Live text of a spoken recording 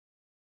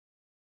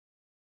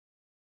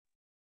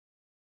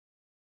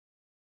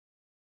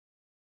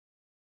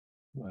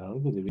Well,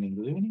 good evening,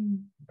 good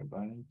evening. We're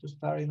going to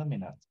start in a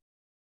minute.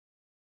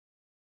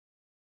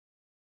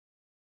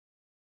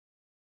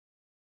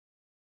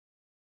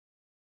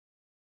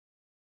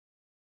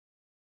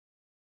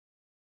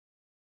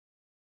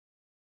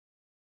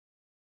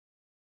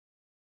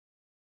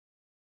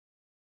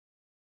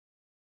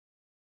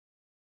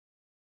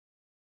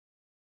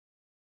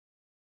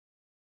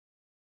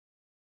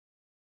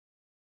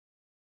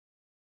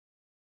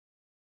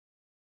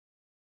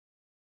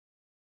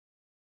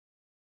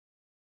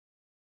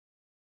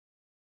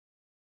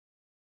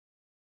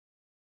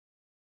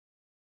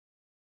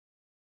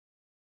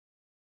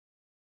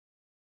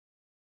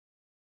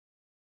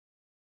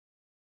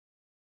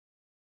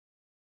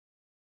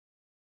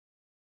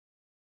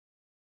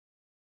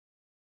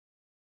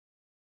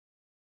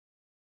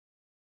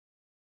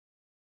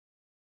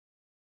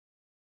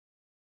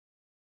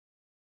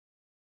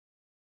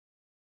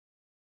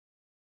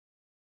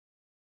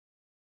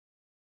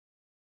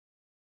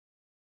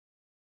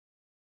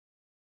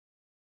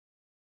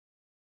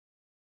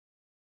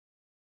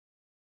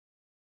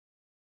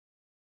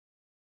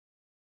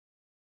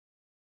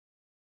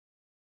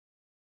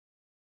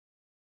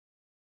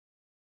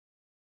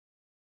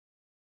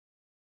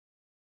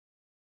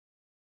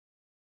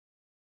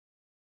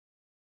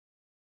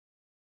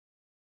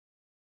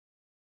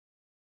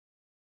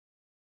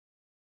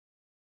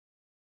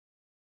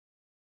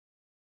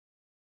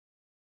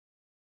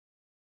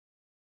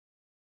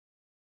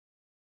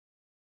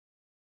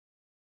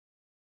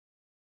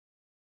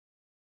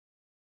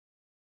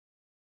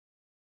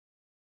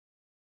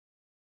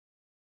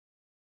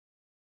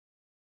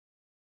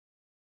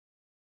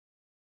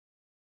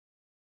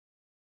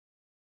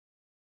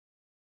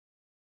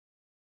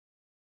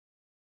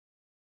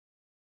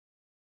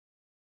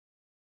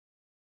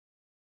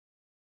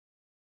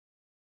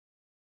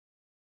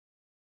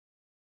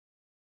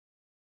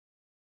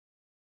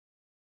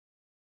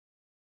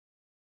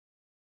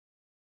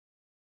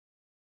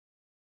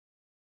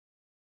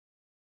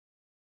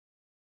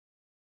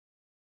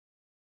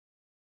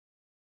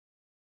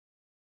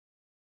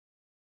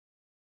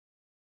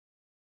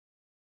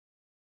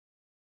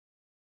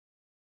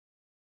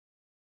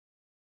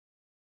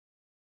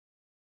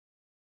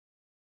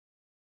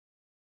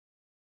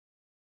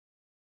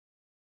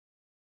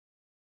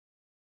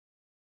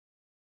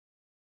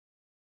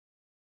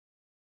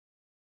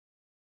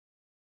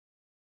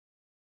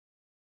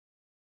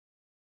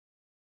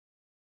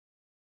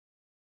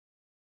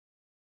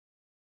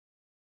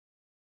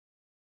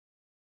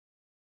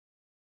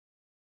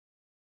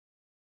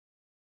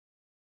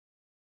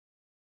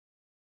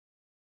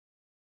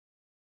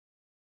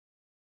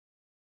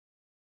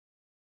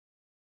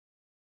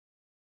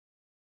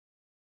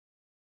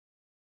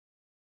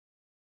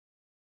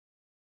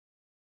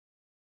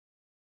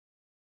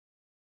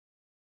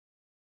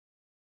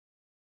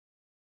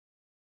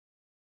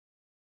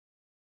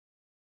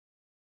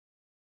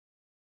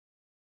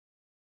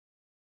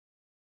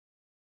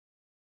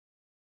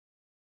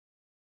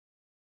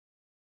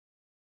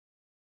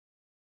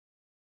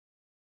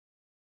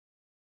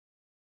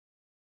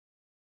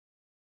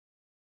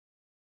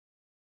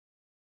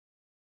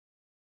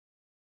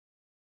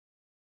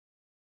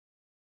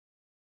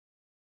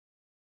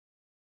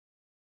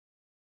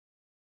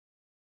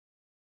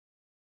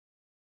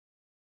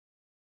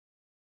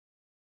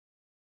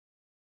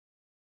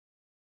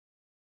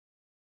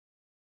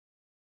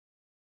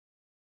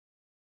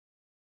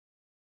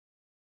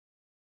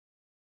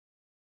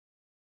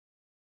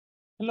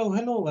 Hello,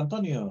 hello,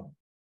 Antonio.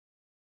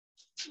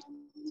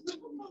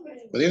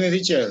 Good evening,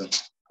 teacher.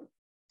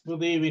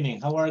 Good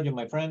evening. How are you,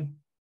 my friend?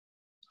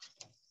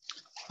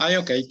 I'm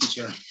okay,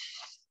 teacher.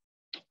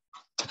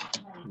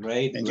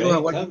 Great, And great.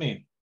 you, Tell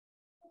me.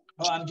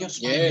 Oh, I'm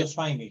just fine, yeah. just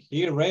fine.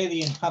 Here,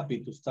 ready and happy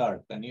to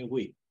start a new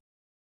week.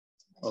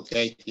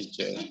 Okay,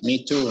 teacher.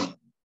 Me too.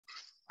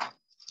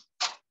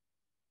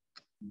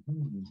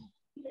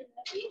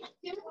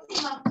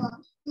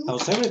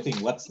 How's everything?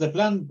 What's the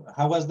plan?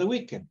 How was the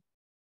weekend?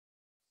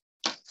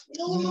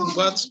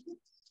 What's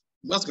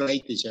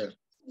great, teacher.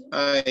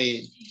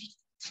 I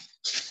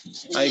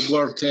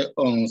worked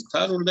on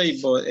Saturday,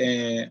 but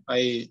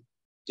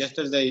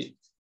yesterday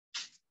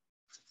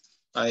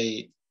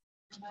I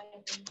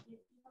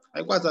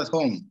was at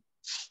home.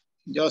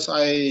 Just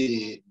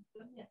I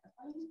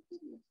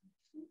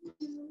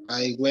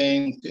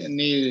went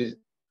near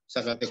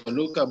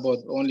Zacatecoluca, but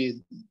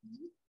only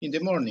in the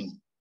morning.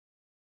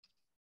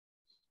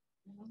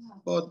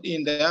 But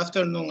in the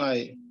afternoon,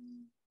 I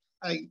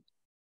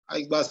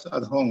was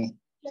at home.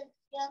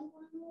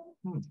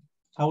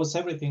 How was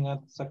everything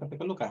at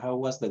Zacatecoluca? How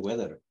was the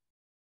weather?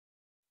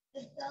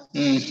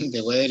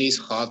 The weather is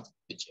hot.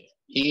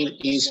 Here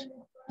is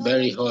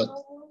very hot.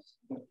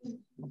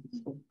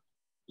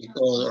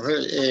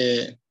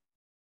 Because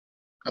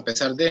a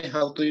pesar de,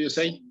 how to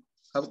say?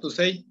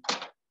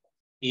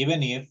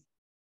 Even if.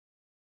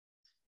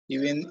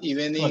 Even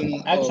Well,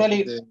 in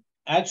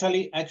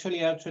actually,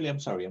 I'm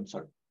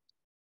sorry.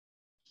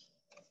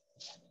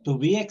 To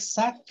be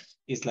exact,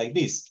 it's like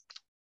this.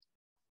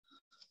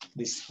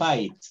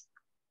 Despite.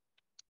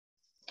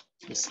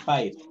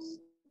 Despite.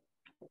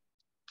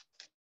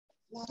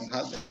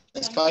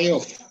 Despite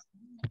of.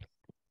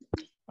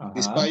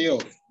 Despite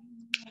of.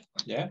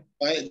 Yeah.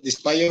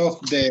 Despite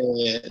of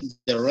the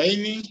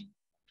raining,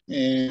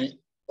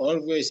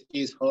 always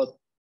is hot.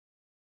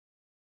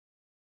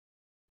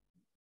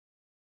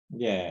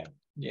 Yeah,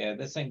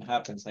 the same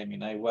happens. I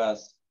mean, I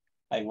was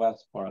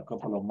for a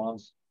couple of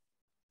months.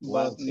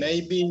 But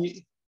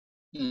maybe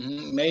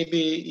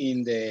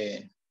in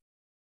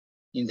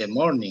the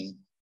morning.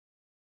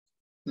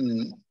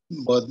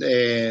 But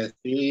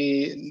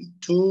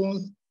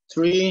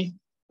 3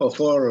 or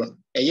 4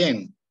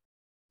 a.m.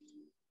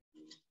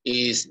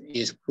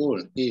 is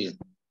cool here.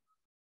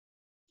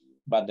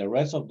 But the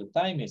rest of the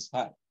time is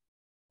hot.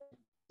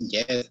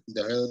 Yes,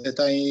 the rest of the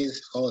time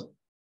is hot.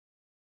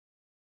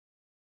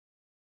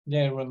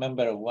 Yeah, I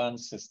remember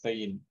once I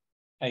stayed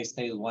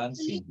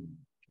once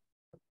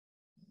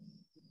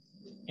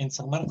in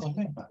San Marcos.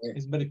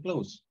 It's very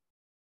close.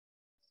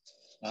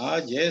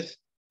 Yes.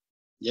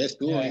 Yes,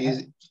 too.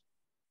 Yeah,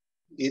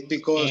 it's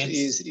because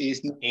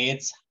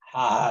it's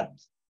hot.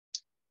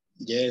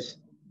 Yes.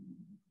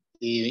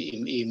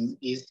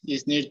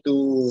 It's near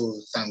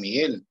to San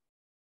Miguel.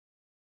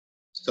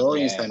 So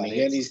in San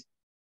Miguel is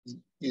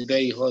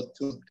very hot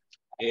too.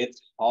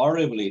 It's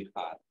horribly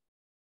hot.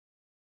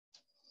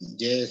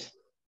 Yes.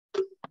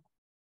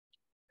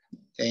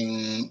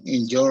 And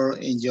in your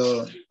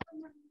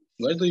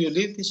where do you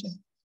live, teacher?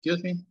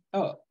 Excuse me.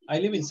 Oh, I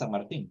live in San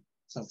Martin,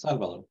 San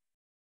Salvador.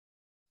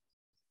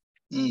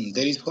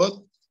 There is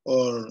hot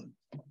or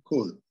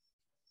cool?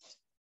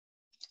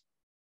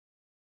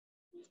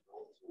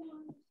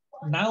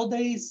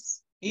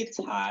 Nowadays, it's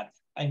hot.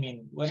 I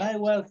mean, when I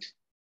was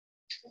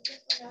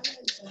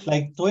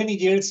like 20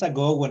 years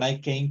ago, when I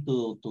came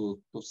to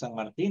San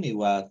Martin, it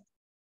was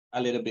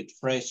a little bit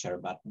fresher,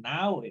 but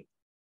now it's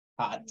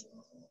hot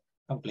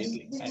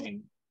completely. I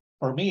mean,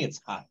 for me,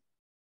 it's hot.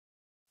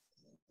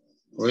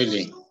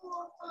 Really?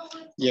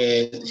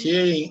 Yeah,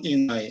 here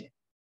in my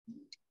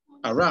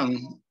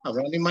around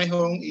in my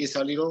home is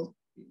a little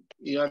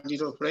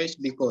fresh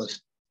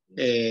because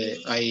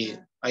I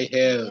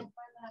have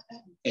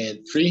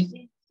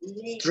three.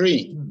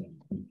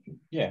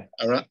 Yeah.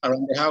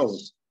 Around the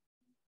house,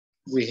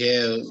 we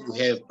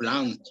have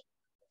plants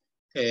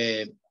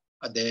in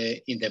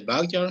the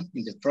backyard,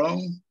 in the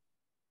front,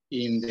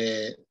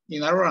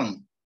 in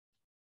around.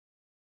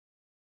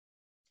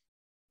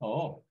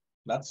 Oh,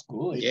 that's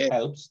good. It Yeah.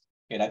 helps.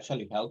 It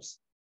actually helps.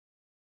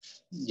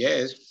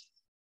 Yes,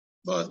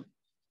 but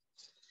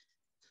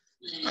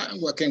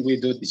what can we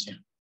do, teacher?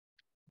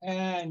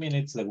 I mean,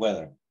 it's the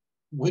weather.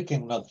 We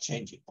cannot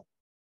change it.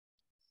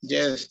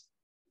 Yes,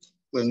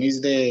 when it's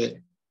the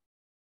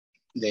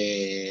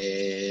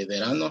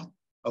verano,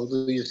 how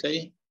do you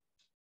say?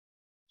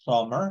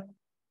 Summer.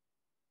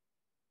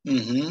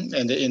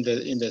 And in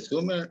the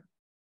summer,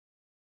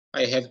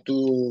 I have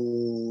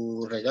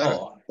to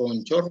regar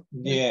con chorro.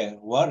 Yeah,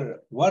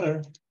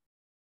 water.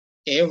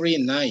 Every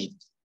night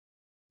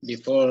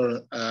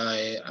before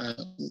I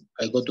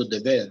go to the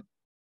bed.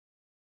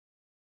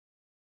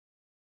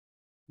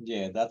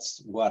 Yeah,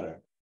 that's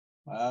water.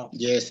 Wow.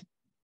 Yes,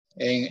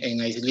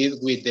 and I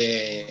sleep with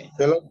the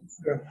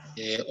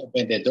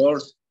open the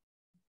doors,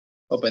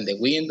 open the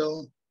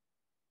window,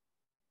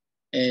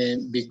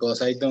 and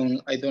because I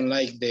don't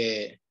like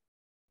the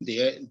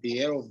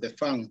air of the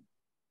fan.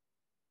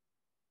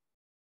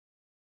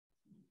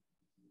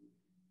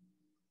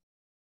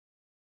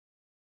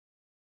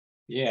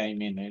 Yeah, I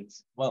mean,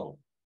 it's, well,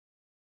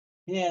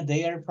 yeah,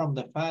 the air from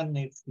the fan,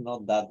 it's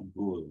not that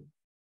good.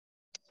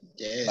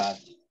 Yes. But,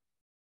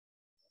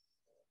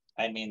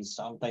 I mean,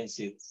 sometimes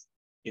it's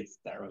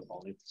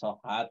terrible. It's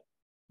so hot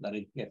that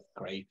it gets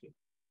crazy.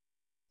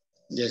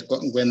 Yes,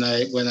 when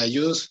I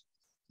use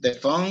the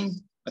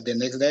phone, the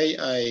next day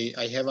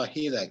I have a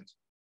headache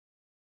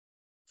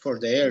for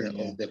the air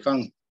of the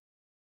fan.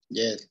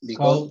 Yes,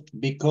 because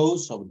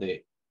of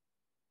the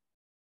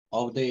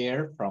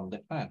air from the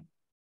fan.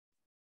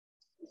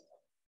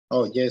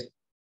 Oh, yes.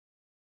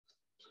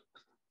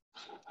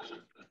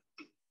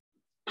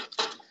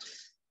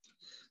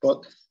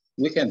 But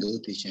we can do,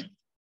 teacher.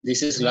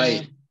 This is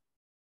life.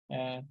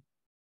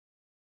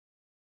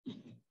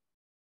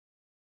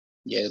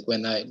 Yes,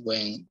 when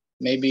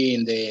maybe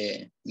in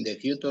the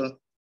future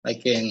I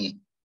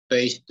can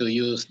face to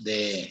use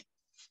the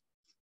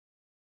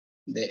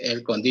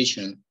air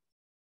condition.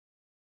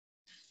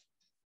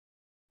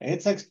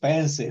 It's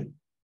expensive.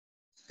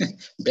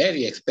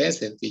 Very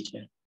expensive,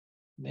 teacher.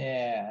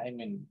 Yeah, I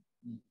mean.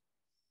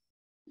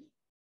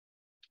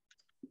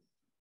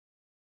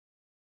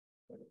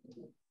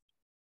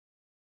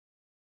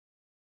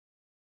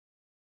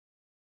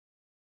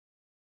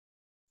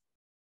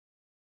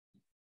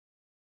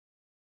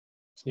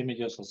 Give me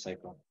just a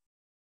second.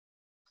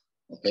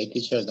 Okay,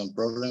 teacher, no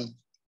problem.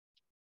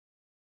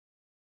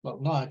 Well,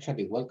 no,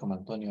 actually, welcome,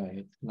 Antonio.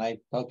 It's nice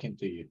talking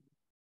to you.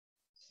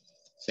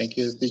 Thank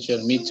you, teacher.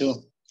 Me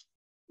too.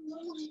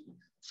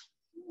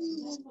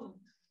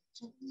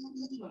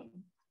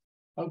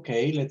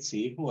 Okay, let's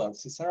see who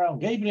else is around.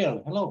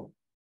 Gabriel, hello.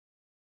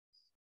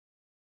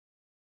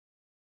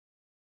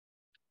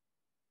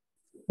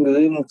 Good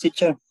evening,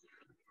 teacher.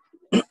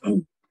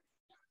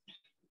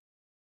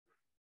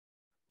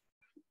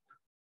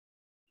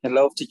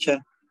 Hello, teacher.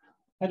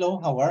 Hello,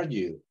 how are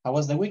you? How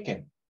was the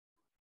weekend?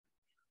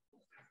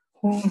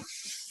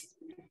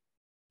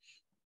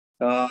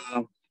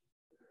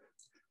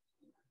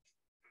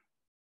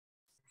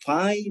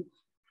 Fine,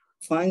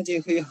 fine,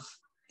 dijo yo.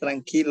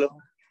 Tranquilo,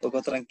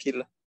 poco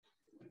tranquilo.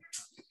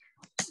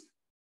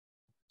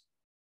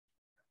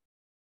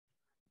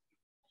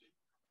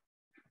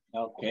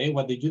 Okay,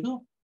 what did you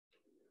do?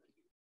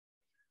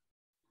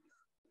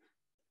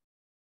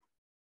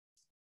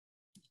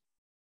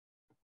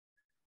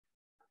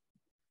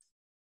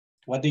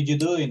 What did you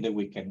do in the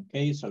weekend?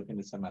 ¿Qué hizo el fin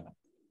de semana?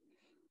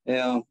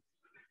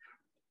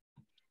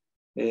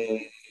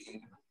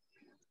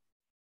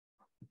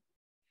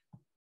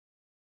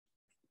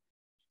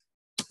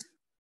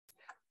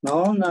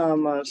 No, nada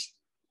más.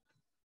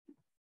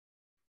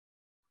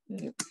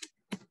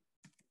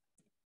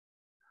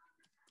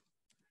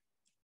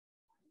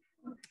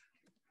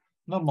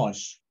 Not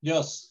much,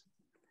 just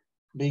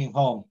being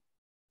home.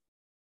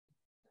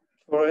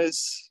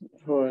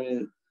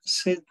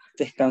 Sí,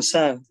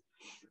 descansar.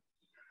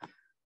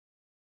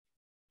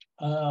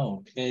 Oh,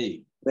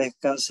 okay.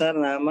 Descansar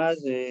nada más.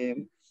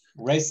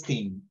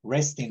 Resting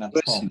at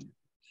Pues, home.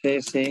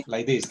 sí, sí.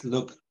 Like this,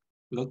 look,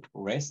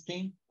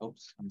 resting.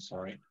 Oops, I'm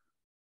sorry.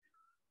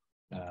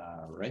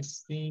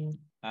 Resting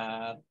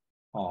at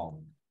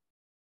home.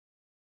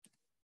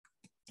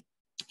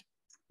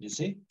 You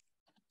see?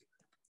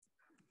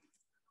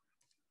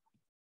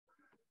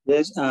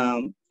 Yes,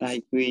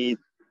 like we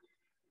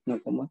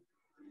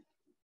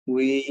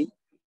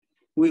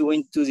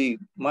went to the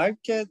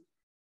market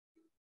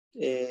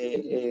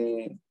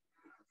in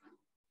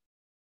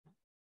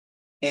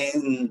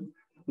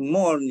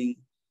morning.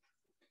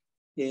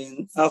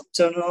 In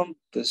afternoon,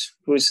 pues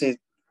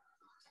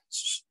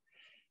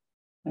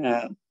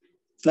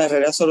la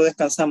realidad solo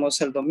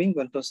descansamos el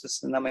domingo,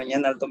 entonces en la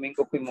mañana el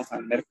domingo fuimos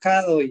al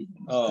mercado y...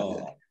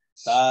 Oh,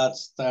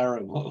 that's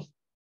terrible.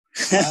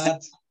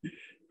 That's...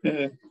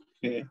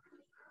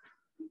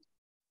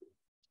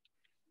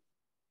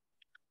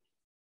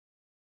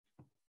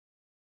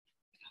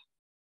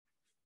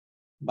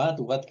 But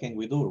what can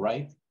we do,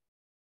 right?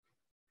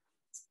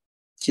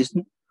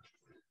 ¿Chisme?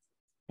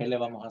 ¿Qué le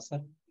vamos a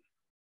hacer?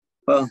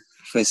 Oh,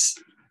 pues,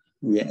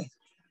 yeah.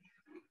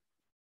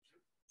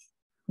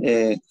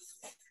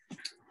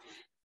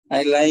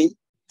 I like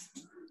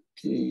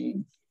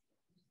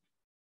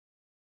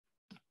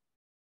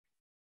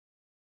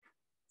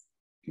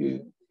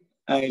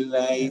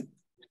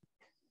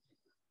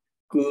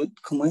good,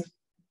 ¿cómo es?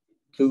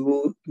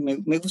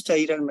 Me gusta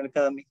ir al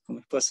mercado a mí con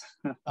mi esposa.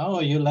 Oh,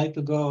 you like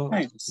to go,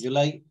 Nice.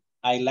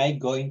 I like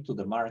going to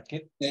the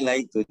market. I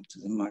like going to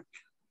the market.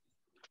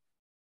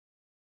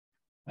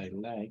 I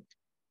like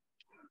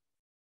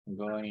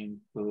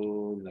going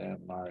to the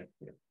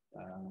market.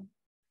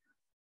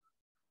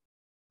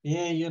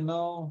 Yeah, you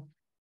know,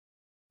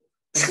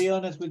 to be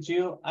honest with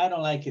you, I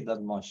don't like it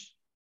that much.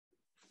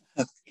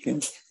 Okay.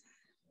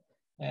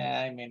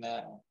 I mean,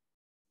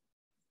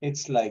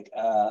 it's like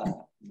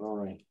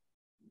boring.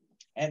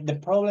 And the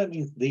problem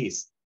is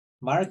this,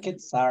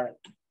 markets are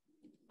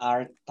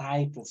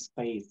tight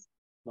space.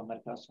 Los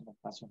mercados son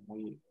espacios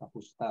muy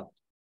ajustados.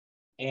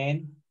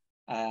 And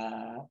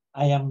I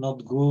am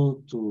not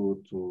good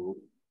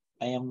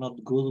I am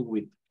not good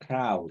with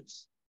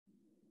crowds.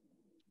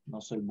 No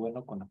soy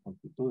bueno con las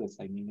multitudes.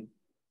 I mean, it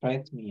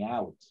stress me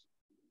out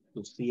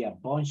to see a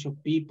bunch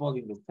of people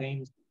in the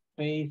same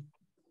space.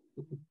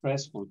 It's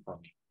stressful for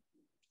me.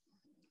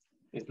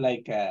 It's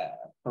like,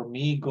 for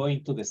me,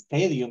 going to the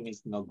stadium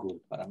is not good.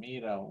 Para mí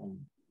ir a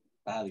un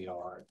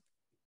estadio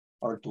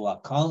or to a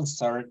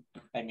concert,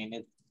 I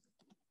mean,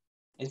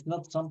 it's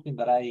not something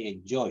that I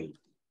enjoy.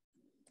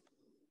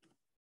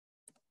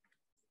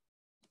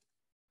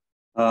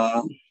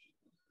 I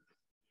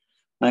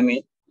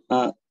mean,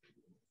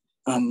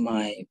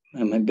 my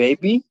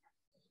baby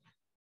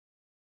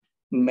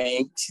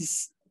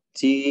makes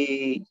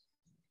the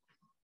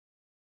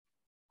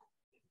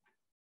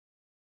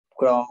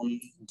from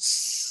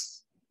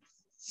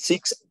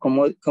 6,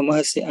 como es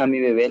así, a mi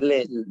bebé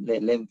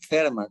le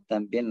enferma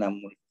también la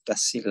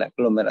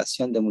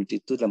aglomeración de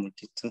multitud, la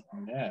multitud.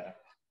 Yeah,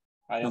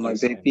 I my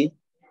understand. baby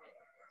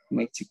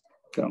makes it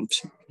from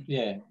 6.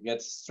 Yeah,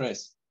 gets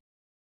stressed.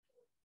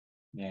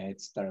 Yeah,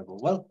 it's terrible.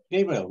 Well,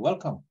 Gabriel,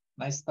 welcome.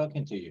 Nice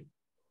talking to you.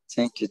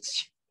 Thank you.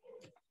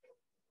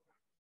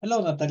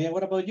 Hello, Natalia.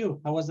 What about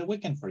you? How was the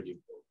weekend for you?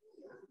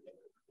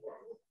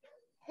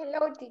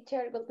 Hello,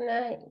 teacher. Good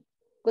night.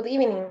 Good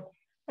evening.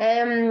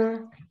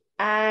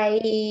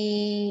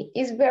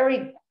 It's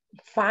very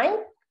fine,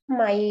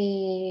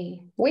 my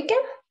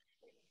weekend.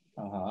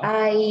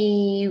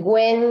 I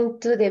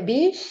went to the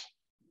beach.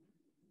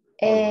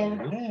 And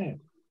really?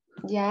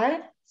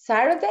 yeah,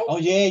 Saturday. Oh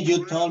yeah,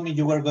 you told me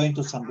you were going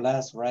to San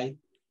Blas, right?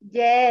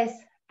 Yes,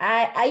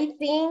 I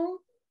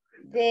think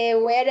the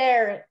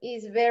weather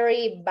is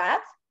very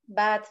bad,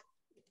 but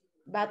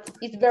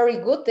it's very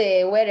good,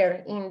 the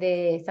weather in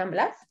the San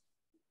Blas.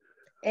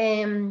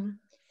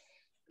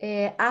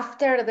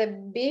 After the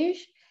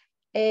beach,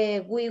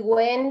 we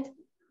went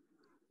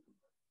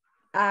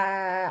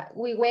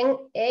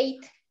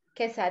ate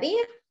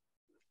quesadilla.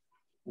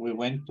 We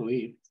went to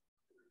eat.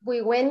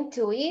 We went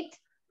to eat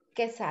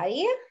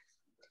quesadilla.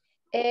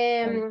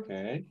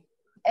 Okay.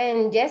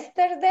 And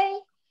yesterday,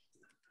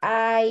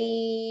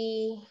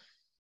 I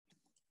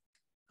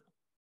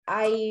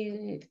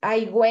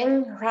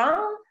went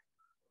round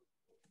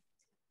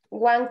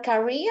one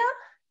career.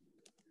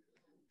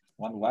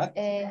 One what?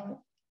 I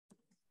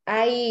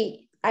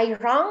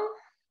ran.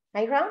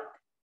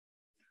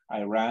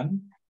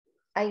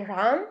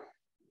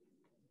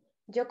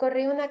 Yo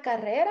corrí una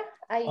carrera.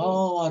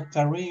 Oh, a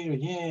career.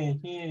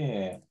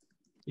 Yeah.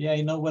 Yeah,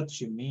 I know what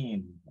you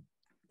mean.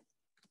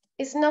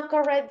 It's not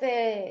correct.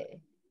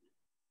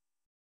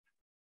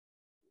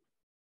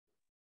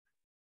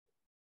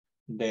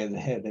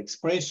 The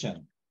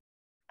expression.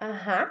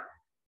 Uh-huh.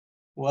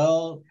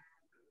 Well,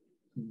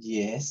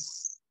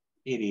 yes,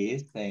 it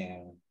is.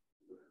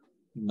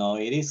 No,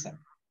 it isn't.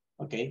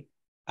 Okay.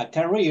 A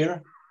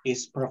career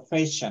is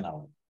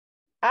professional.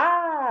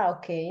 Ah,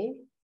 okay.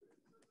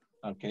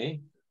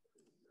 Okay.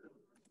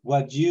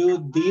 What you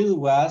did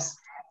was,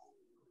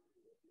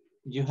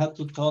 you have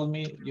to tell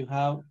me, you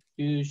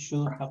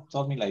should have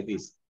told me like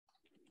this.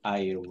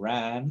 I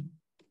ran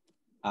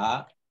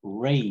a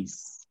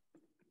race.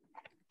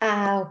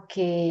 Ah,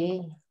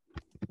 okay.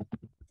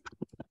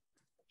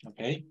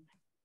 Okay.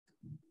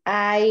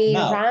 I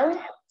ran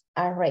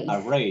a race.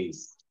 A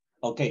race.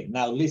 Okay,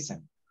 now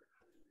listen.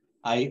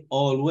 I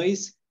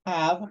always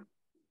have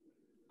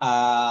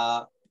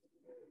a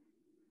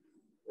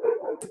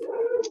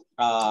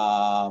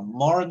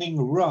morning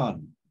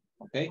run.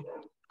 Okay.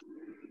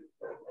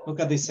 Look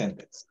at this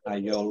sentence.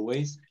 I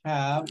always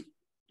have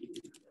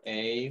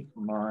a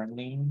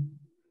morning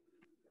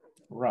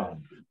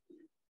run.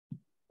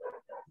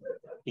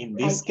 In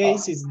this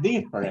case, it's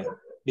different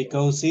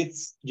because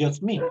it's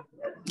just me.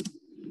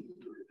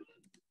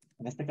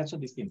 En este caso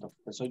es distinto,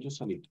 porque soy yo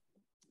solito.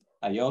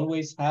 I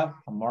always have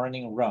a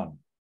morning run.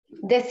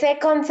 The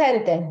second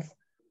sentence.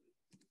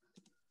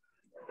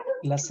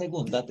 La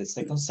segunda, the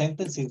second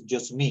sentence is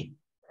just me.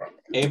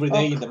 Every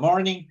day in the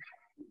morning,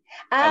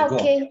 I go.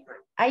 Okay.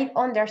 I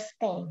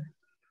understand.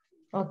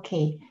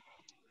 Okay.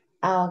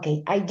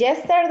 Okay.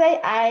 Yesterday,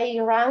 I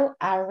ran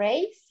a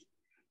race.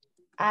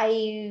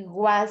 I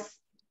was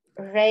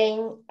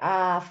running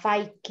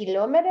 5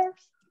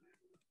 kilometers.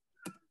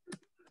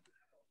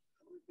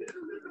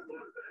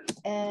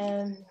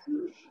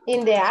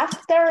 In the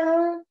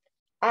afternoon,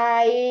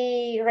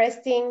 I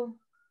resting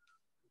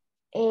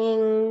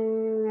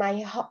in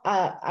my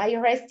I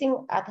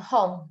resting at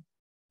home,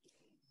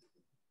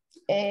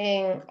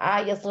 and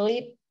I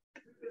sleep.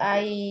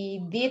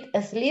 I did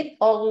sleep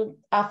all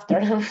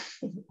afternoon.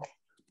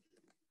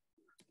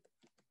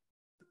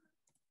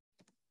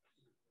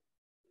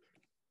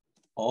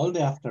 All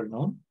the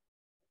afternoon?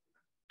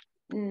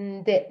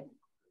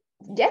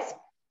 Yes.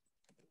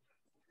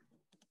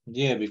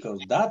 Yeah, because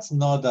that's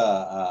not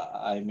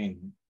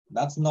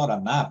that's not a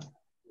nap.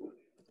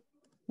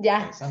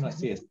 Yeah.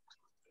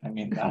 I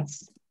mean,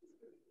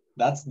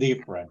 that's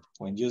different.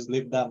 When you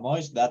sleep that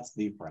much, that's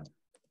different.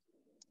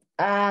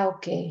 Ah,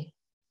 okay.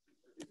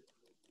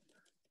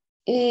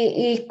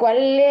 ¿Y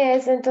cuál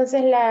es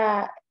entonces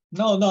la?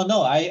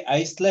 No,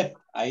 I slept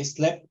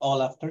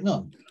all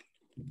afternoon.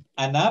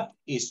 A nap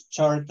is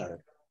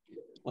shorter.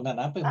 Una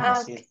nap es una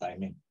siesta, I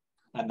mean.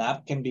 A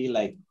nap can be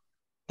like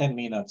 10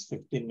 minutes,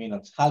 15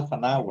 minutes, half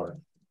an hour.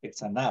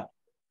 It's a nap.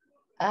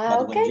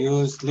 But when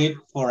you sleep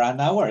for an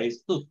hour,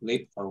 it's to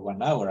sleep for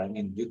 1 hour. I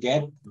mean, you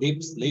get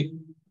deep sleep.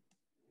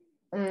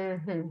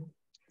 Mm-hmm.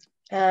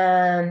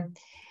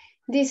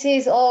 This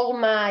is all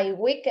my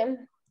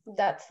weekend.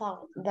 That's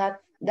all.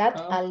 That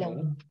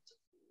alone.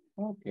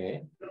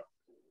 Okay.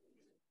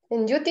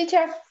 And you,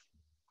 teacher?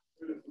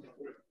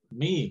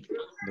 Me,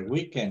 the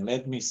weekend,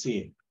 let me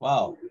see.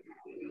 Wow.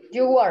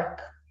 You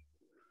work?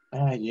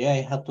 Yeah,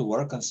 I had to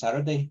work on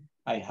Saturday.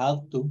 I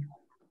had to.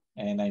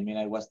 And I mean,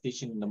 I was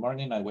teaching in the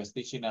morning, I was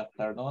teaching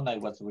afternoon, I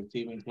was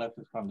receiving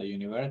classes from the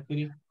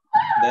university.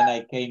 Then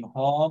I came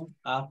home.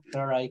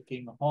 After I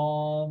came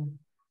home,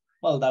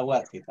 well, that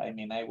was it. I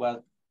mean, I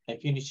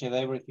finished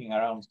everything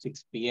around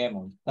 6 p.m.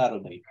 on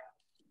Saturday.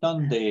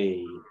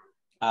 Sunday,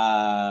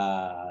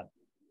 6:30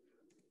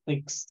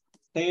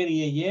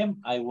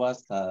 a.m. I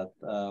was at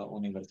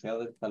Universidad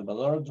de El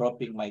Salvador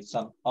dropping my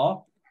son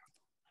off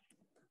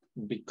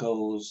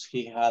because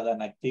he had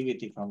an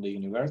activity from the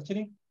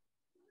university.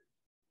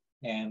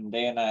 And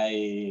then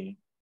I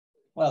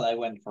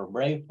went for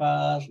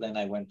breakfast, then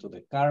I went to the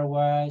car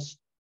wash.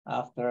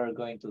 After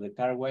going to the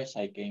car wash,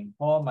 I came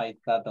home, I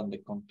sat on the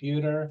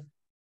computer.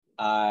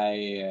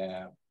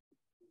 I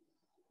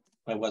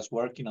was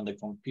working on the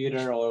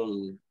computer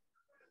all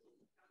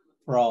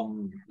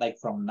from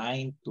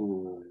 9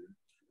 to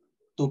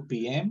 2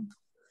 p.m.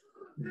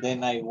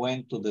 Then I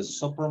went to the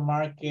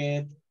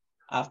supermarket.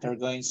 After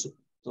going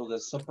to the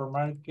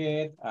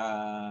supermarket,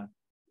 I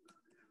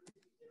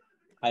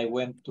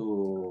went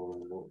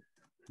to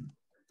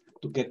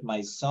get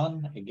my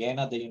son again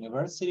at the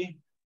university.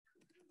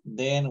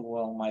 Then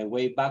on my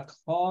way back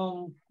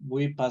home,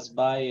 we passed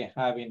by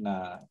having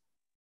a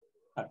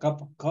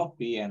cup of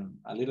coffee and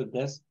a little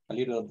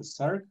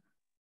dessert.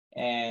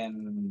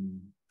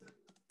 And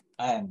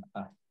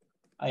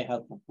I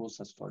had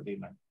pupusas for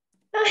dinner.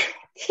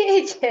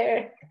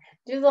 Teacher,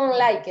 you don't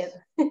like it.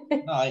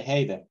 No, I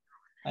hate it.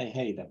 I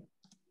hate it.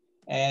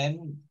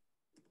 And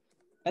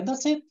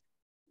that's it.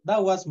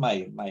 That was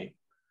my weekend.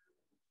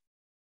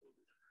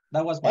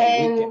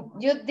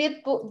 You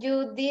did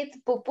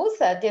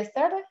pupusa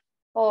yesterday?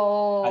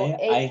 Or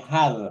I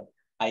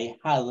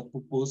had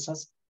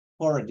pupusas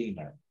for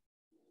dinner.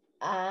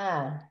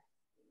 Ah.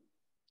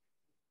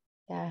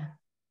 Yeah.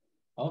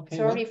 Okay.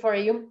 Sorry for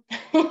you.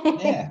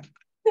 Yeah.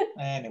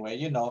 Anyway,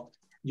 you know,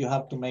 you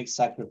have to make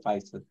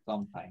sacrifices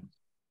sometimes.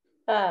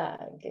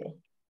 Okay.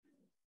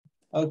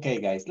 Okay,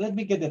 guys, let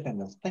me get the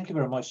attendance. Thank you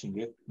very much,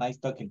 Ingrid. Nice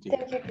talking to you.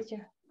 Thank you,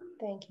 teacher.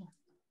 Thank you.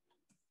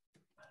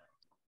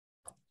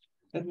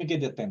 Let me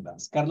get the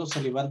attendance. Carlos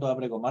Olivaldo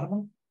Abrego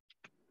Marmon.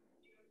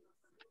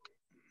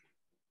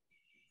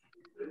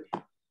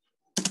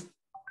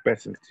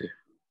 Present.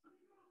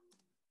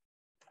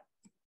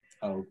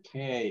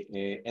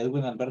 Okay.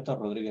 Edwin Alberto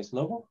Rodríguez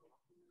Lobo.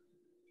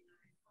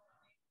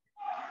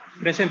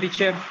 Present,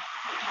 teacher.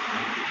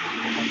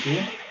 Thank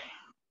you.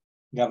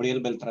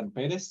 Gabriel Beltrán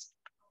Pérez.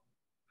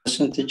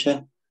 Present,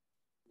 teacher.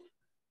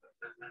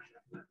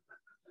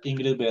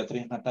 Ingrid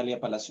Beatriz Natalia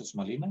Palacios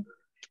Molina.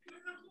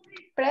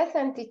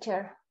 Present,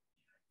 teacher.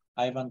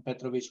 Ivan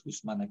Petrovich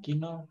Guzmán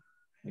Aquino.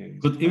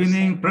 Good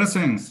evening,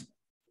 presence.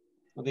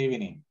 Good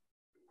evening.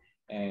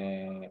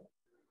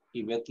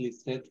 Ivette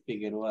Lisset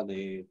Figueroa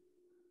de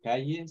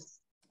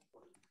Calles.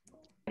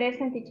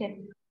 Present, teacher.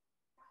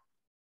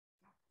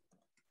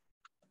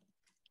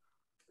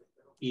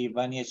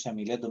 Ivania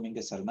Chamilet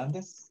Domínguez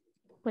Hernández.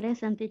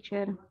 Present,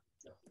 teacher.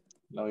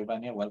 Hello,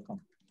 Ivania, welcome.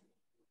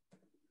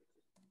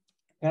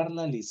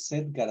 Carla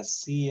Lisset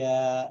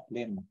García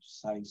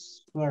Lemos. I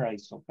swear I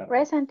saw her.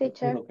 Present,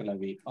 teacher. Juro que la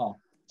vi. Oh,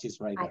 she's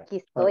right there.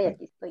 Aquí estoy,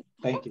 Perfect. aquí estoy.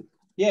 Thank you.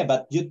 Yeah,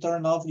 but you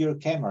turn off your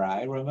camera.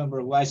 I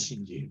remember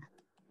watching you.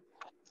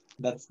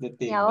 That's the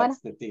thing. That's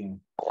the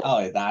thing.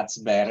 Oh, that's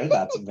better.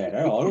 That's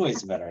better.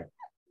 Always better.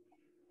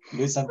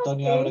 Luis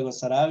Antonio Abrego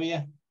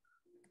Sarabia.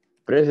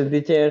 Present,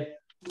 teacher.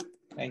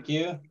 Thank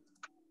you.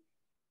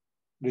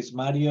 Luis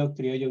Mario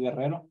Criollo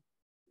Guerrero.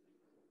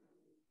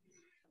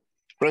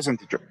 Present,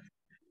 teacher.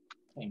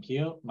 Thank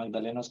you.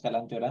 Magdalena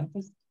Escalante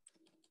Orantes.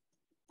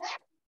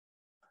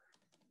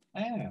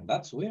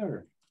 That's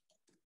weird.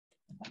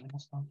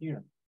 Magdalena's not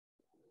here.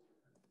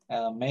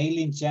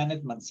 Maylin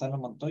Janet Manzano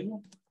Montoya.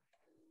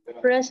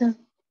 Present.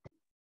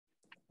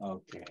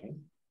 Okay.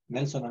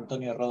 Nelson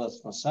Antonio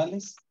Rodas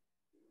Rosales.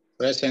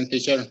 Present,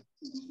 teacher.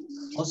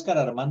 Oscar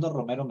Armando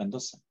Romero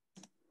Mendoza.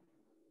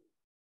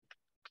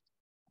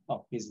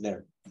 Oh, he's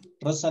there.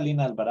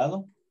 Rosalina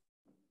Alvarado.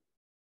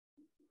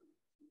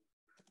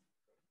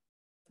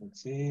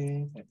 Let's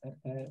see.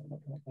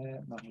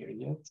 Not here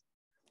yet.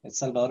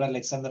 Salvador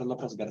Alexander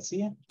López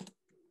García.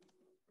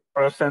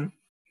 Present.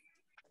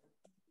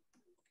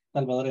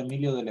 Salvador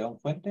Emilio de León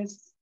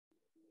Fuentes.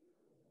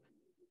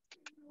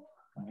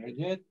 Not here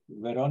yet.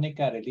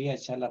 Verónica Arelia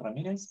Chala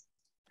Ramírez.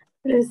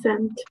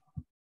 Present.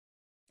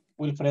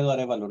 Wilfredo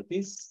Arevalo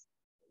Ortiz.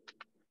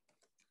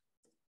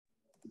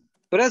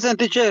 Present,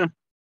 teacher.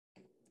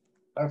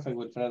 Perfect,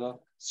 Wilfredo.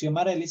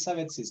 Xiomara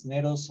Elizabeth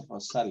Cisneros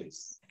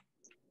Rosales.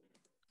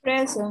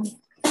 Present.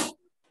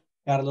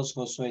 Carlos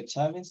Josué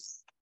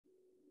Chávez.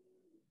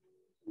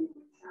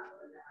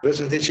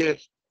 Present, teacher.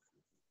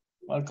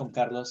 Welcome,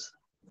 Carlos.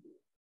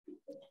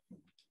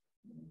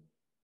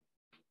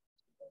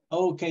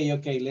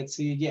 Okay, let's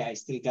see. Yeah, I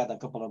still got a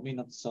couple of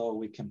minutes so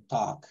we can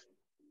talk.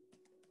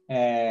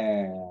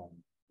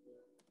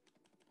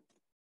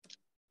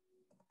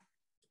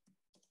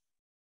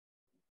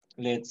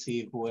 Let's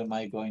see, who am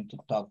I going to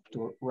talk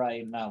to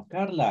right now?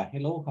 Carla,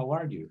 hello, how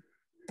are you?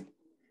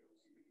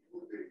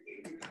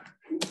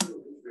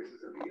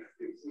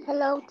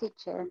 Hello,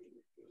 teacher.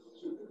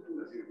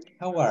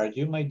 How are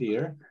you, my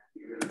dear?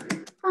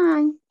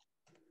 Fine.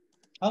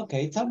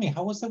 Okay, tell me,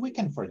 how was the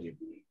weekend for you?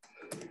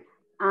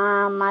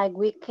 My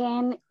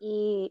weekend,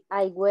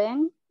 I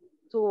went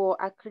to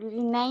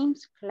acrylic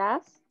names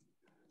class.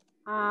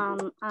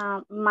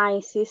 My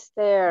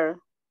sister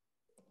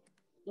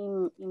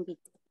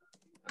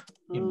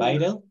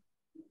Invited?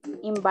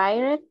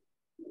 Invited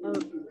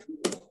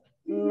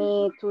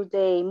me to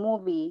the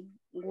movie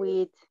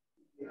with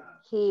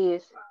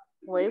his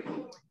wife,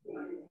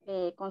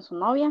 con su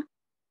novia.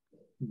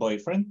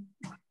 Boyfriend?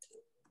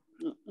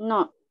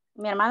 No,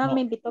 mi hermano No.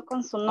 me invitó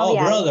con su Oh,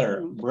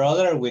 novia.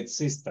 brother with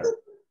sister.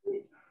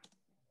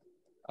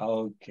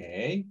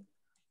 Okay.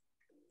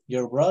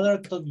 Your brother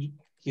took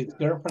his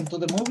girlfriend to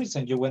the movies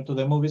and you went to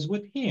the movies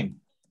with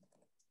him.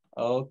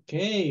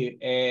 Okay,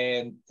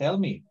 and tell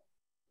me,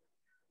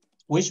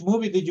 which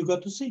movie did you go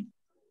to see?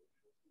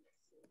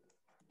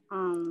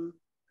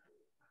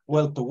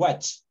 Well, to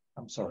watch,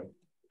 I'm sorry.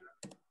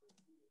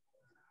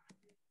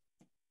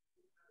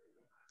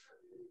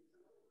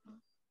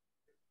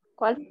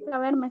 ¿Cuál? A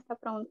ver, me está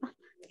preguntando.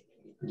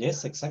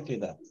 Yes, exactly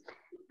that.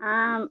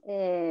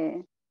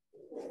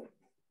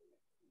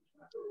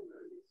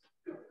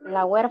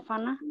 La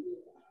huérfana.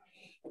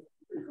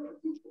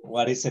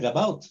 What is it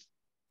about?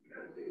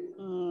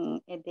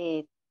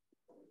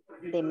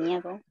 De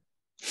miedo.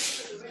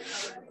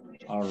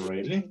 Oh,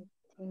 really?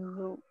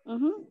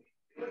 Mm-hmm.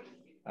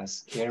 A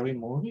scary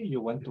movie?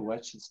 You went to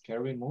watch a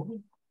scary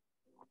movie?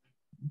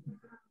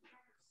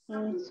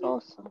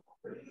 So.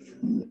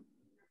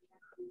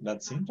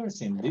 That's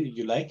interesting. Did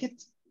you like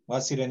it?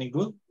 Was it any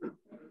good?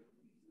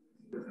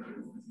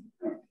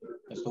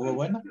 ¿Estuvo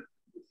buena?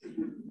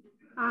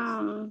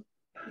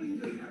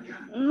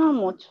 No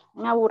mucho.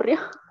 Me aburrió.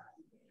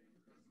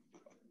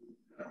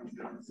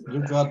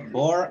 You got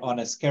bored on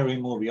a scary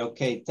movie.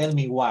 Okay, tell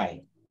me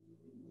why.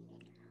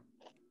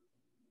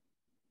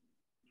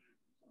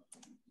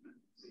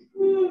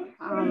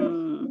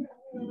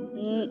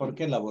 ¿Por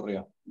qué la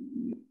aburrió?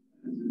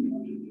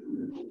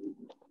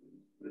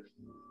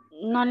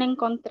 No le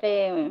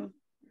encontré.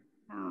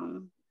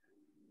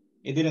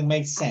 It didn't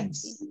make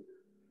sense.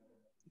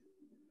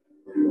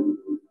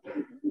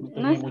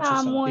 No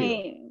estaba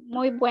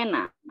muy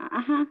buena.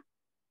 Ajá.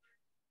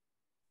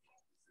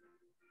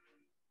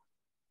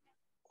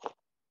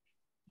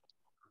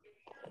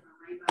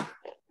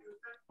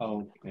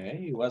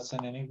 Okay, it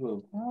wasn't any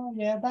good. Oh,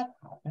 yeah, that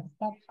happens.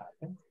 That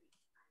happens.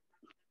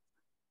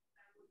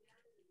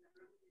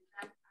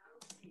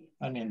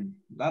 I mean,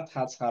 that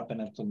has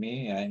happened to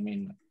me. I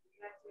mean,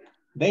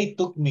 they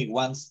took me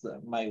once,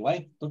 my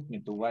wife took me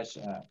to watch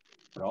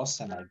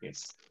Frozen, I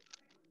guess.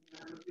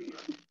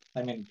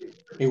 I mean,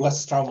 it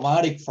was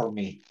traumatic for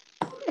me.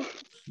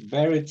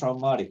 Very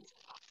traumatic.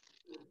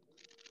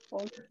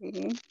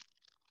 Okay.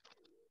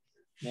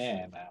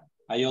 Yeah,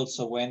 I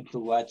also went to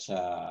watch,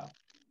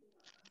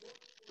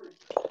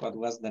 what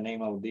was the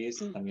name of this?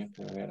 Harry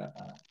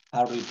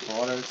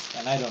Potter's,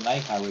 and I don't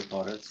like Harry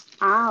Potter's.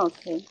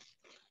 Okay.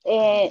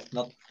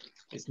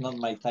 It's not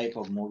my type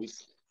of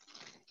movies.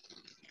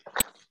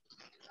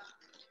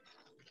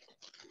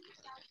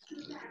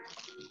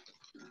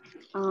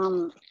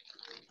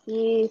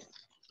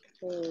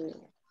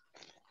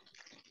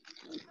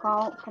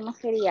 ¿Cómo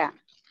sería?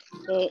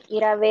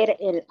 Ir a ver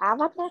el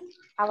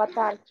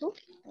Avatar 2,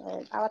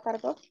 Avatar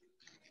 2.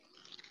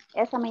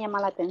 Esa me llama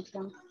la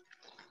atención.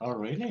 Oh,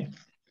 really?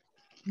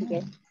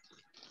 Yes.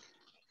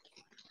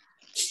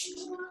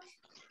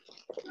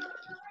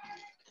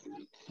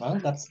 Well,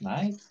 that's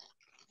nice.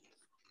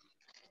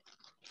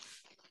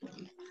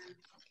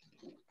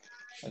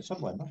 Eso es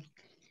bueno.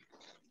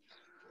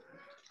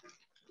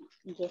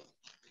 Yes.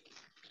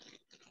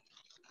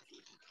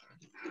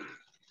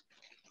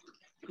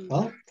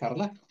 Well,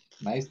 Carla,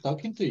 nice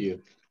talking to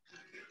you.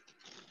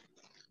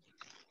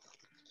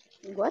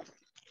 What?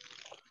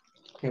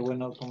 Qué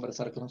bueno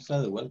conversar con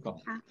usted.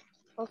 Welcome.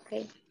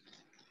 Okay.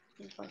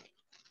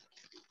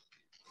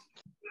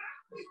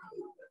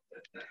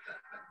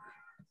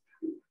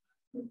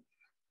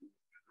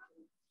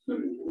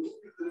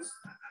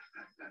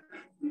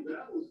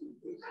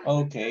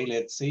 Okay,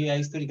 let's see.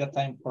 I still got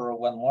time for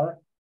one more.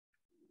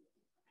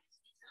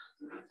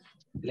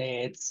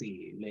 Let's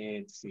see.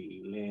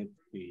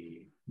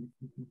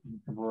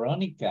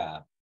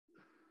 Veronica.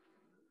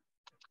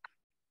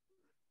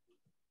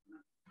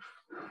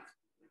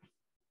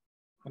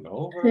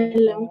 Hello, Veronica.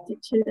 Hello,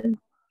 teacher.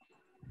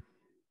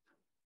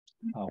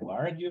 How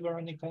are you,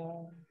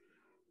 Veronica?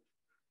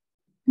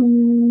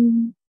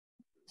 I'm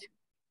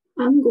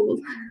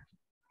good.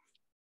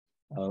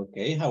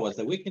 Okay, how was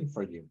the weekend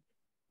for you?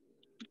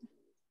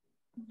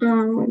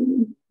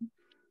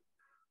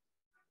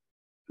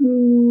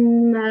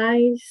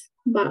 Nice,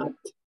 but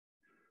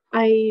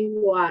I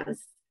was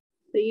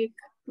sick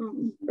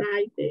on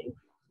Friday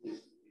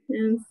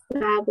and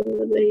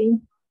Saturday,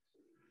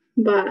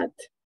 but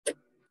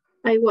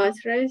I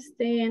was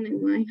resting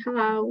in my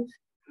house,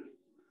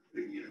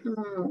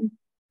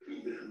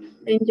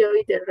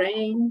 enjoyed the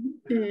rain,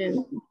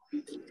 and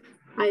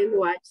I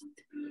watched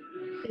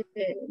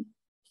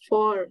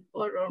 4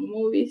 horror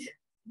movies.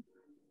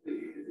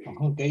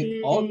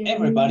 Okay,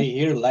 everybody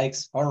here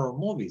likes horror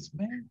movies,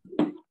 man.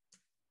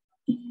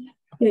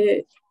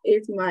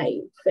 It's my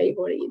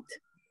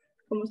favorite.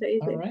 ¿Cómo se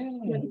dice?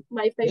 Right.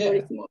 My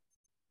favorite movie.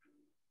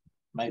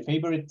 My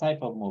favorite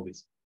type of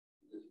movies.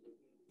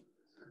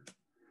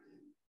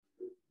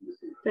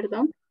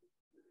 Perdón?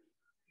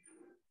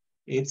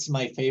 It's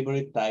my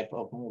favorite type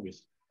of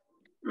movies.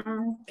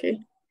 Okay.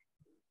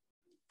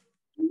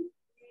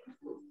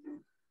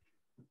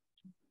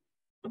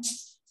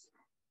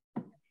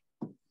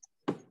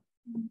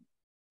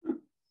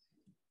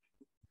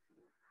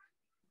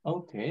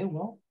 Okay,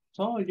 well,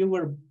 so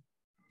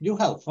you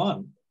had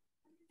fun.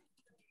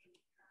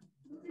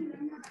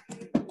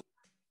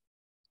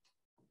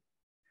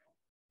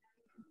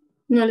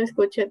 No le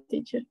escuché,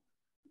 teacher.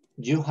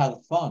 You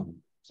had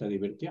fun. Se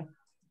divirtió.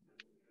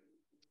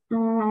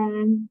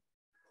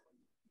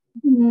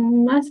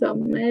 Más o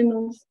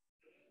menos.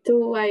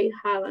 I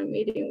have a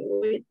meeting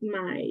with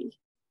my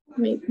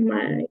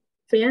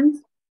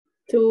friends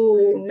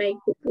to make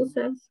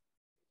pupusas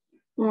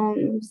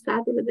on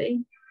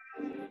Saturday.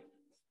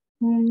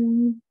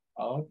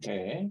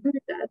 Okay.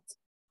 That's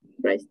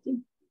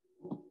resting.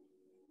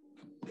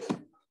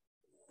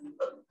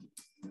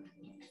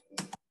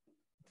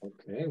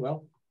 Okay,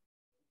 well.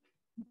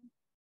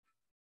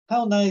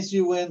 How nice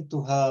you went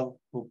to have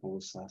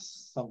pupusas.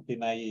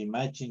 Something I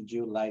imagined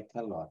you like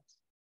a lot.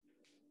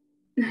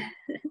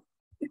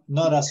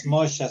 Not as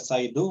much as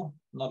I do.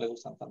 No le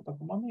gustan tanto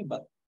como a mí,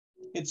 but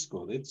it's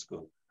good, it's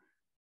good.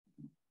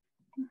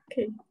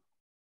 Okay.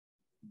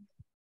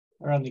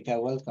 Veronica,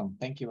 welcome.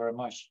 Thank you very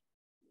much.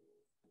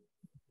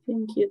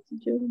 Thank you,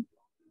 teacher.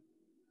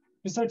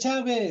 Mr.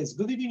 Chavez,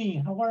 good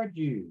evening. How are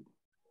you?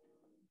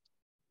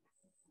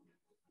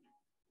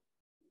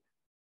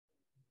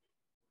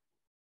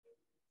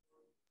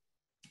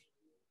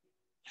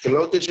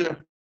 Hello,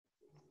 teacher.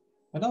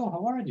 Hello,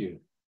 how are you?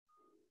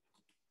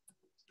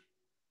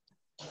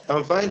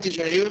 I'm fine,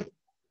 teacher. You?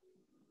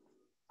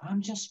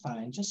 I'm just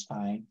fine, just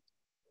fine.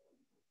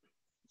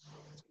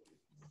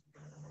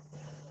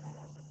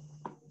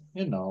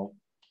 You know,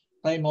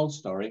 same old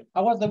story.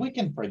 How was the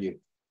weekend for you?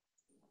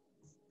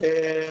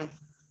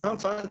 I'm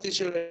fine,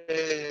 teacher.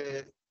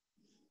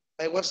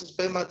 I was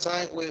spending my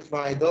time with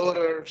my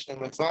daughters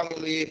and my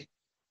family.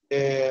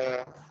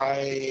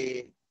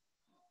 I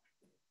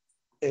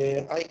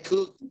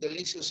cook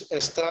delicious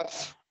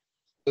stuff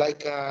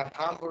like a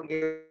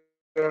hamburger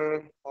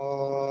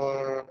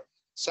or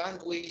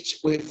sandwich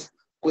with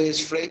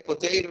fried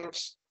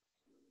potatoes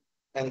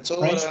and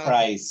soda. French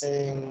fries.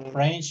 And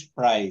French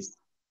fries.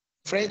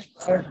 French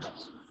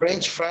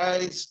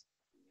fries.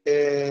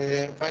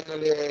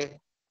 Finally,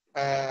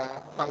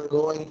 I'm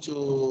going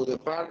to the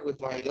park with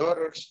my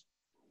daughters,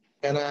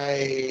 and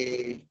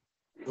I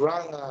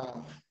run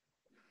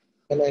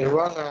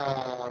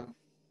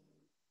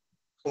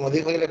como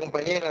dijo ahí la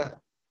compañera,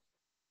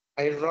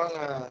 I run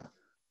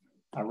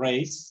a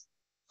race.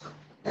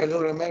 I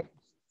don't remember,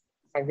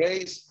 a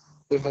race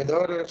with my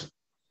daughters.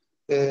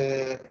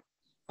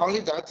 Only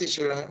that,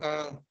 teacher.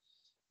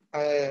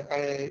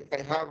 I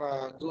have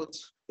a good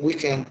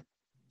weekend,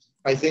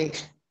 I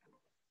think.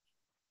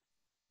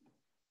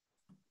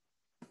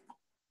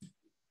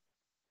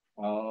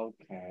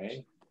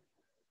 Okay.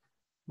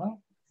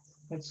 Well,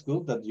 it's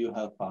good that you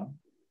have fun.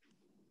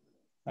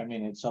 I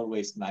mean, it's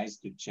always nice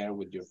to share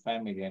with your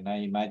family, and I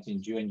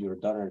imagine you and your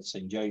daughters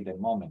enjoy the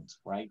moment,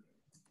 right?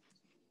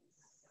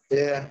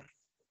 Yeah.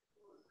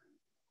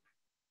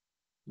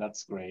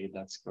 That's great,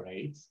 that's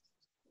great.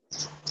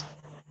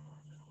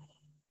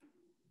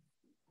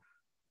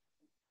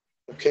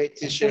 Okay,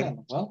 teacher.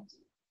 Excellent. Well,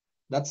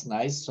 that's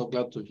nice. So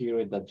glad to hear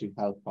it that you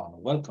have fun.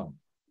 Welcome.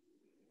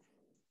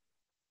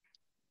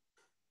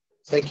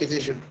 Thank you,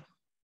 teacher.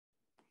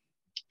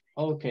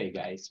 Okay,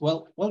 guys.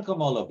 Well,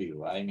 welcome all of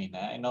you. I mean,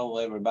 I know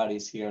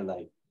everybody's here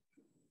like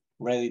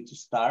ready to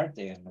start,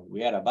 and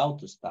we are about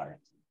to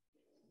start.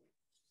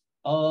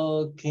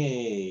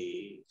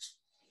 Okay.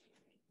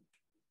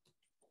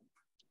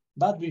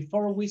 But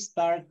before we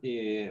start,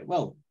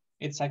 well,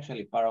 it's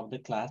actually part of the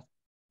class.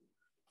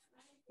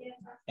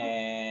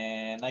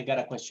 And I got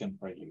a question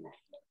for you.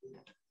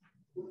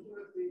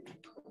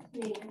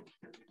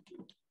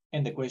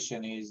 And the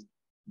question is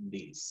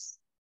this.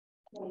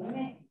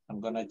 I'm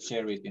gonna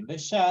share it in the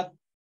chat.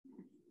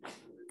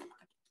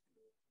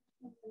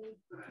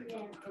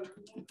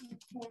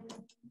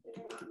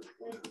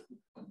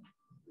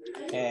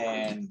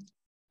 And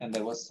the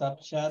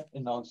WhatsApp chat,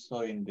 and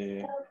also in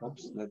the,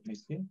 oops, let me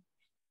see.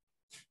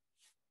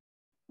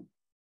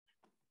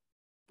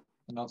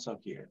 And also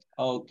here.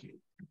 Okay.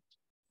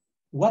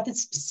 What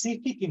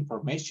specific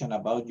information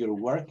about your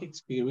work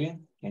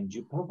experience can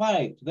you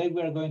provide? Today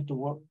we are going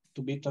to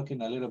be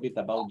talking a little bit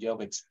about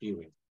job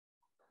experience.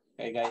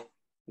 Okay, guys,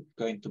 it's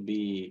going to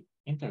be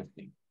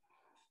interesting.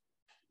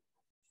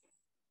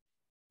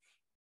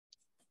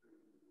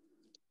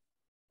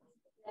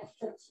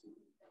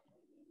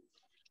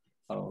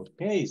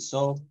 Okay,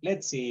 so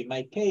let's see. In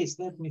my case,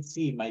 let me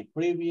see my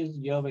previous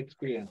job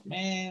experience.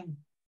 Man,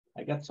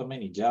 I got so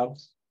many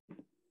jobs.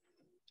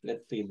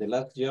 Let's see, the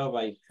last job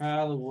I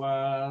had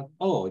was,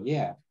 oh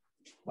yeah,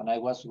 when I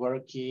was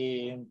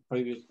working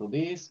previous to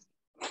this.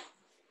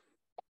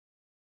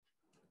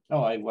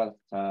 Oh, I was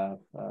at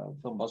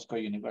Don Bosco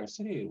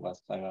University. It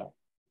was a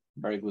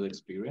very good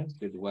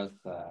experience. It was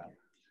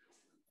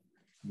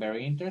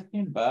very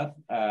interesting, but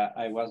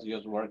I was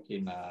just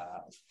working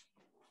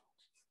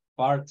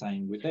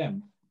part-time with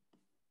them.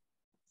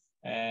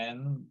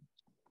 And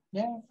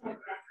yeah,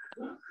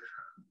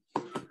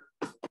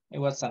 it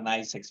was a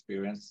nice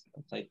experience,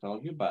 as I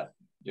told you, but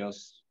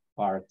just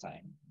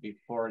part-time.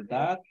 Before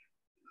that,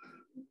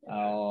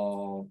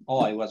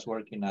 I was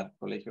working at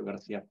Colegio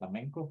Garcia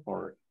Flamenco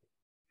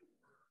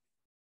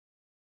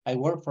I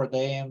worked for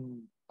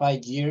them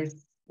 5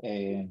 years,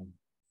 and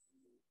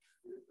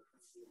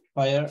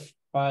 5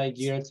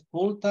 years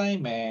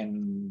full-time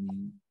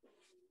and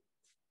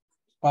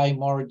 5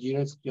 more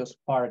years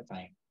just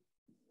part-time.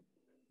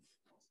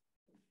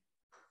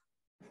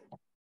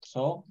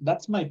 So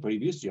that's my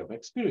previous job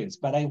experience,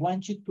 but I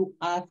want you to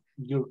ask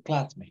your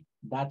classmate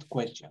that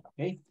question,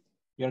 okay?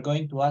 You're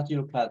going to ask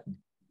your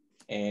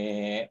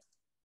classmate,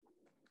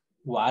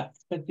 What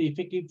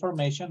specific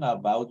information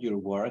about your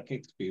work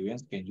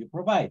experience can you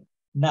provide?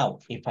 Now,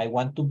 if I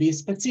want to be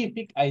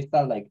specific, I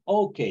start like,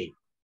 okay,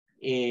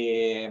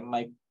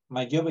 my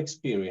job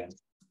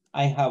experience.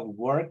 I have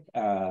worked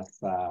as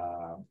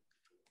an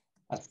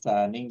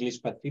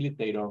English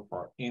facilitator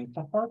for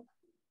INSAFORP,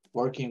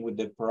 working with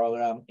the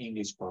program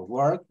English for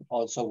Work,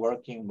 also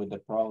working with the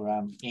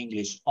program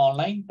English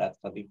Online, that's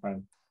a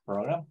different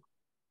program,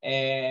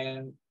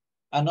 and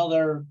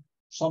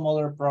some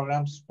other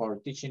programs for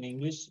teaching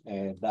English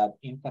that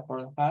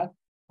INSAFORP has.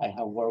 I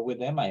have worked with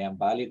them. I am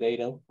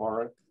validated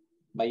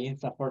by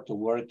INSAFORP to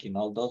work in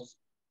all those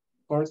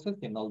courses,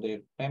 in all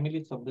the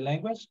families of the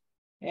language,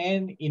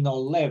 and in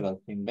all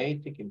levels, in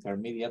basic,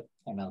 intermediate,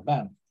 and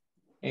advanced.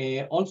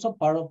 Also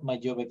part of my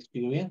job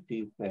experience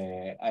is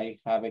I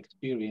have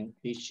experience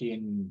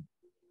teaching,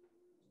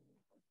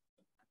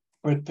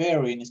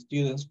 preparing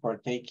students for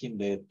taking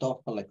the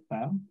TOEFL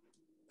exam.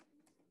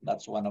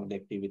 That's one of the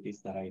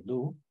activities that I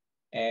do.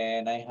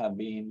 And I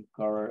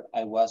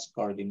was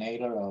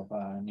coordinator of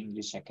an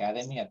English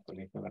academy at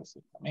Colegio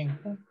García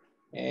Flamenco.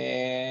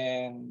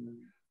 And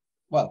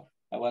well,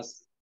 I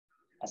was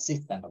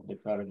assistant of the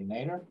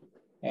coordinator,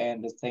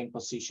 and the same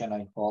position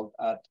I hold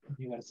at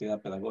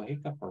Universidad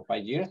Pedagógica for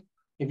 5 years.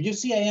 If you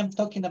see, I am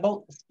talking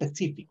about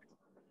specific.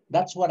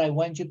 That's what I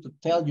want you to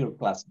tell your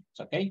classmates,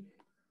 okay?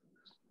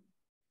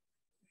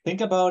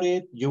 Think about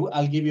it.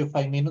 I'll give you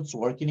 5 minutes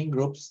working in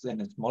groups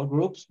and in small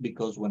groups,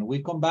 because when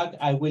we come back,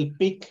 I will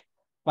pick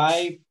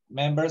 5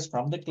 members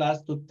from the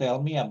class to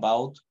tell me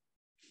about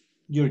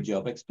your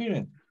job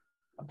experience,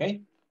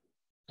 okay?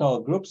 So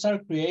groups are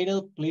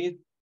created, please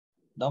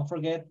don't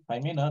forget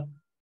 5 minutes.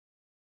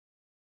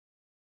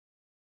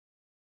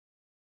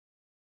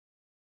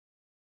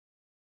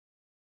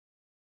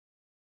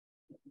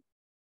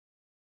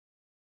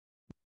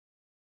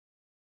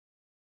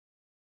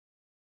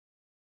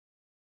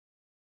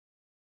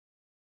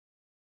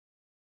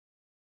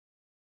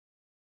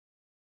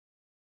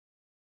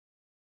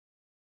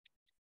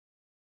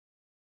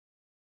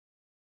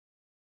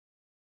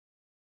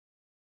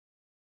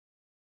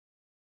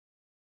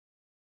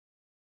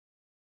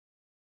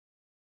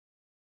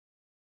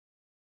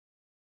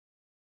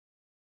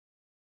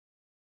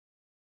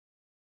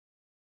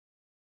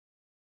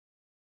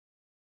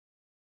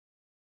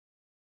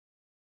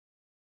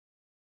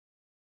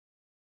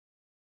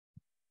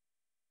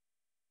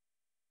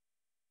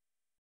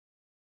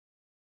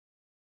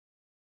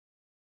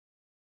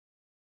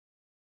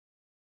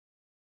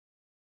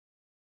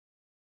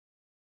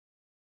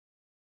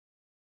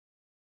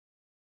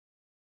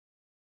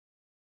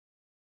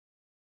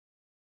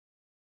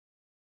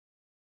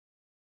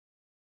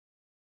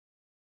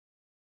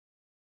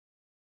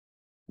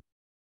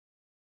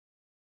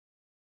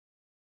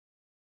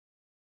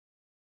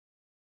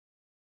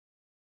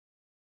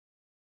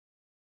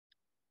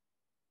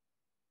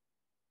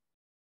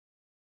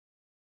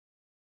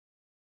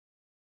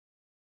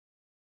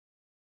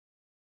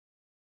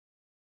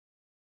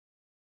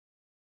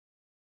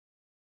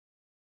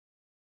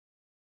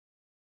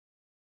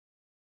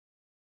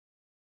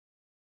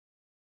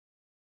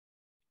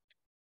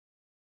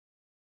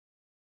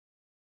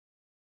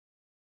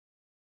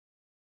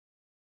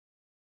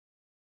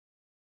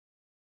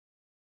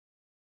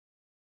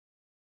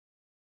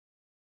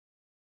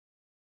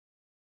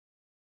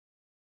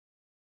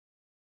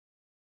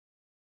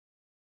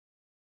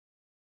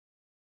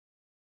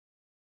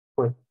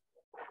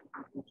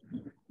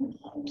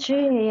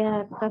 Sí,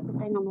 acá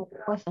tengo mi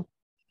respuesta.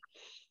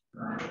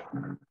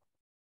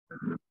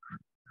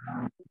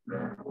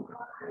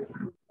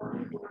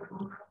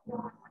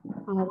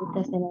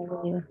 Ahorita se la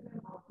digo.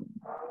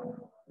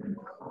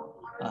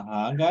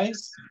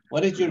 Guys,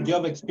 what is your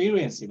job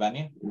experience,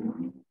 Ivania?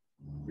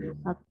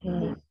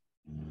 Okay.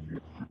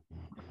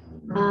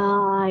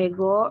 I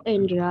work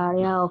in the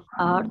area of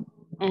art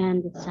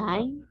and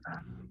design,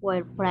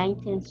 where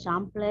printing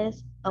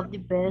samples of the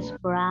best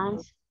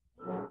brands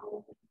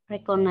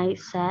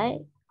recognized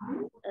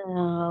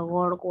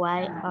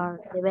worldwide are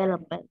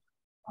developed.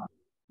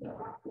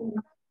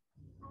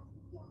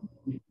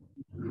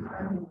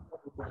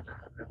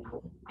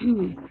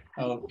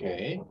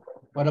 Okay.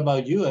 What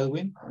about you,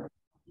 Edwin?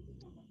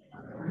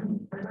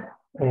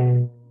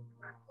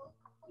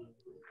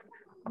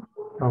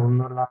 Aún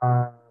no la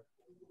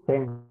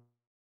tengo.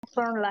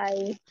 From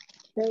like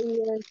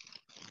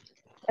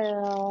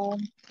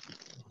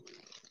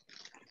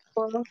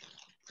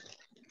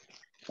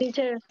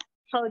teacher,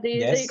 how do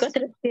you say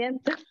 400?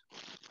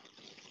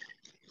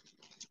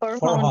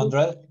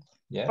 400.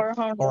 Yeah,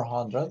 400.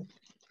 400.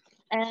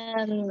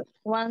 And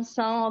on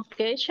some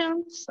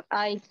occasions,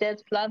 I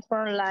did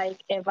platform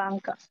like a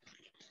banca.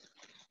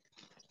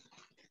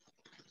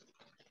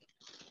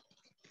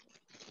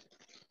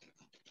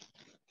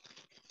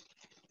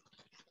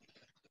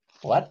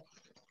 What?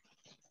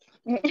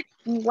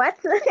 What?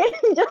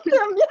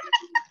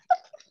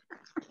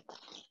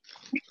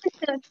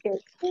 Okay.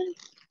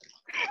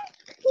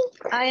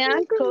 I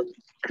am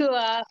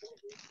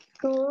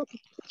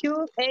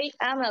QA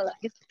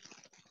analyst.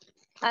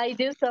 I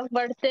do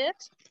software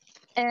tests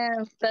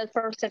and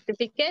platform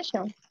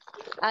certification.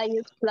 I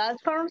use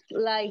platforms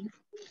like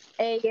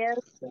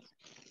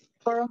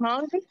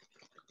AS400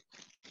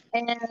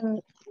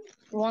 and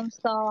on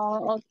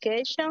some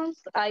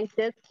occasions I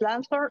did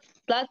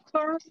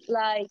platforms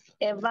like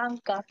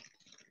BECAS.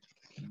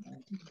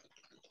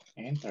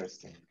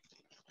 Interesting.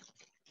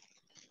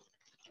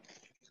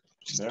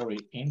 Very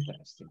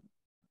interesting.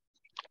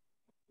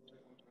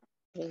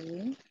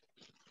 Okay.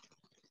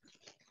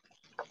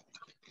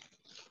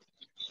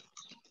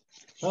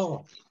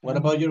 So, what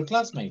about your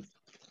classmate?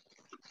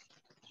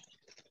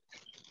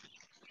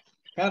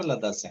 Carla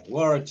doesn't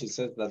work. She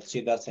says that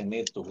she doesn't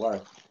need to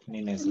work.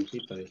 Ni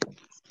necesita.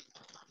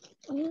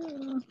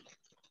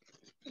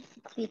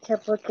 Teacher,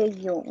 porque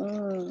yo,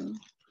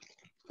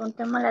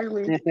 contémosle algo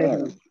a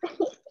Wilfredo.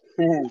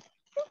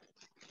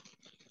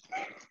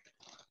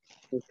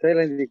 Usted es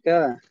la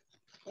indicada.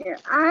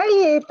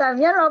 Ay,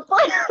 también lo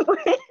apoyo,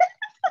 pues.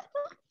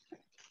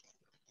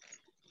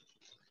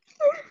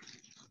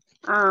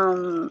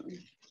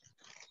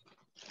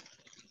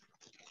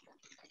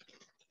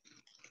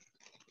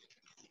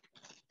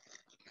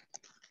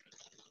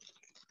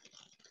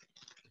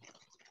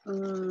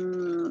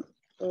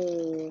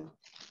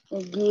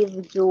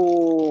 Give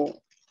you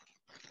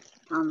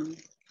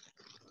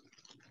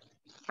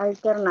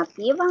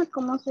alternativa,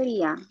 ¿cómo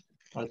sería?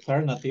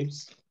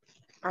 Alternatives.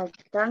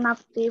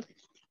 Alternative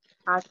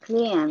a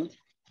client.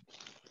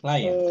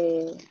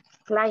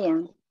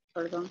 Client,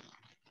 perdón.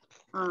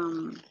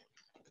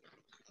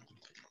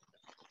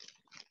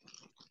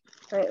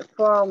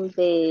 From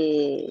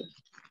the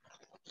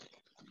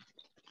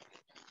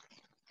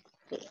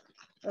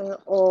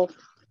of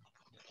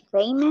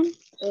payment,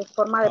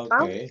 forma de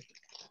pago. Okay.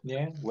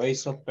 Yeah,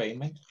 ways of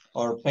payment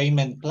or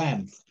payment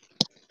plans.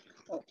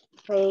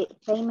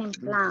 Payment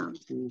plan.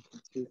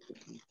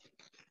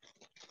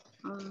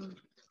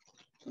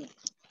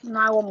 No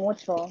hago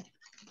mucho.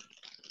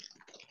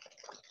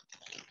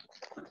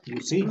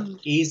 You see,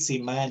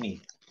 easy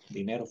money,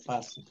 dinero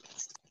fácil.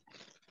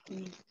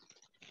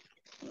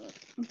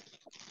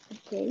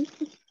 Okay.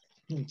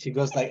 She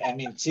goes like, I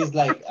mean, she's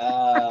like,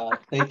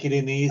 take it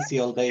in easy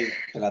all day.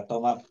 Se la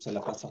toma, se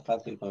la pasa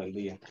fácil todo el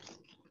día.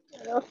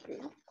 Okay.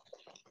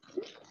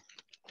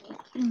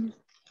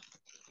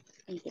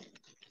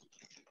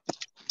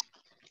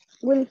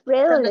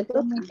 Wilfredo, le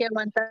toca. Tiene que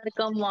aguantar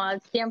como a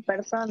 100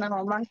 personas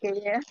o más que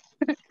llegue.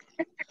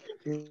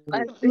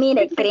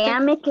 Mire,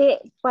 créame que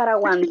para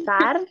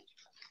aguantar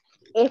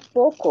es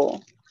poco,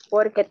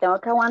 porque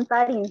tengo que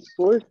aguantar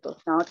insultos,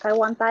 tengo que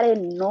aguantar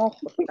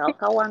enojos, tengo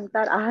que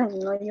aguantar, ay,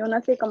 no, y uno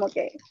así como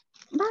que,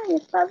 vaya,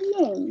 está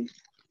bien.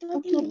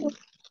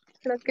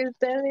 Lo que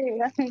usted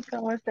diga,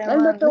 como se Lo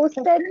manda. que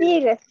usted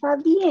diga, está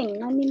bien,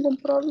 no hay ningún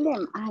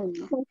problema. Ay,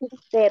 no,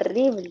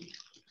 terrible.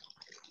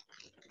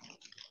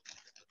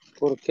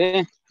 ¿Por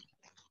qué?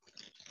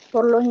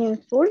 Por los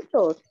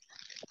insultos.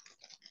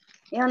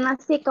 Y uno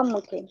así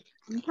como que,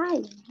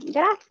 ay,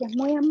 gracias,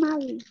 muy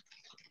amable.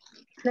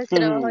 Los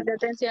trabajos de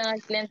atención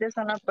al cliente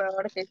son lo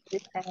peor que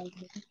existen.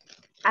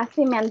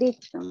 Así me han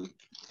dicho.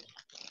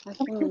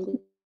 Así me han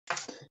dicho.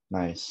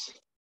 Nice.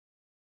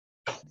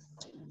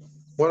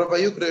 What about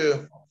you,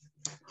 Creo?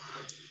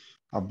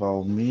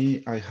 About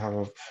me,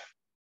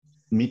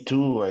 me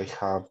too, I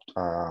have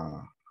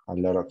a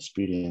lot of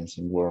experience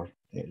in work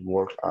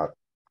at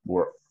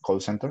call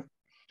center.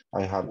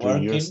 I have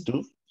 3 years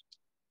too.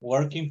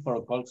 Working for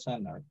a call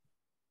center.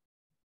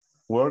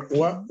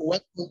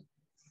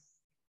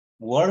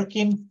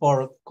 Working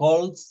for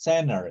call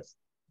centers.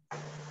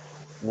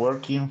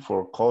 Working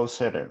for call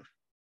center.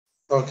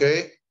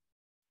 Okay.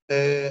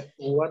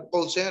 What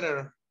call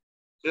center,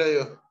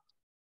 Creo?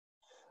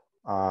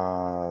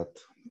 At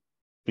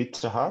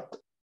Pizza Hut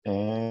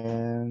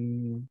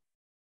and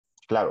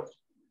Claro.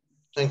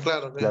 And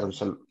Claro, okay.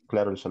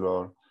 Claro El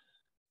Salvador.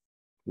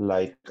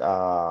 Like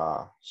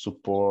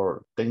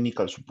support,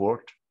 technical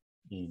support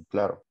in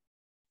Claro.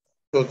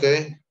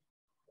 Okay.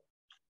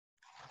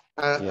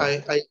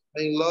 Yeah. I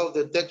love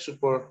the tech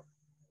support.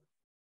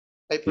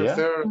 I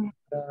prefer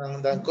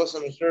than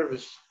customer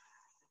service.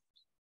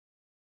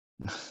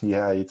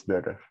 Yeah, it's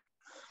better.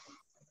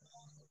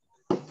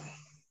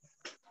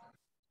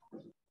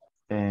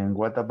 And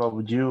what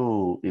about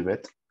you,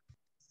 Yvette?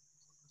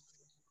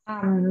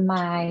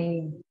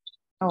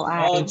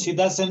 She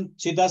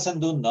doesn't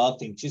do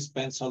nothing. She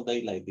spends all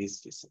day like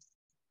this. She says.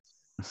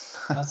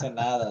 No hace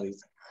nada.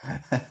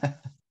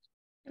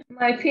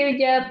 My first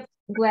job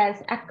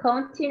was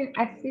accounting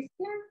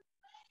assistant.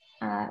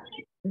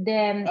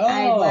 Then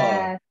I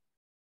was.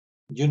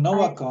 You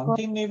know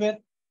accounting,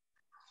 Yvette?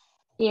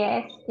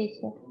 Yes,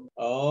 teacher.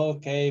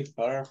 Okay,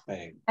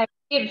 perfect.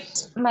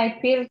 My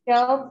first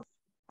job,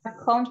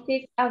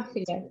 accounting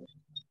auxiliary.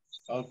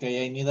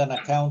 Okay, I need an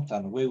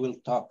accountant. We will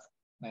talk.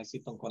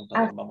 Necesito un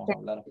contador. Vamos a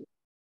hablar.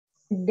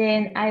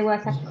 Then I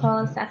was a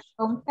cost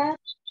accountant.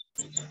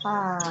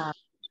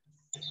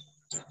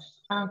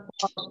 And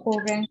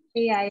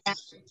currently I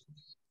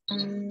am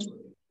an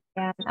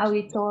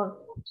auditor.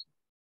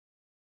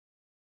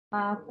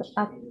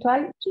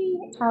 Actuality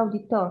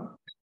auditor.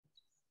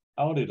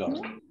 Auditor.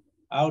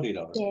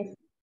 Auditor. Yes.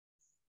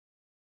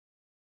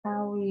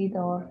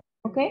 Auditor.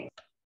 Okay.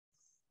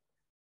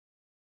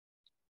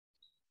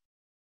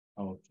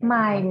 Okay.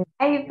 My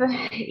life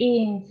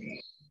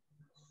in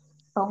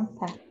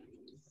contact.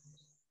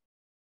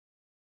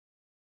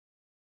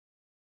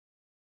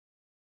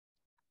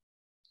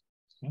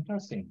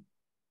 Interesting.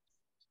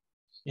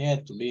 Yeah,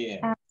 to be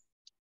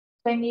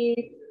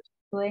 20,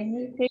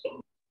 23,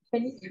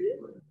 23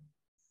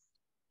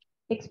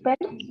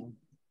 experience.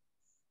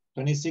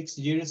 26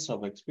 years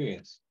of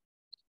experience.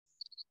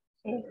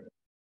 Yes.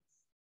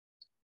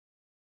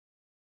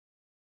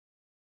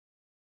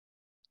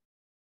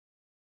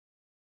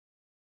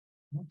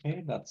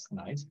 Okay, that's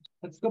nice.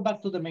 Let's go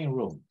back to the main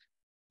room.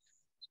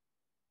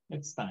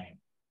 It's time.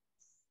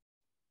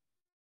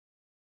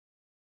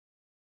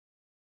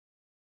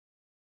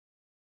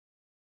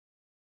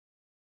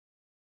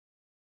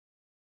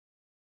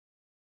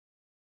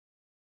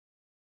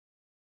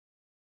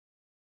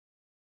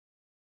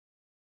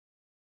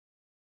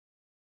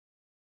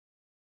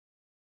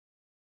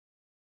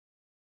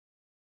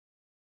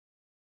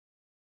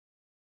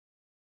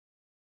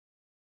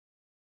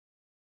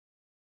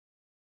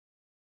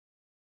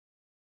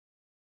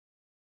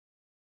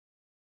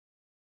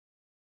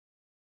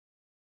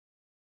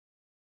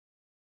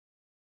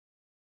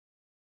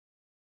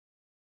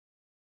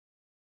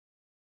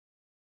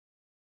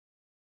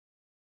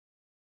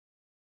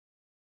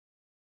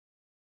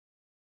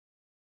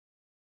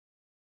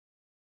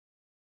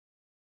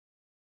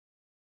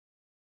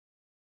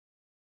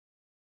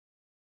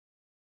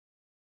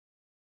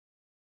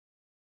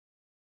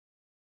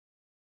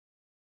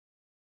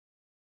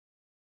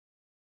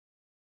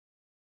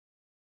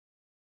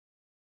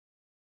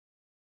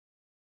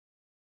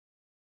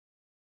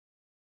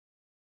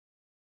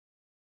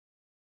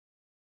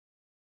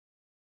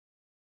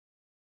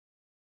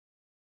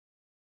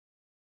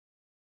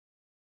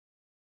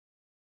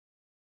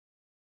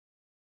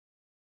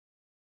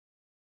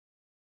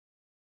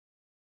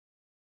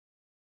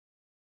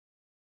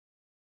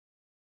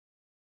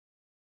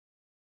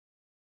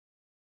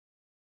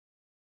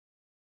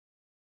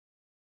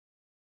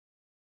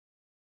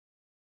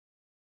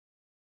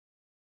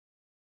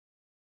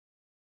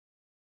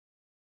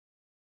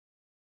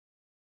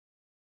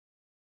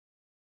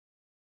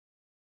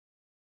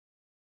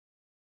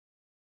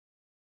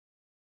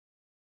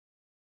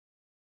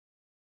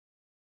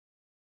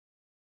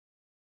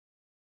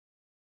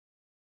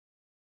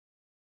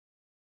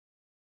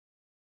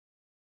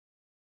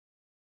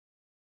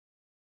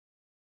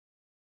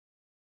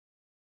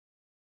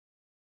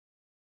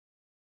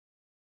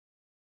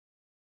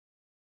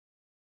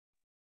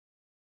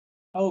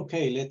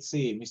 Okay, let's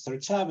see. Mr.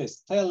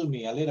 Chavez, tell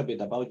me a little bit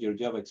about your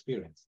job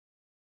experience.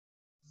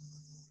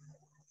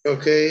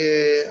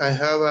 Okay, I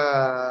have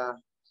a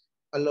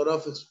lot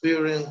of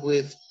experience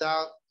with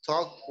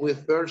talk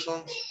with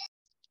persons.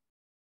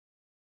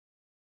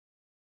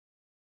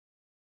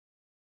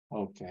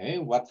 Okay,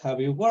 what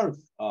have you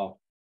worked of?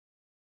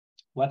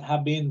 What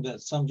have been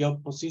some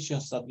job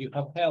positions that you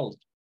have held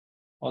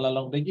all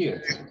along the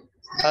years?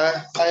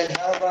 I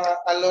have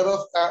a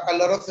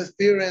lot of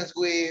experience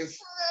with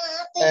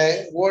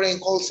working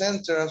call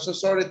center. I'm so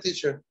sorry,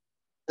 teacher.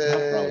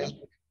 No problem.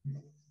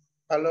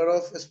 A lot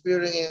of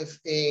experience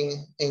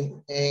in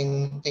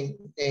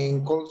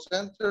call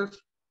centers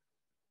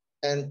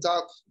and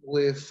talk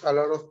with a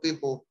lot of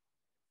people.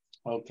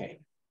 Okay,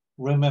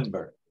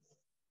 remember,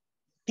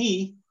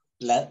 T,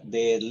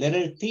 the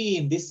letter T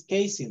in this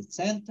case in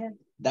center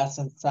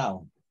doesn't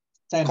sound.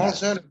 Center. Call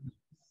center.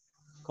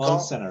 Call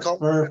center,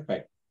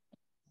 perfect,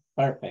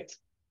 perfect.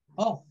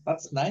 Oh,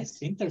 that's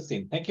nice,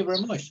 interesting. Thank you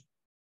very much.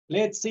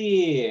 Let's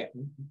see,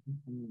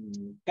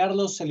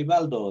 Carlos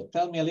Elibaldo,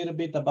 tell me a little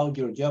bit about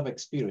your job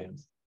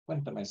experience.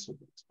 Cuéntame su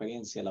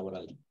experiencia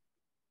laboral.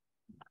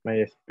 My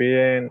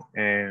experience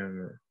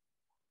and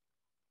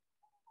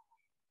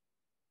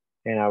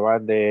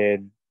about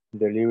the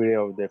delivery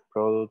of the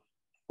product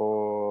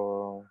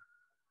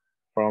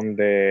from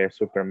the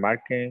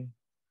supermarket,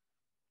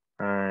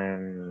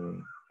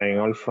 and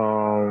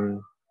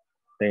also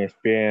the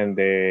experience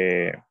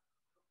de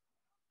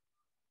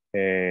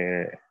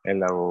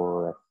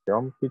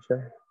elaboración,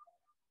 teacher.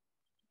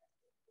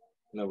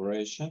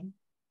 Elaboration.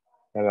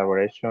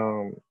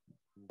 Elaboration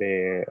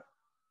de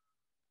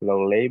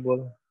los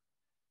labels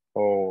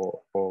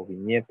o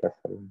viñetas.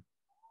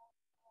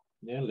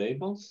 Yeah,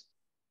 labels.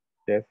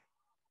 Yes.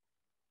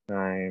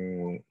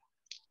 En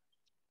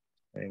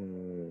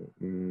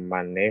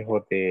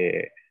manejo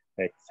de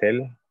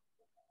Excel.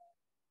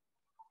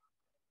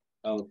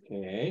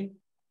 Okay.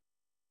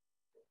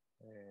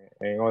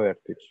 En other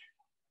teacher.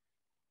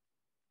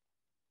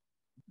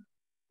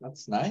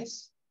 That's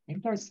nice.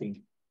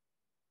 Interesting.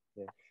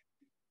 Yes.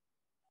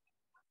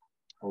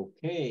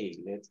 Okay,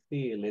 let's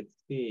see, let's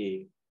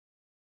see.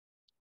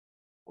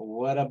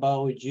 What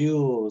about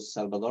you,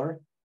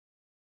 Salvador?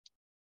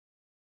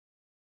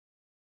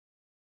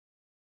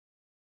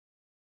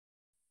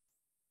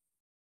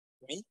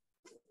 Me?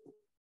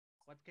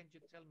 What can you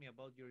tell me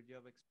about your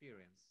job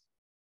experience?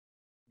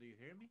 Do you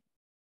hear me?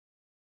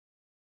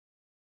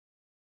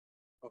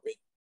 Okay.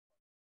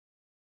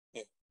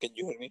 Can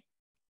you hear me?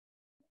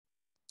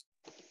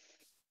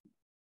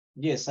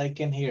 Yes, I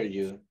can hear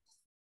you.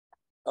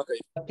 Okay.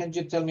 Can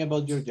you tell me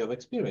about your job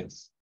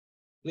experience,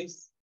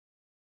 please?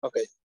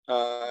 Okay.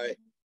 I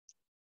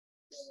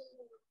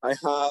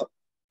have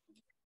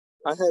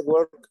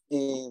worked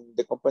in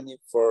the company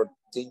for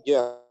 10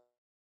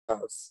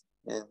 years,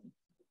 and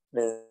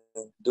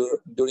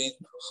during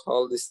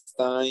all this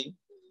time,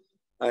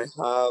 I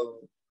have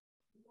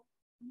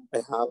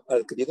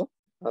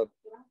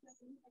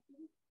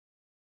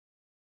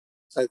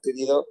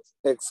adquirido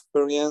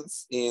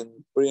experience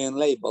in print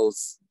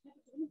labels,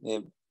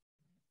 and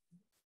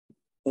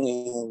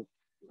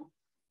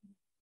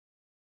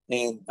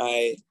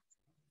I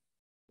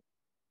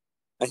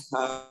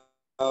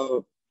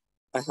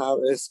have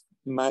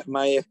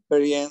my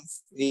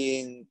experience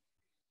in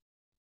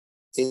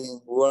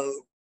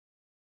work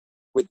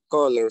with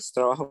colors,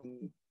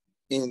 trabajo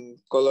in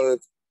color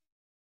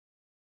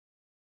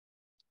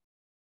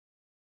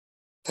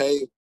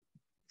tape,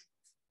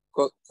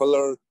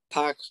 color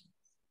tag,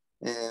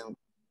 and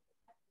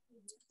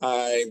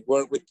I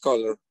work with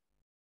color.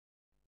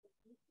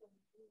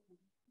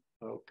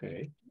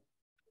 Okay,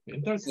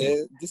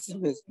 interesting. This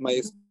is my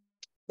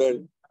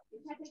experience.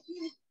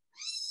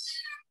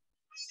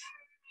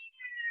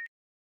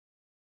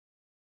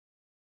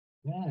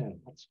 Yeah,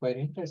 that's quite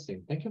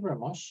interesting. Thank you very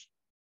much.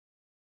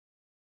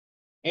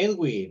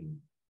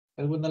 Edwin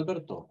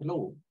Alberto,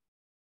 hello.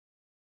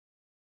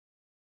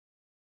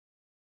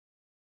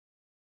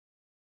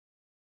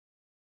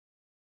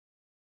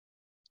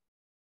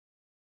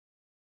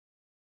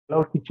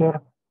 Hello,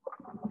 teacher.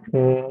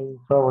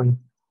 Sorry.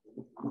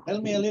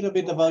 Tell me a little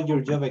bit about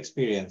your job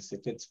experience,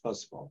 if it's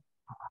possible.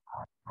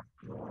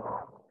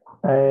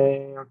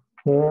 Okay.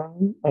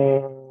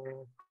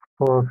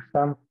 For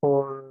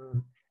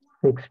example,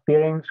 the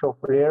experience of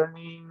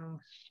learning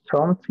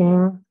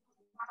something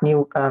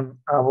new and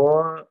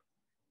about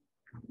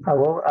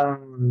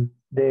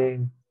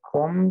the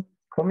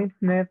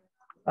commitment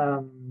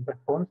and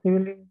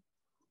responsibility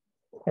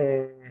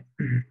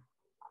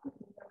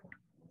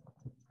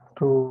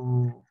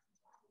to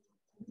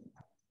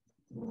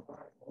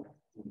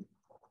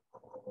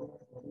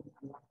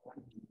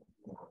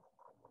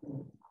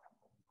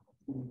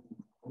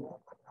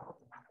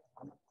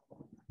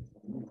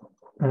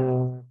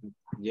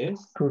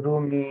yes, to do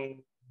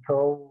me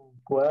so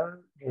well,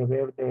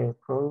 about the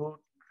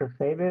product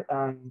received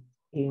and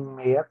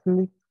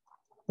immediately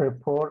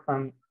report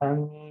on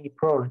any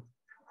problem.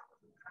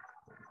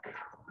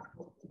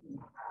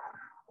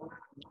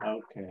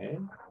 okay.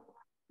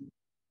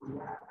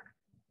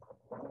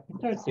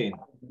 Interesting.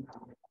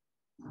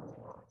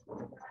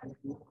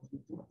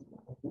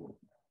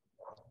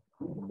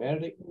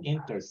 Very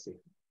interesting.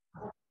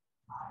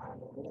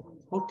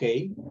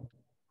 Okay.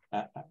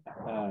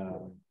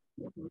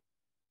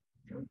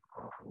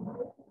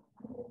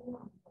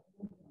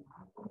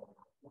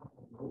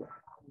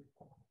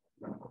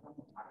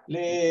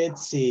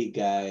 Let's see,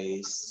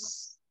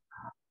 guys.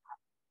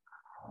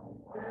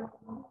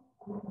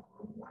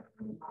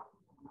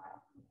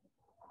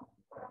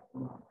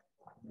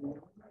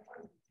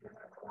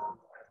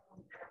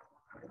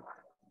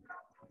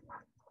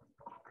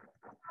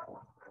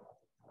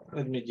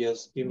 Give me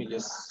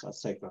just a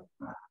second.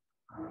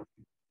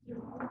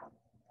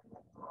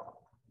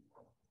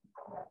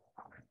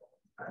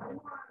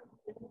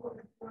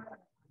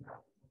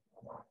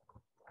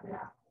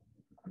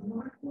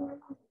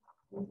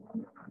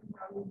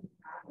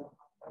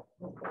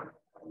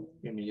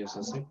 Give me just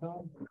a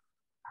second.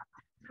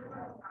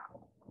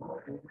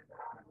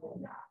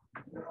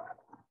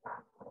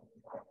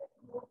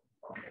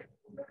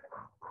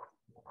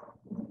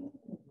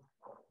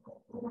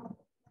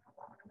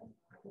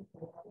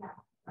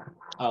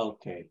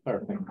 Okay,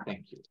 perfect.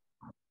 Thank you.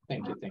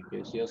 Thank you.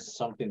 It's just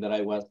something that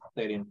I was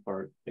studying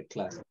for the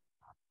class.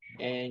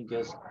 And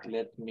just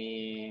let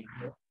me...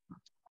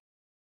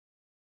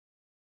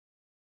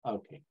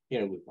 Okay,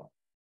 here we go.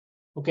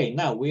 Okay,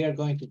 now we are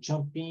going to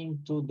jump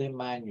into the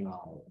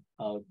manual.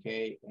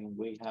 Okay, and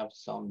we have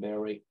some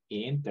very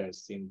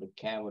interesting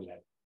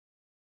vocabulary.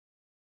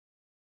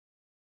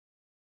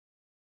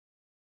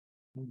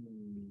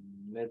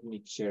 Let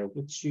me share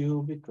with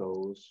you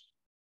because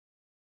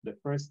the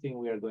first thing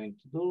we are going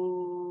to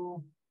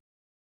do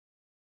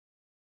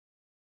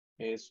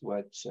is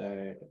watch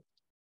a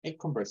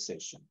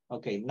conversation.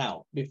 Okay,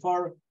 now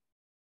before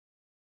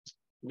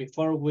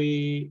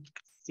we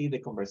see the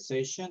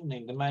conversation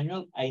in the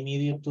manual, I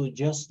need you to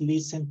just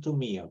listen to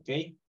me,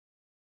 okay?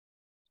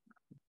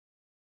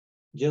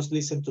 Just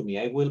listen to me.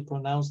 I will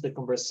pronounce the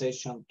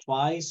conversation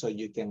twice so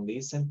you can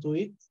listen to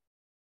it,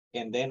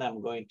 and then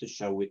I'm going to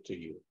show it to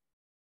you.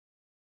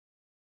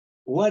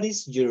 What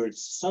is your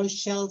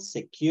social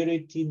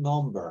security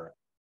number?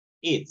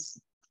 It's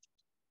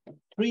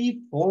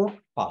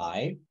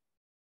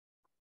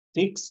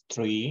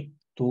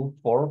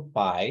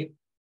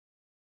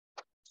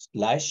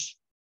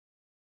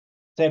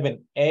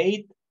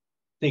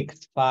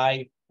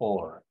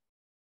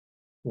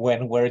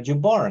When were you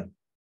born?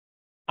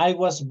 I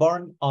was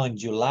born on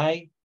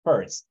July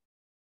First,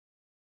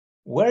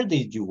 where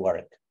did you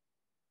work?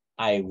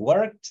 I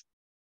worked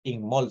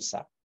in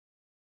Molsa.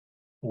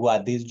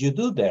 What did you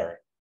do there?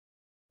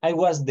 I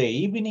was the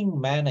evening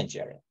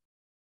manager.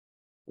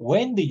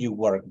 When did you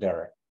work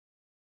there?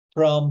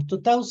 From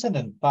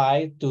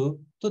 2005 to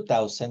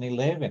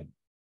 2011.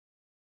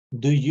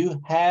 Do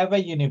you have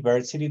a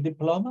university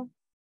diploma?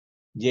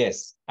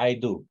 Yes, I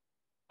do.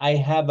 I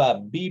have a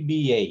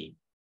BBA.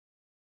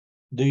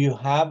 Do you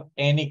have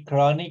any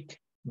chronic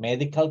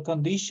medical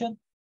condition?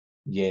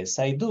 Yes,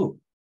 I do.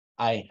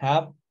 I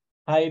have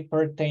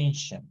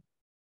hypertension.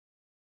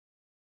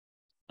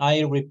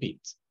 I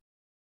repeat.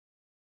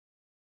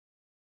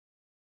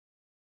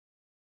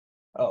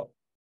 Oh,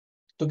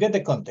 to get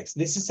the context,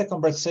 this is a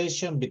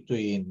conversation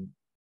between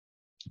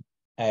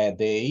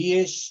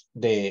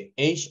the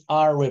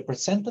HR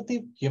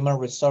representative, human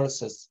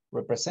resources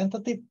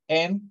representative,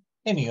 and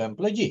a new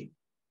employee,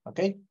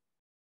 okay?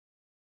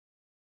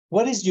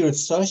 What is your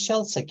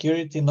social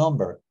security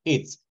number?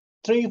 It's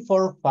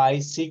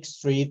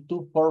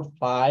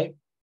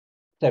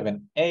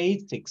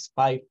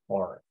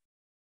 3456324578654.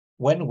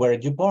 When were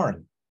you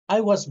born?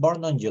 I was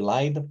born on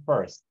July the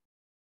 1st.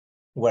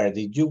 Where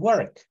did you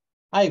work?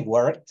 I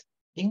worked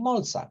in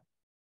Molsa.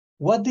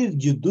 What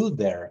did you do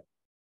there?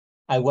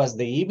 I was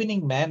the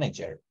evening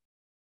manager.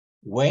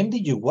 When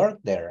did you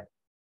work there?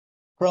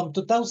 From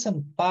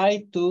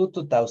 2005 to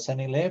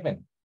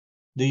 2011.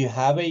 Do you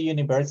have a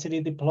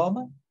university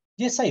diploma?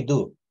 Yes, I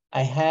do.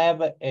 I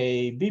have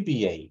a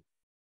BBA.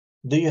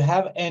 Do you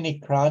have any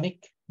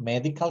chronic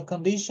medical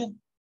condition?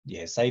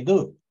 Yes, I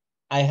do.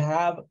 I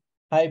have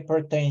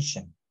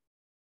hypertension.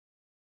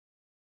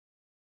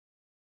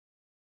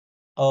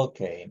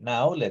 Okay,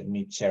 now let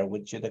me share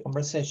with you the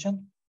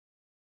conversation.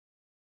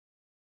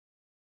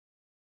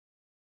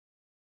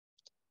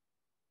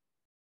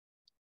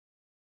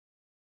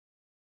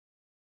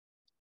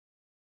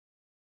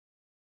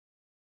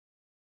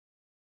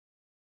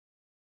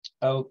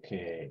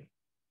 Okay.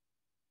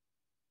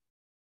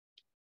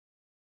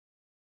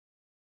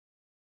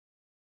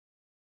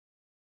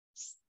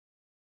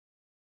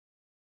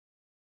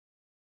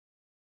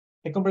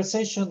 The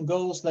conversation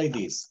goes like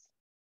this.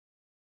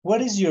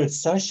 What is your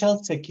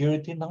social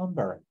security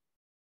number?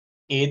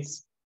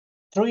 It's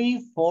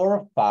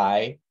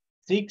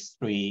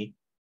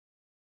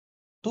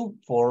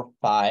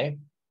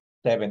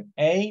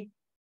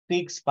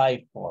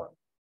 3456324578654.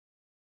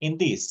 In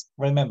this,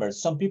 remember,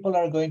 some people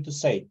are going to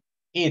say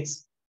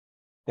it's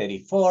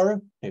 34,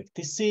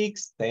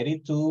 56,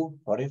 32,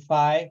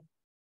 45,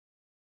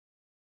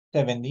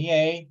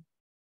 78,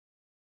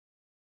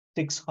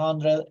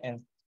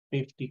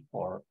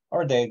 654,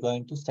 or they're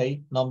going to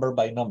say number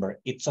by number.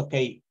 It's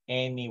okay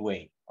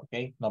anyway,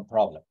 okay? No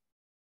problem.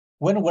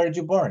 When were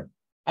you born?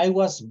 I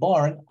was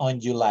born on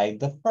July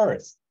the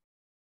 1st.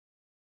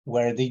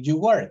 Where did you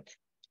work?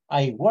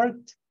 I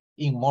worked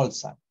in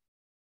Molsa.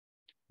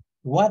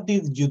 What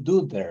did you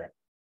do there?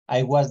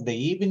 I was the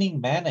evening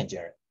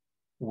manager.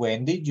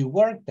 When did you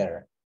work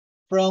there?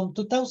 From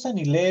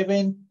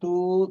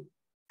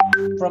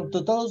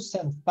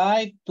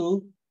 2005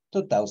 to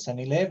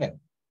 2011.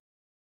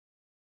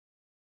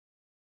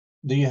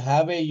 Do you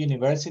have a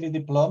university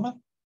diploma?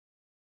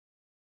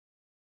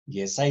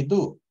 Yes, I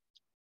do.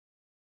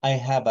 I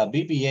have a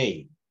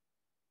BBA.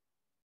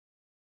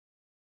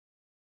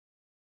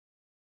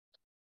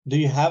 Do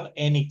you have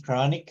any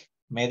chronic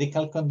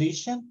medical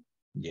condition?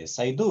 Yes,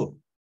 I do.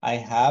 I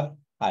have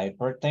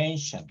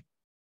hypertension.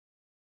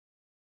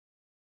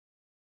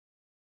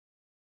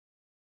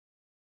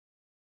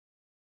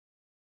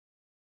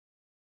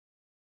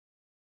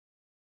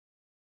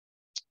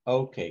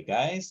 Okay,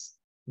 guys.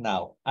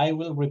 Now, I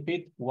will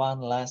repeat one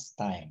last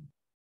time.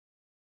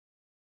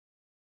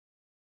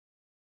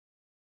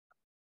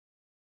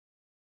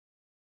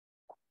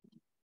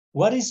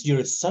 What is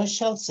your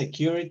social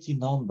security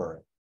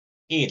number?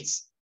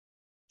 It's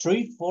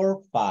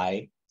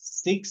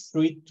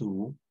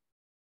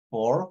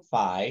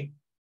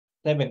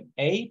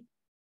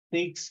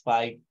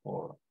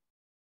 3456324578654.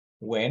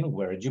 When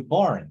were you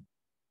born?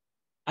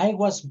 I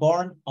was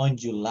born on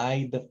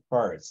July the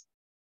 1st.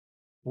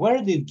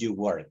 Where did you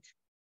work?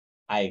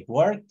 I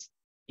worked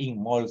in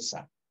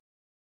Molsa.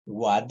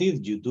 What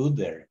did you do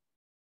there?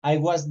 I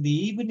was the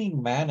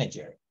evening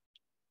manager.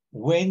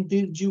 When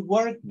did you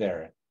work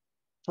there?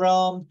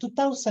 From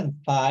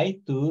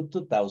 2005 to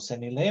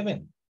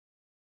 2011.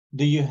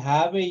 Do you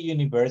have a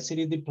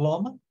university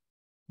diploma?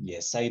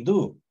 Yes, I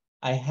do.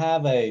 I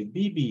have a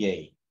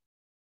BBA.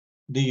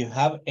 Do you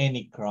have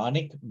any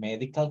chronic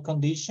medical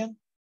condition?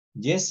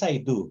 Yes, I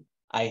do.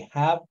 I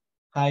have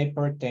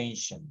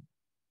hypertension.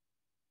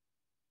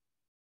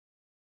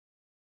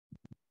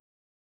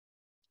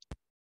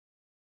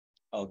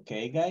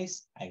 Okay,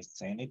 guys, I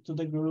sent it to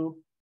the group.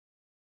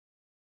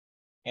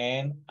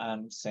 And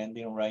I'm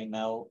sending right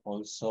now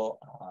also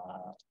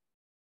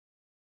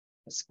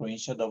a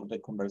screenshot of the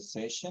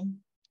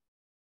conversation.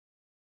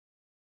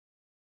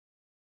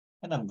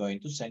 And I'm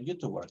going to send you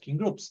to working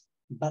groups.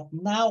 But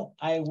now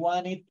I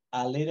want it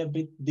a little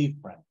bit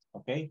different,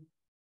 okay?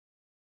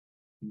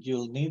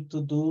 you'll need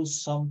to do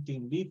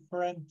something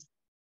different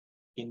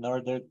in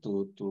order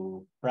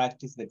to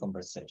practice the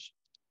conversation,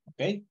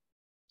 okay?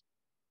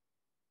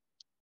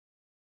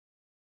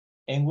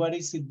 And what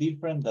is it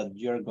different that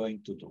you're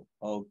going to do?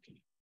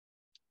 Okay.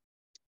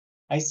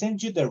 I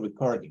sent you the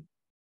recording.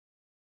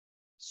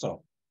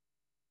 So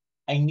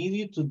I need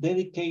you to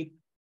dedicate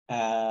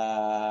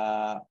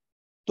 2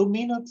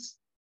 minutes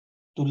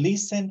to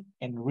listen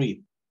and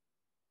read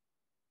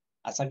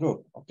as a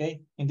group,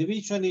 okay?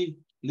 Individually,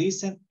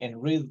 listen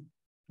and read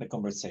the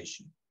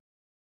conversation.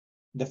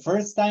 The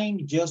first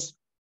time, just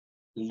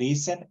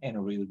listen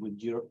and read with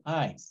your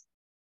eyes.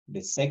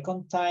 The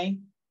second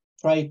time,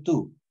 try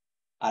to.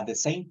 At the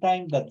same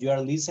time that you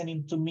are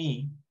listening to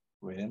me,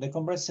 reading the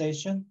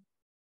conversation,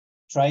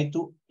 try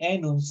to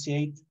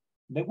enunciate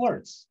the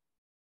words,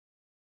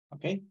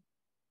 okay?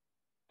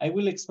 I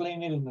will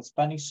explain it in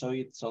Spanish so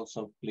it's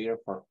also clear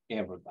for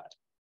everybody.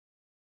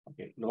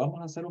 Okay, lo vamos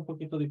a hacer un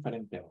poquito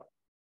diferente ahora.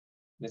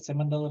 Les he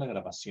mandado la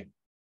grabación.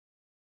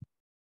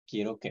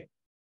 Quiero que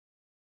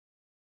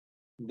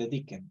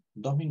dediquen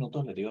 2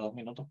 minutos, le digo 2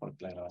 minutos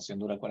porque la grabación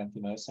dura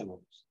 49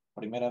 segundos.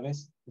 Primera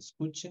vez,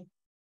 escuche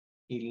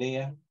y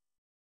lea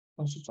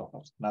con sus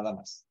ojos, nada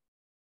más.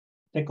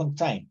 Second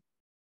time,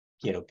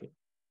 quiero que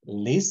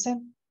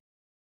listen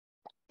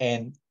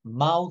and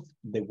mouth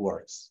the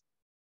words.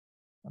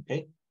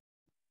 ¿Ok?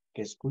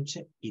 Que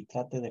escuche y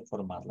trate de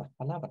formar las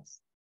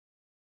palabras.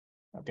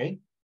 ¿Ok?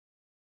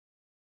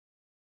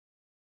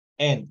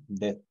 And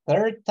the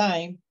third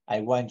time,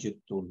 I want you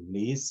to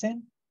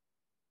listen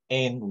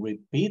and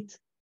repeat.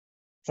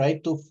 Try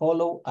to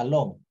follow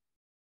along.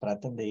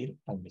 Traten de ir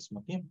al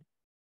mismo tiempo.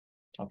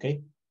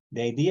 Okay?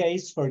 The idea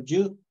is for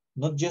you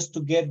not just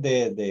to get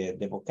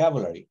the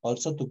vocabulary,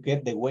 also to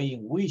get the way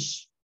in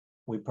which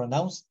we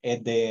pronounce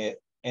and the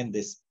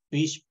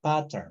speech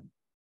pattern.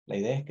 La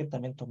idea es que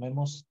también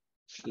tomemos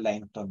la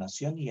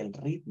entonación y el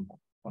ritmo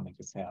con el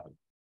que se habla.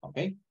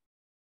 Okay?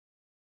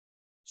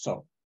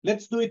 So,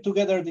 let's do it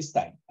together this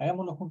time.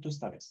 Hagámoslo juntos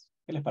esta vez.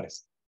 ¿Qué les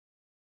parece?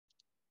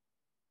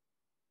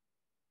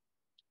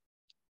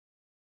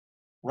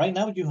 Right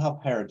now you have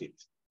heard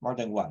it more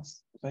than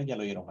once. Ustedes ya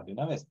lo oyeron más de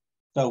una vez.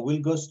 So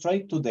we'll go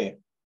straight to the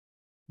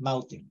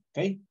mouthing,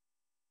 okay?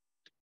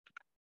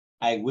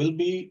 I will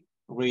be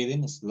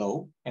reading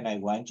slow and I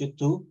want you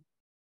to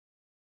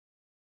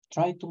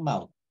try to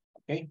mouth,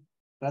 okay?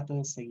 Trate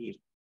de seguir.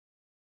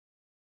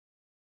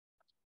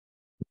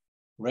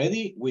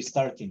 Ready? We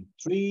start in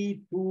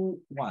 3,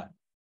 2, 1.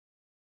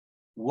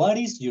 What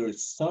is your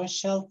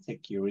social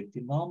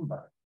security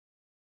number?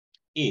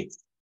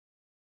 It's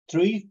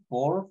 3,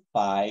 4,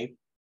 5,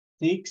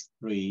 6,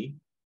 3,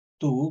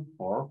 2,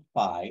 4,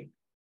 5,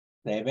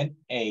 7,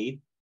 8,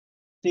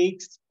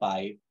 6,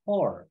 5,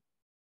 4.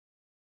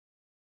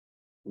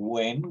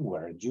 When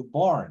were you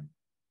born?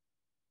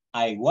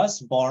 I was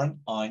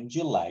born on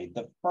July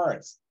the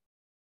 1st.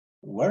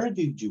 Where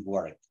did you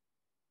work?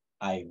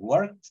 I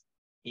worked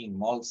in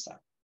Malta.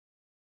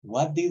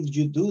 What did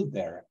you do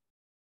there?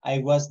 I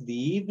was the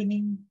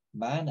evening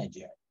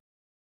manager.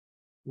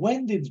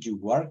 When did you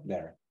work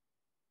there?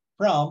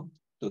 From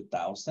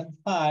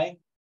 2005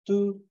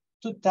 to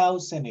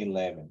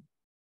 2011.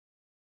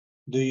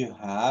 Do you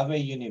have a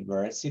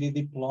university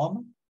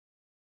diploma?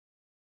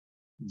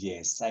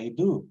 Yes, I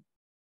do.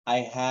 I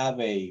have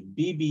a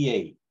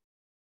BBA.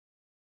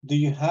 Do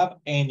you have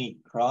any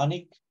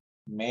chronic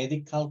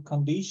medical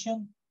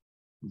condition?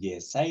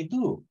 Yes, I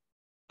do.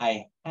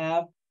 I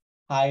have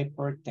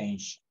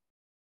hypertension.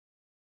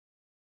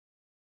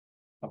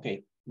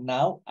 Okay,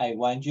 now I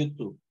want you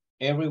to,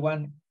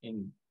 everyone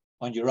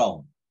on your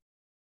own,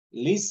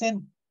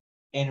 listen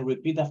and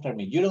repeat after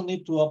me. You don't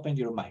need to open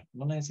your mic.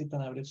 No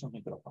necesitan abrir sus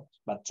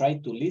micrófonos, but try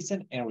to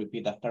listen and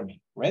repeat after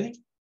me. Ready?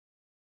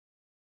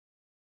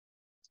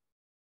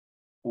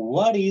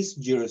 What is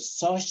your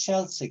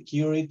social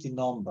security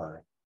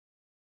number?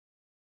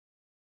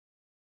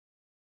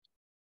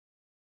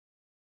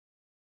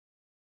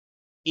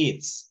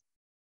 It's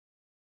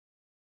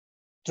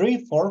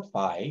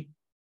 345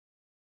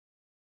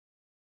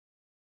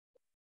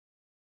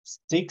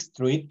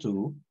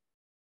 632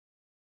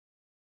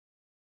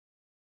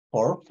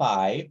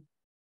 45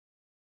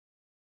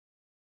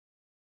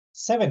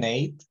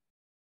 78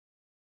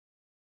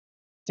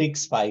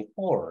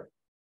 654.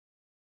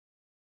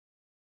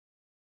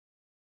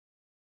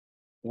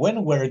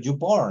 When were you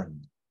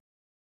born?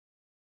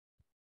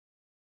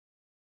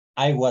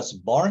 I was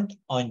born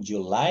on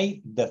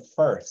July the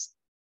 1st.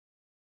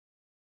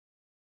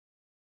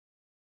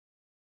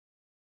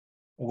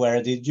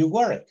 Where did you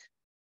work?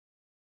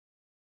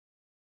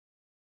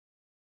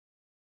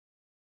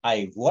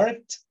 I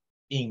worked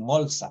in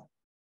Malta.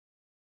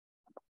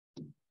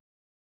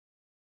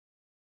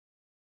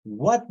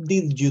 What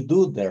did you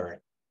do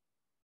there?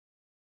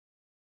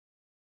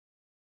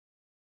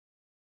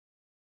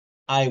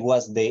 I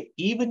was the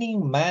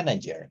evening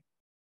manager.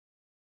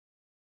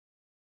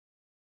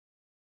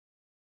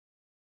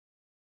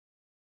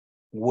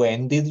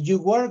 When did you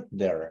work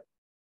there?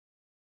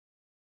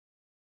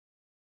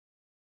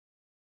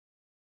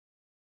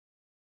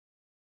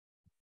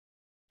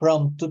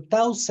 from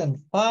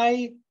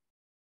 2005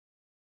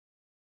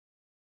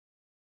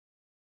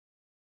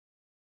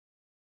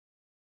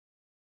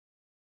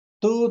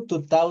 to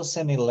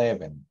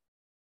 2011.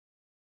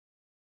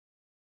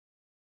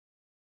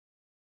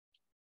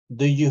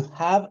 Do you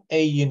have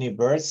a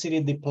university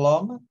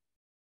diploma?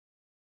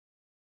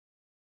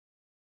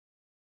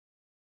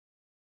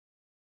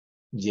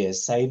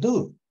 Yes, I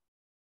do.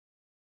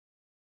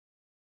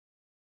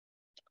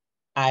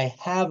 I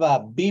have a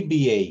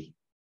BBA.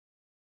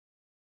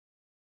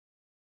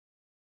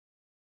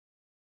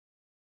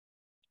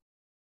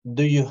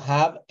 Do you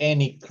have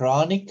any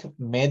chronic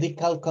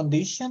medical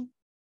condition?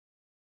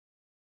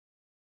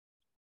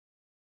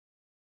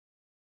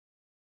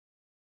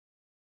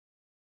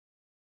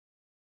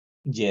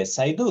 Yes,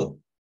 I do.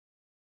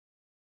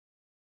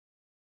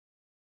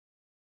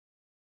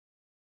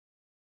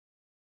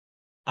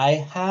 I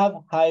have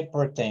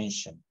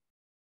hypertension.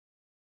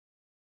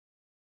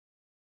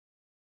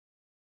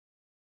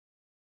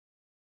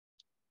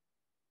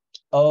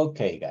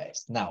 Okay,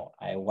 guys. Now,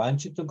 I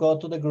want you to go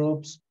to the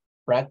groups,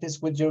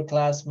 practice with your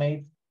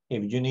classmates.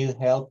 If you need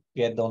help,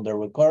 get on the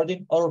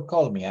recording or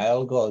call me.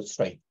 I'll go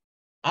straight.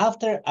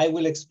 After, I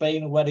will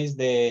explain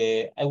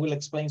I will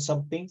explain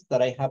some things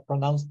that I have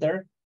pronounced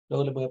there.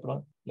 Luego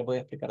le voy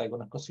a explicar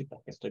algunas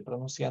cositas que estoy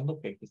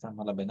pronunciando que quizás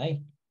no las ven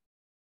ahí.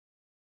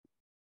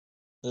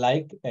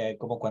 Like,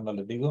 como cuando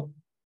les digo,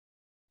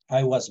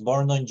 I was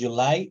born on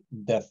July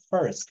the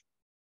 1st.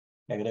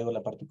 Le agrego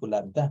la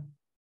partícula the.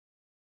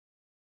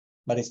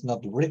 But it's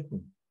not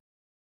written.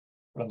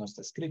 Pero no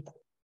está escrito.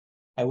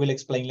 I will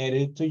explain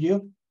later to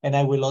you, and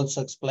I will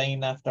also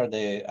explain after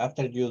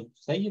you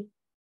say it,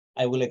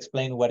 I will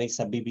explain what is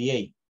a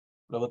BBA.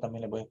 Luego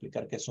también le voy a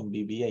explicar qué es un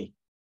BBA.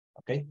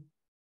 Okay?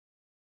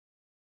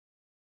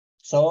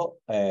 So,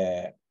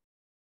 let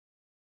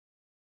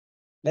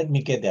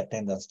me get the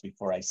attendance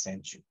before I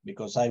send you,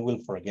 because I will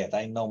forget.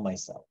 I know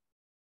myself.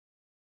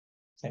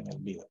 Se me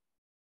olvida.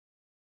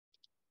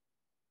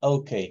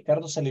 Okay,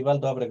 Carlos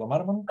Elibaldo Abrego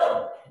Mármol.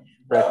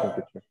 Present,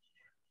 teacher.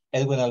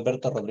 Edwin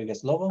Alberto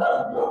Rodríguez Lobo.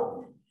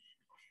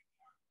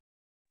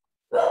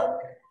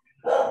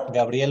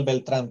 Gabriel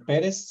Beltrán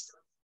Pérez.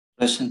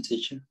 Present,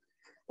 teacher.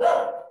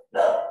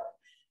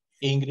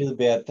 Ingrid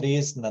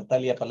Beatriz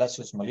Natalia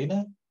Palacios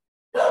Molina.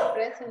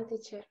 Present,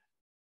 teacher.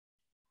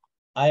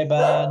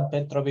 Ivan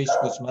Petrovich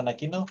Guzmán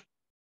Aquino.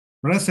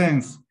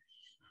 Presence.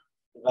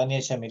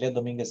 Ivania Chamilet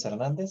Domínguez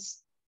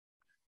Hernández.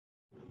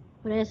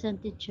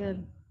 Present, teacher.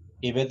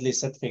 Ivette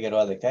Lisset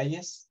Figueroa de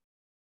Calles.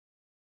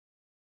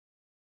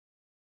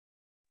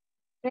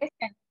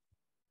 Present.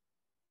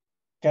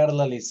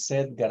 Carla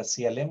Lisset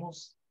García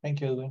Lemos.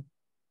 Thank you, Edwin.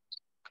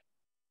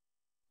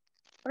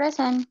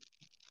 Present.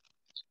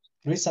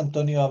 Luis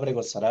Antonio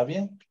Ábrego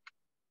Sarabia.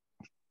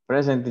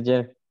 Present,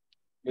 teacher.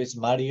 Luis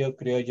Mario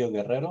Criollo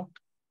Guerrero.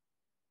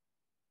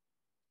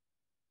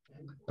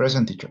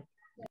 Present, teacher.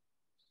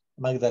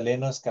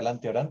 Magdaleno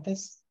Escalante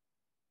Orantes.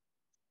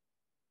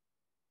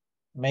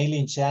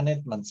 Maylin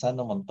Janet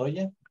Manzano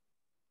Montoya.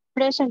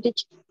 Present,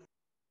 teacher.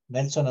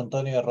 Nelson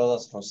Antonio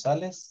Rodas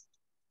Rosales.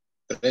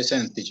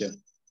 Present, teacher.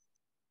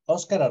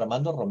 Oscar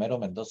Armando Romero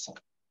Mendoza.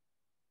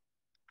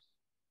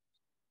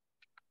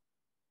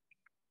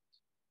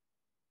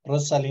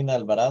 Rosalina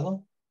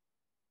Alvarado.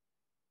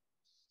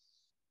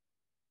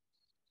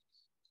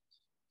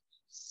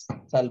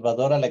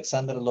 Salvador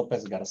Alexander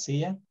López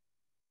García.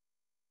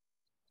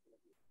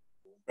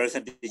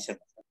 Present, teacher.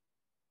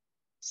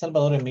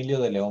 Salvador Emilio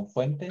de León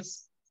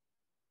Fuentes.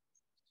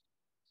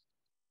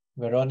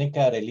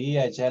 Verónica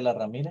Arelía Ayala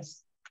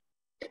Ramírez.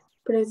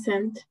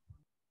 Present.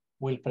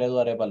 Wilfredo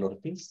Arevalo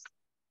Ortiz.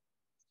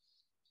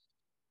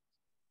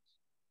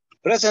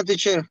 Present,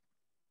 teacher.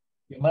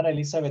 Xiomara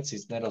Elizabeth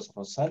Cisneros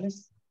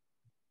Rosales.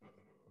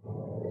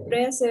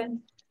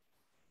 Present.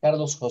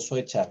 Carlos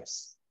Josué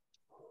Chávez.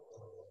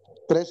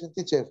 Present,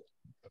 teacher.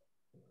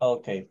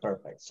 Okay,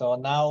 perfect. So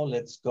now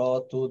let's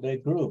go to the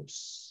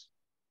groups.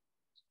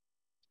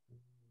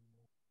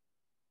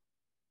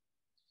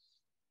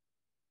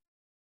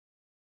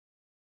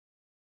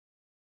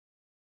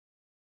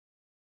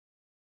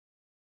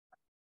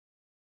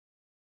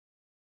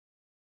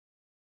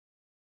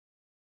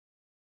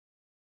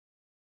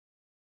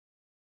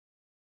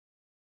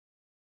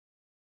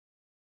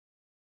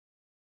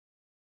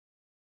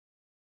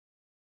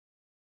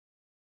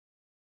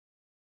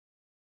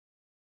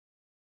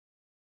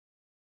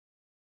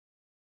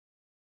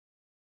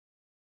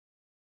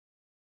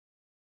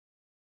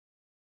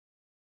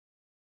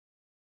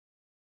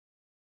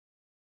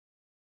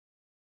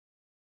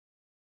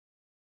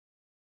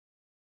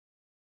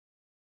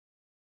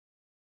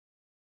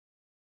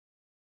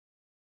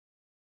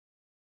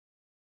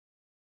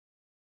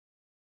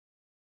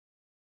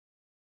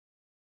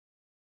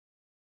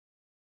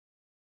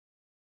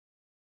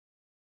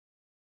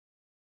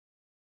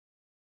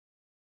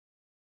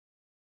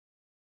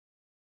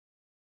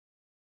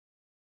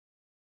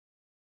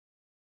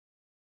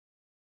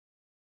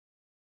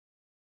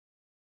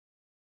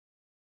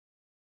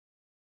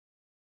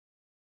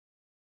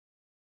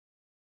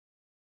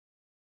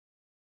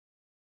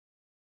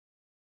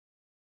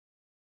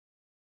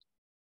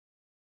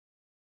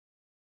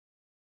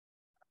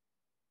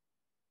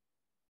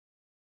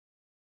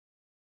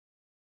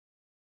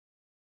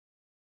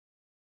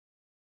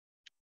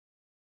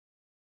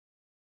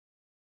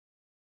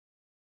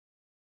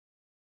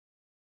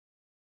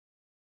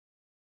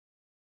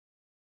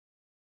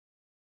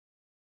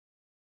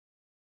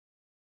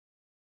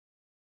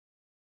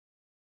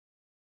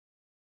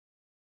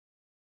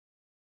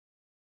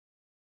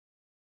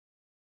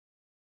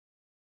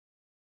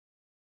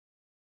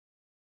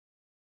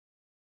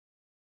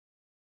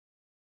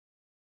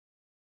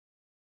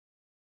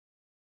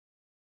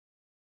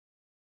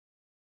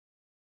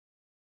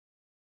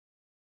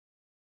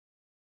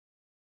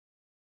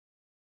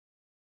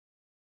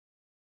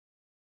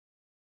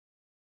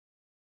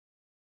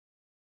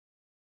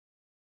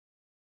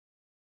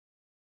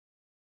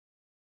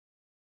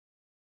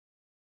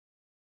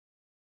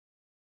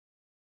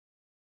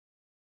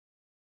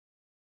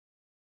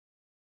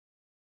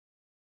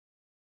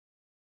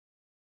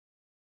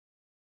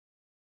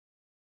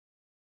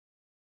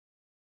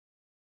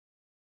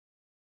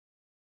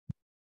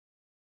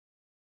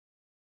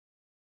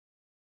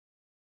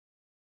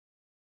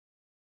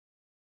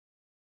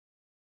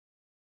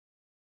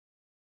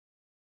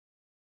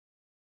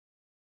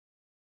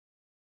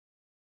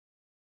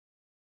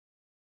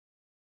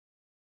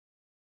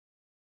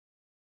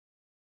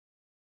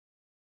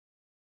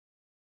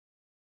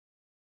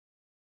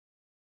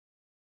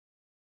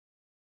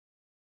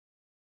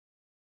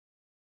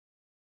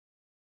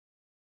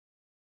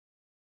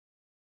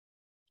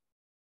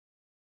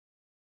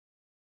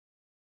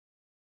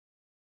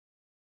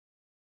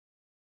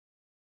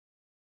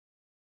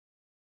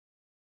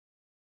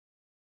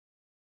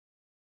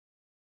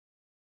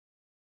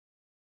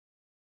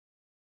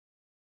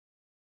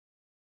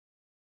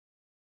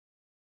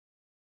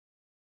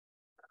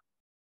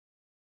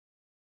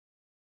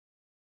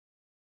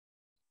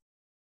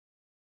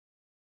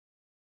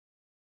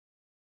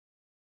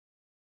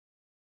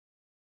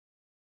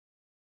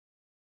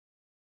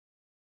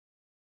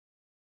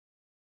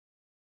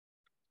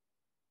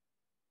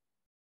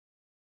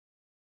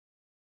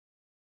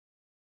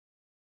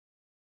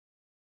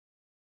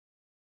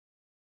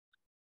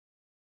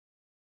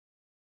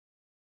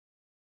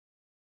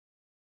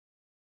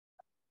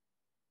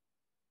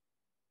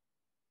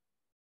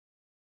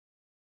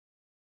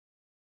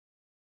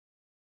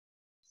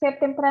 ser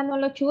temprano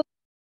lo chulo.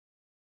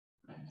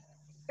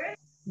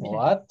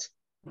 What?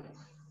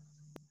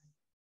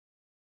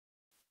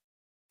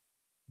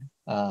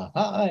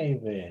 Hi,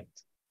 Ivette.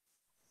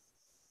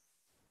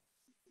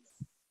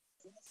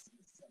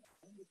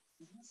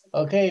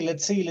 Okay,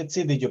 let's see.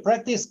 Did you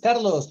practice?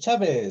 Carlos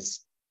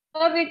Chavez.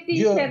 Sorry,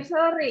 teacher,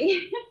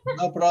 sorry.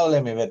 No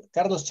problem, Ivette.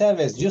 Carlos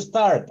Chavez, you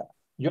start.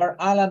 You are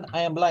Alan,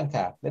 I am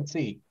Blanca. Let's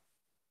see.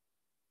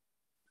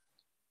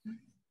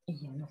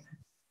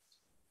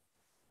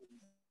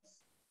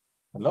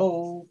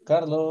 Hello,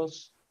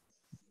 Carlos.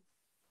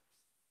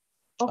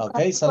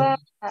 Okay,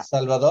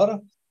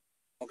 Salvador.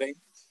 Okay.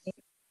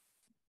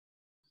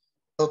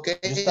 Okay,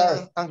 you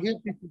start. I'm here,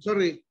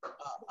 sorry.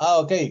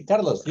 Okay,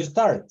 Carlos, you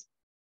start.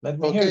 Let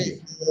me hear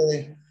you.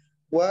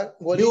 What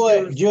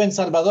You in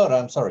Salvador,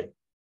 I'm sorry.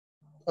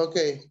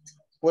 Okay,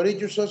 what is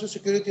your social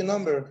security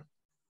number?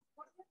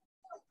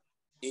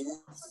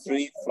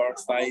 3, 4,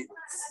 5,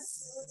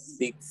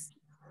 6,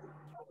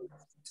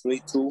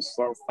 3, 2,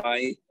 4,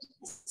 5,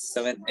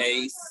 7,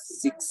 8,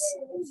 6,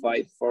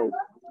 5, 4.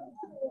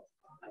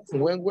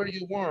 When were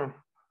you born?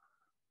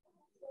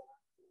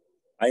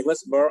 I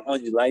was born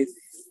on July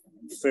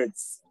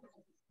 1st.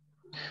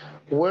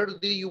 Where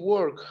do you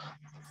work?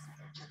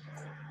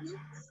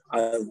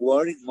 I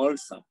work in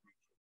Morrison.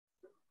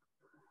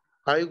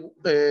 I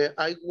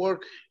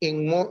work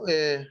in what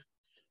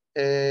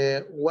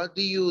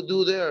do you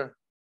do there?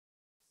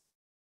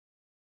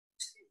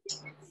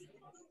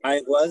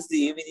 I was the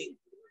evening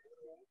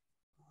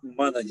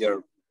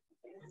manager.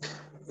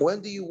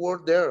 When do you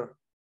work there?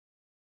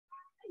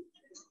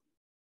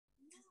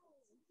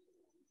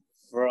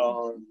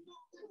 From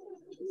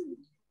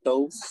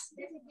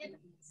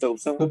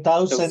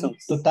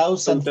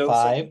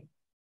 2005.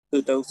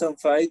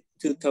 2005,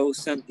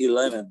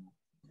 2011.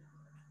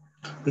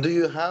 Do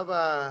you have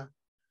a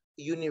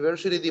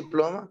university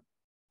diploma?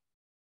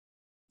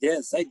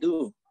 Yes, I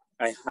do.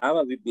 I have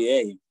a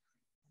BBA.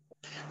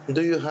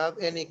 Do you have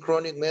any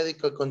chronic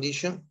medical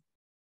condition?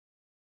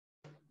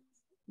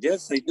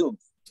 Yes, I do.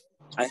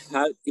 I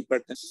have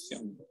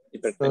hypertension.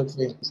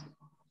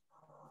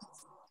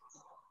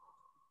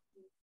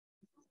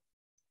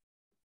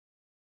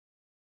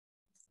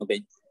 Okay.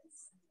 Okay.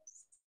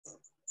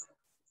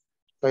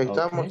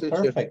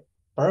 Okay,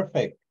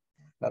 perfect.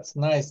 That's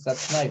nice.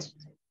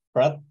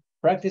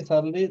 Practice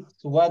at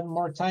least one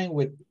more time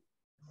with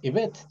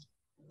Yvette,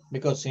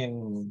 because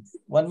in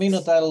 1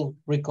 minute I'll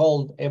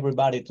recall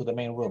everybody to the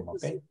main room,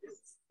 okay?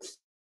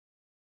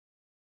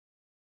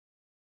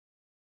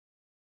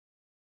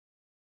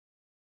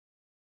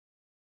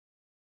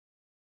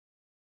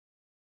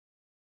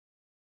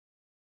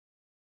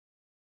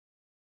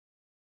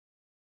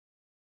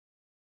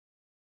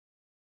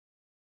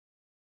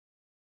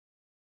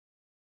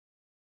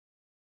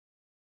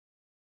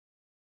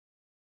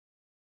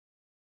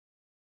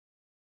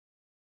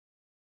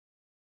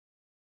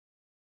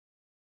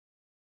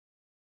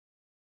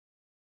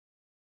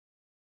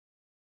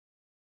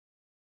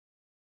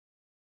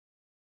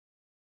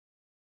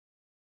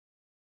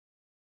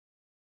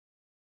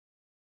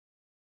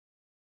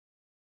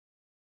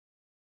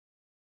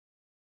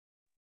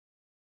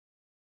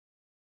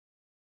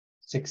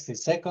 $60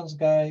 seconds,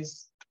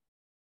 guys.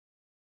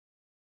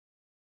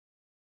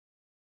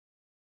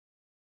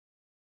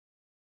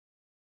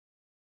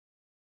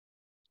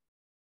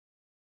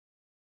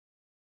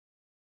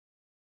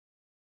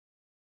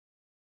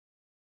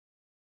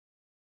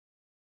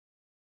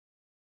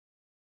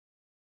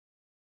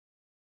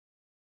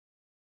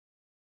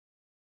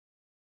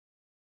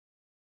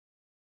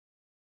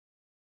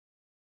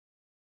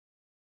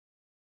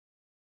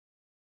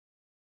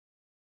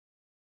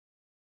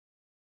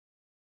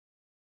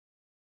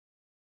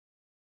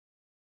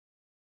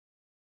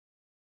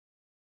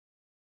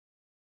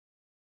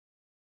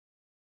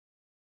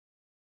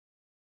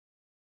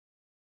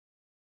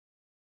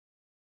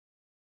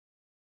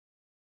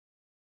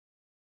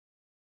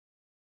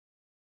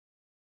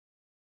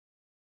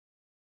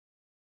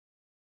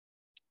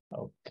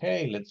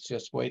 Okay, let's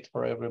just wait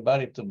for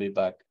everybody to be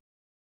back.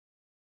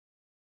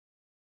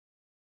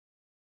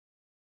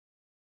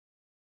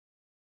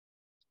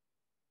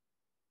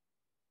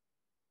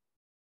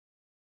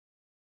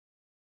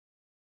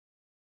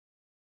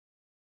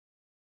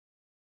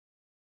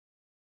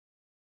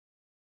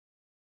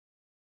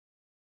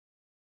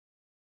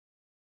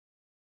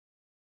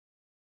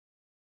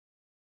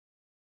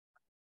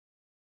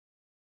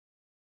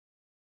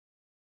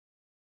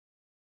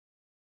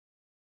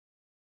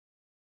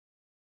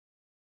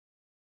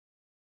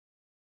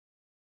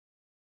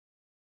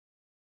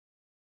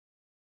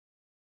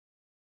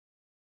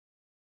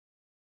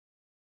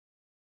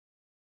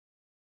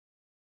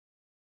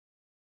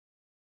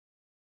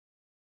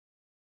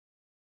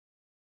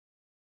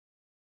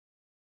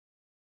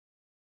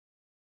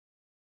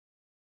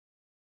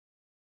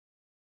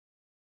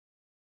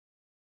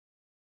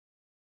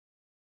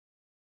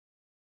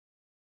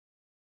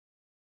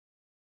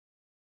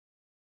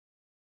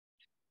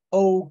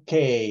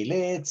 Okay,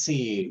 let's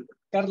see.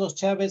 Carlos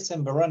Chavez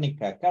and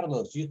Veronica.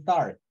 Carlos, you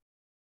start.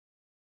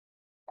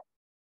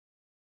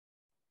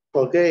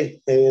 Ok,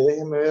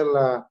 déjenme ver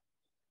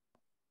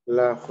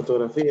la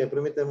fotografía.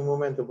 Permítanme un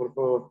momento, por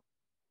favor.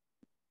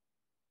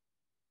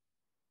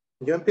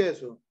 Yo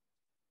empiezo.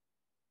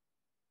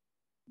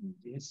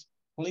 Yes,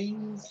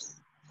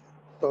 please.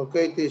 Ok,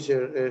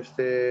 teacher.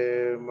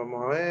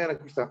 Vamos a ver,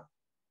 aquí está.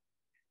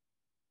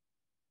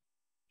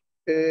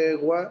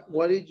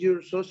 What is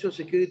your social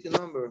security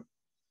number?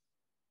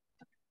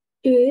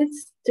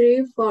 It's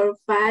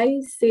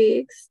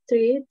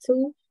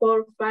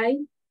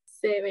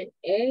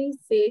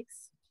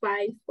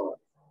 3456324578654.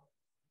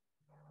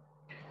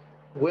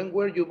 When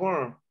were you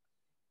born?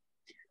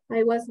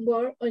 I was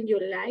born on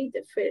July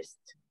the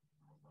 1st.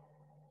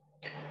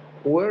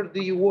 Where do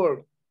you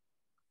work?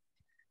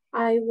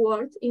 I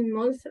worked in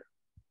Malta.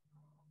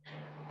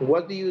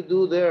 What do you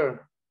do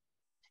there?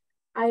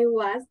 I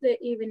was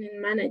the evening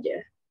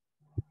manager.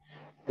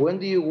 When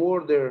do you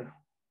work there?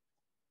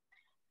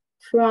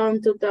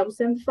 From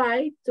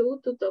 2005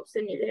 to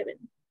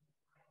 2011.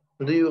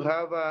 Do you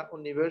have a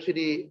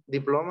university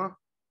diploma?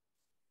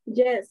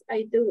 Yes,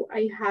 I do.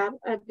 I have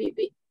a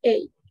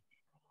BBA.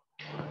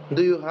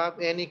 Do you have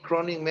any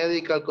chronic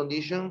medical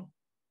condition?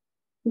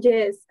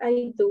 Yes,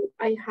 I do.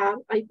 I have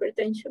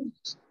hypertension.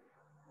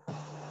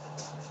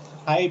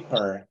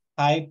 Hypertension.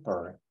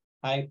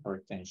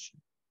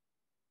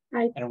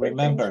 And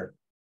remember,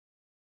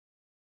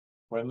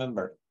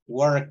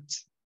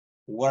 worked.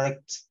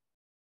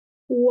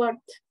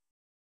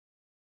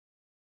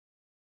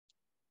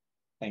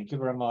 Thank you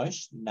very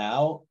much.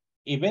 Now,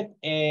 Yvette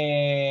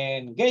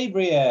and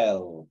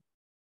Gabriel.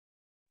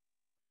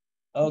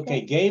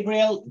 Okay,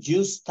 Gabriel,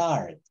 you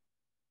start.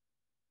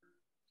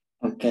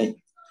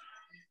 Okay.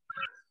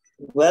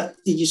 What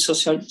is your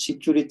social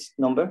security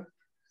number?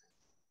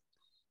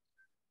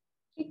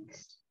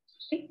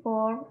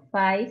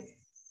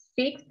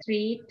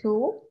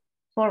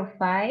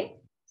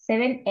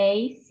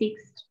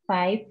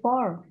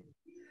 6456324578654.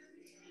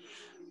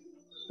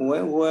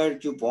 When were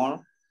you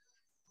born?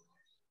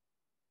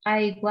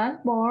 I was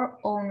born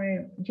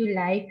on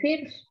July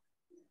 1st.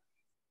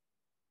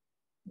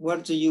 Where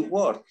do you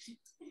work?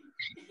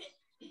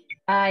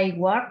 I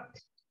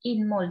worked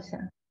in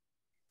Malta.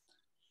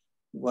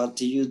 What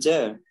do you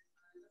do?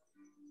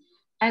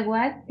 I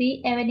was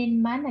the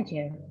evening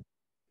manager.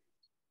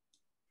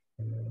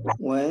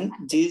 When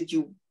did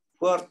you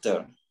work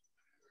there?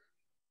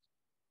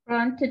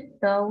 From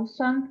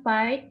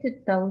 2005 to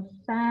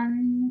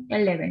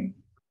 2011.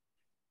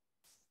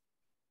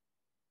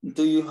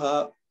 Do you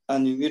have a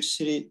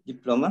university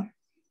diploma?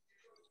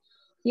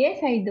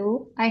 Yes, I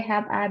do. I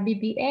have a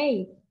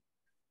BBA.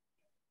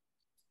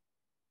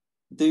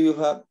 Do you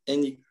have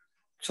any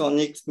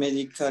chronic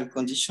medical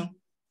condition?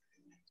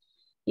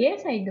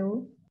 Yes, I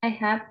do. I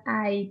have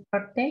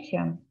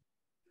hypertension.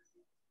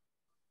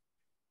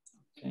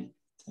 Okay,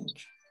 thank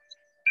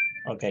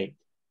you. Okay,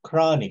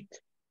 chronic.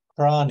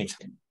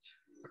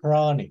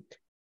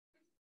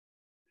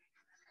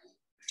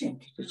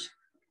 Thank you.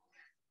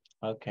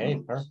 Okay,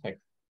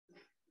 perfect.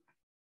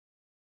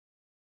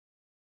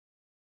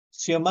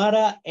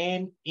 Xiomara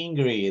and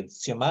Ingrid.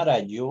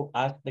 Xiomara, you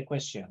ask the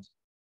question.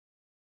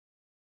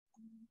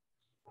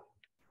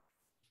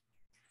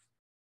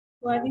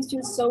 What is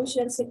your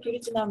social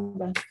security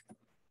number?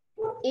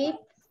 It's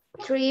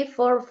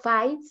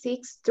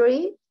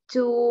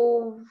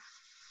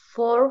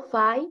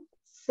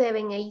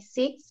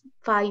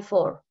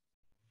 3456324578654.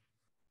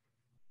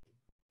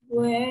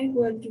 Where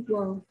were you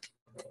born?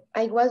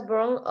 I was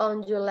born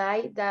on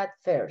July that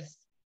 1st.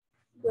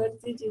 Where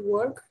did you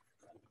work?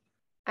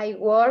 I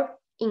work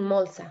in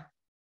Malta.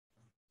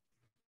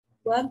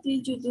 What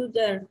did you do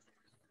there?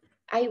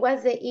 I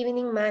was the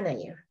evening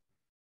manager.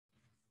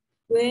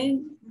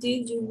 When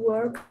did you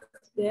work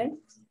there?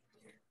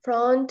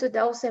 From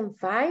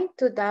 2005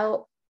 to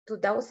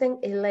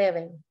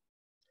 2011.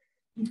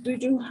 Do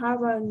you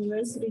have a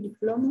university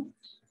diploma?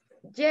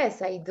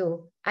 Yes, I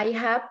do. I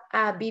have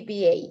a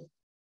BBA.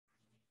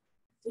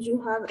 Do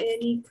you have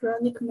any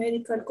chronic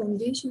medical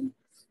condition?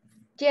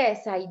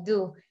 Yes, I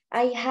do.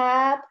 I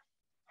have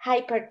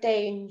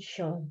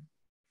hypertension.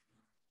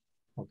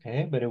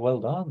 Okay, very well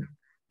done.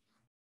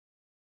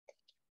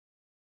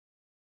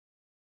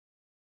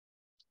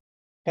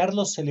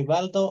 Carlos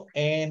Elibaldo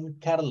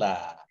and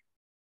Carla.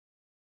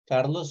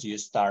 Carlos, you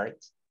start.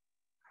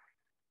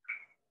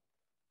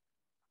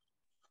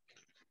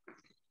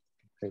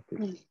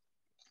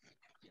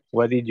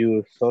 What is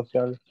your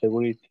social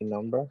security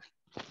number?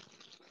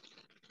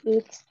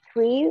 It's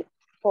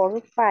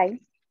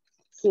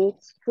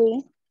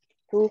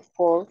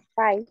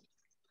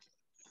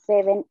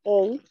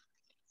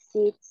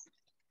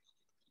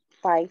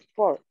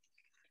 3456324578654.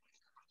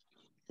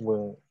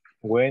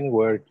 When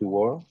were you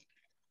born?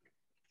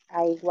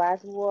 I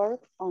was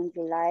work on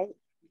July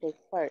the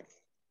 1st.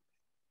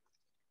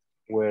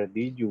 Where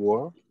did you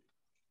work?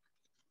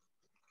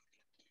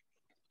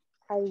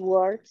 I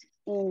worked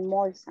in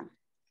Malta.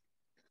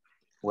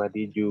 What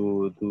did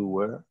you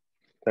do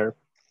there?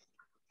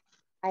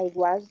 I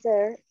was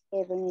their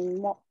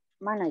evening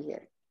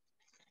manager.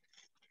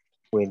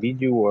 When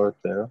did you work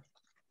there?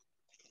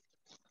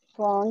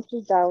 from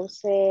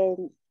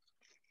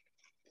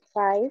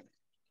 2005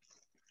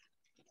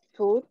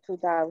 to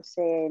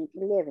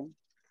 2011.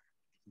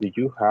 Do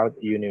you have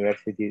a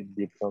university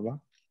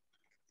diploma?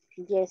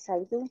 Yes,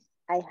 I do.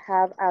 I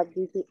have a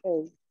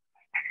BBA.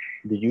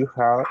 Do you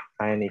have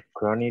any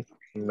chronic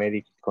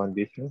medical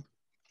condition?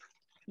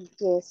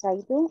 Yes,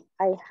 I do.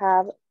 I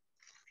have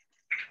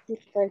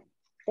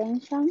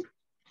hypertension.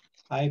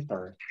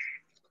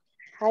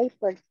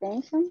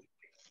 Hypertension.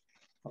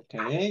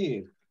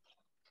 Okay.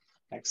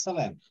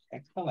 Excellent.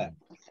 Excellent.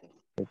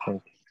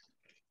 Okay.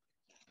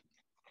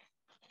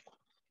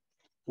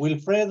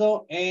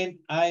 Wilfredo and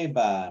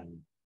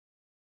Ivan.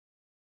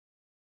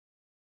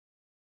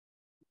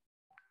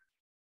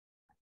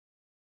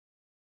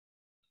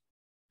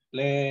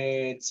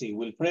 Let's see.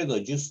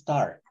 Wilfredo, you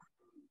start.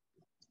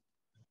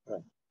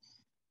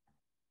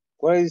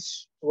 What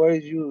is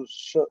your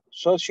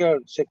social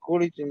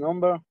security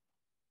number?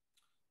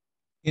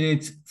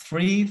 It's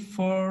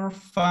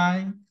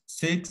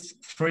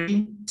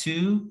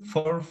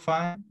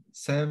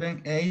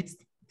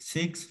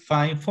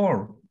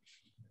 3456324578654.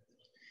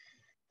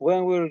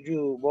 When were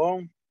you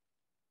born?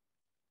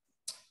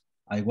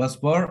 I was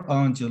born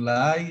on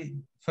July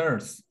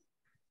 1st.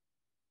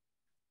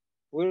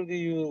 Where do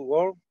you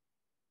work?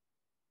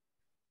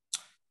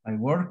 I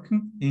work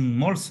in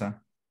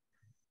Molsa.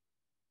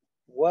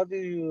 What do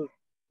you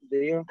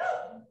do?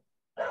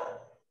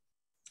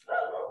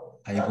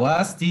 I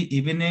was the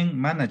evening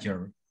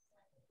manager.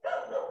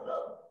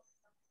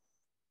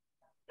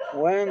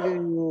 When did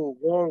you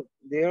work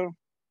there?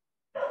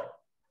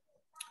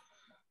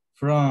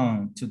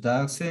 From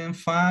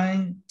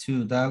 2005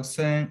 to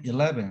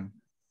 2011.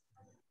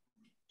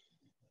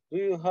 Do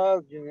you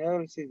have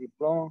university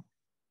diploma?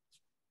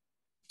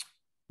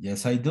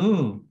 Yes, I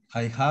do.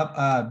 I have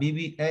a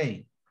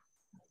BBA.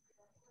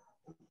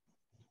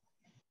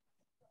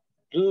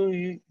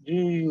 Do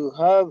you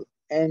have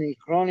any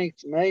chronic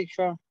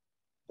medical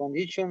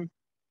condition?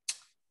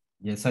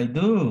 Yes, I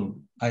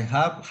do. I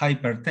have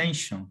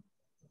hypertension.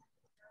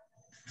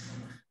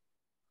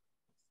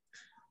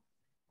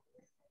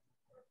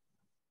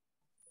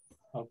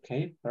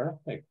 Okay,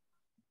 perfect.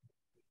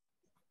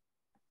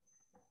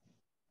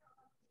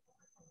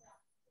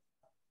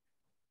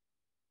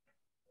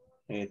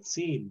 Let's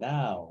see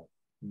now.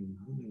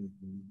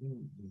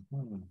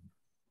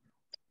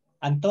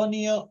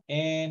 Antonio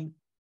and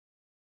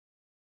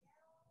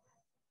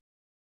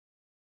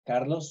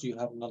Carlos, you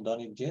have not done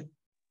it yet?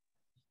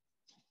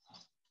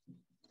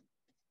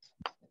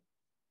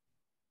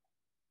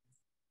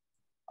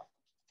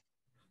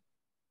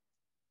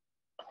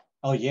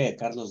 Oh yeah,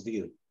 Carlos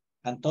did.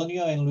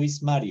 Antonio and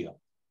Luis Mario.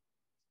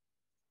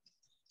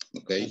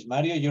 Okay. Luis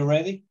Mario, you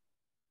ready?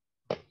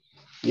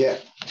 Yeah.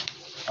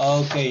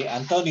 Okay,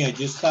 Antonio,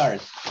 you start.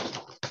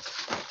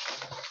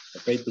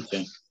 Okay,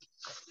 teacher.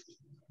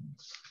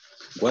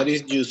 What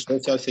is your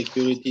social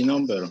security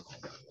number?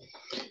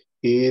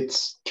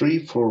 It's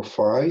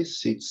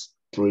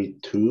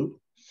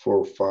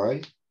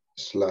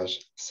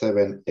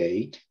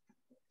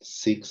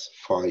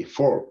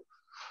 345-632-45/78654.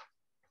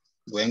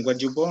 When were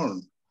you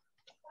born?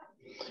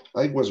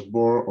 I was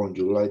born on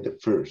July the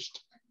 1st.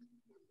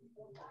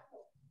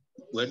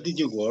 Where did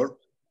you work?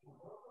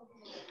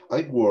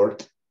 I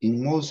worked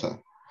in Mosa.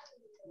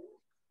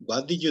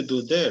 What did you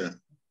do there?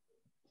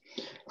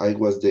 I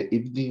was the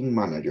evening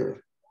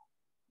manager.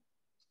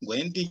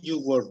 When did you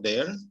work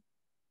there?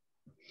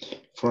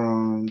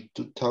 From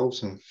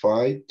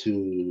 2005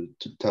 to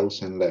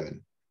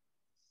 2011.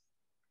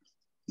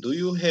 Do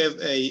you have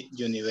a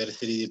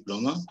university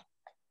diploma?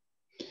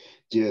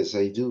 Yes,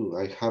 I do.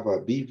 I have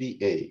a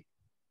BBA.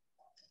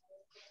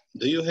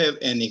 Do you have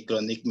any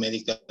chronic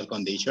medical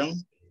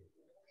condition?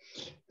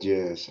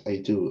 Yes, I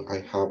do. I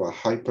have a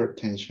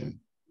hypertension.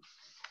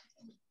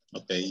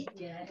 Okay.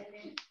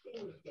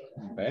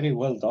 Very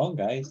well done,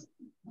 guys.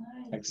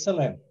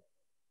 Excellent.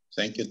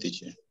 Thank you,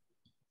 teacher.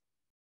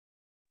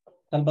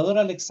 Salvador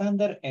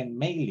Alexander and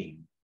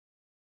Mailing.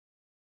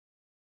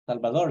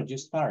 Salvador, you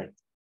start.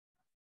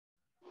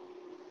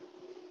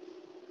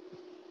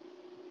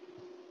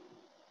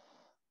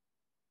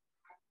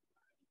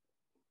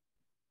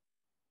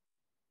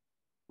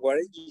 What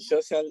is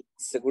your social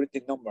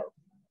security number?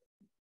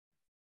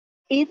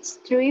 It's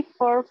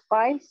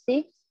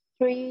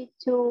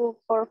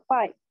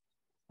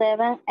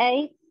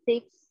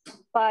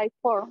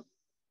 3456324578654.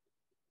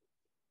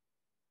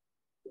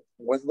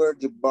 When were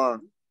you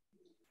born?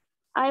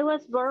 I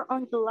was born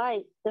on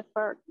July the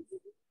 1st.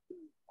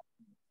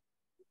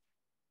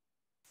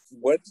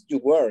 Where did you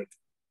work?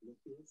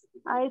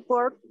 I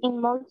worked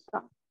in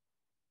Molsa.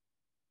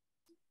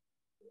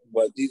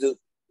 What did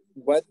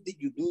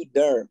you do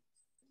there?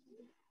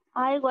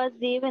 I was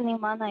the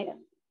evening manager.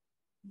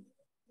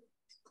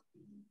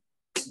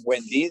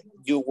 When did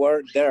you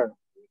work there?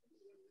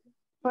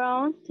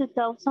 From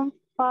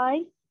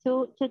 2005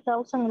 to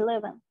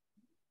 2011.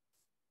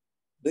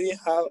 Do you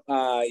have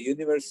a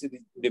university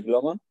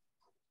diploma?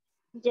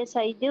 Yes,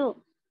 I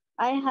do.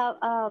 I have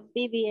a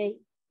BBA.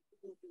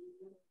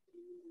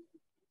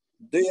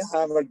 Do you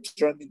have a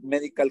chronic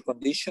medical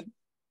condition?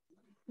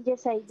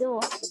 Yes, I do.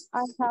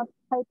 I have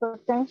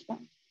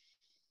hypertension.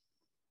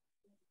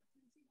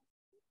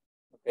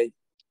 Okay.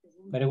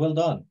 Very well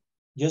done.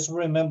 Just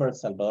remember,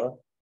 Salvador,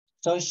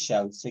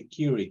 social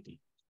security.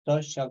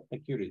 Social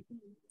security.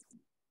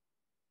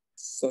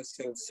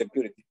 Social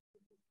security.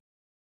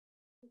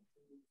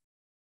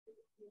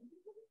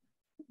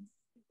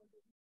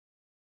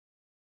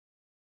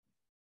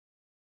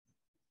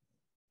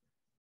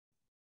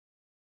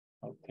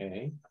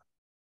 Okay.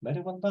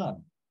 Very well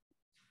done.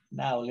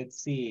 Now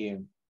let's see.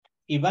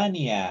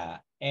 Ivania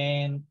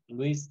and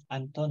Luis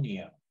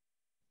Antonio.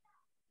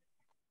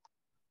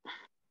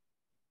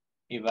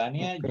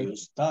 Ivania, Okay. you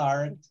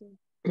start.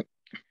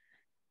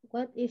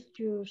 What is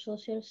your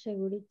social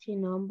security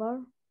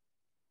number?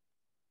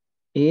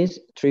 Is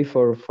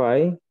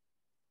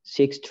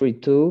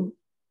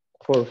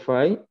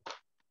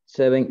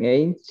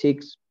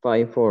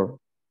 345-632-45-78654.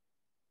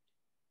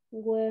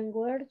 When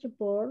were you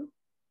born?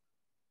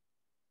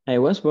 I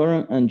was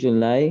born on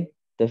July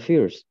the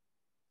 1st.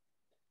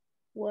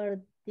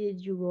 Where did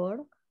you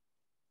work?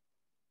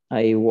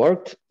 I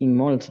worked in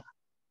Malta.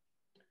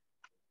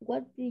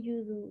 What did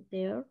you do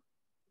there?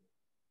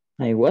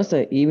 I was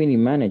the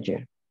evening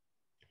manager.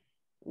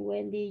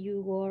 When did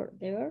you work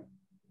there?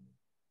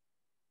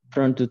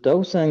 From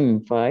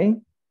 2005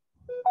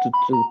 to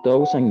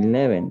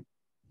 2011.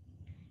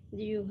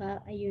 Do you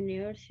have a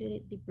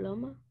university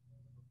diploma?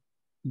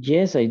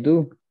 Yes, I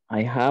do.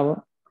 I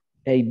have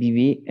a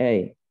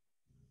BBA.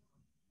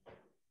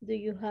 Do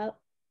you have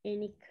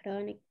any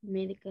chronic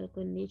medical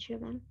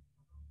condition?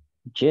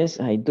 Yes,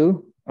 I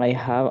do. I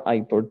have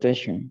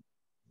hypertension.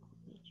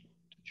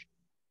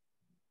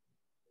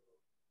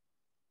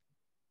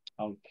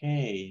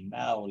 Okay,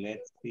 now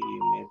let's see.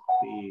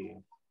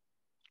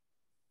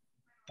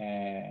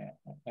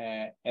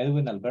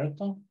 Edwin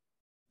Alberto,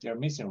 you're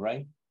missing,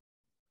 right?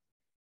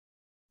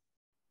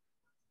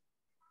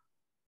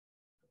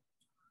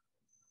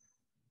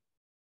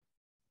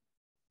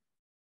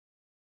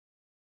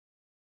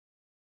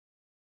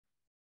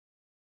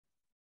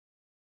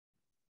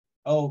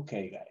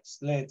 Okay, guys,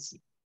 let's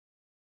see.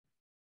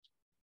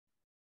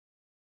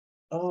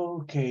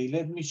 Okay,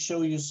 let me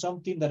show you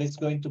something that is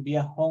going to be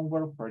a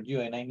homework for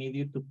you, and I need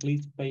you to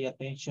please pay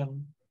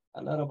attention,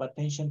 a lot of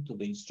attention to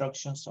the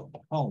instructions of the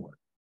homework.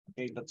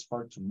 Okay, that's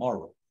for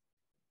tomorrow.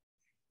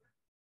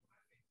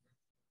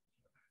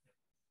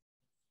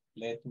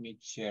 Let me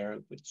share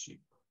it with you.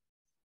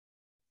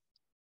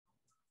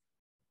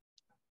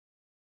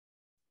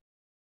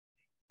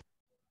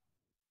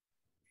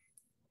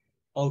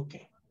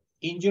 Okay,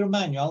 in your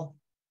manual,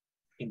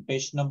 in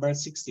page number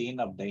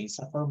 16 of the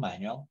INSAFORP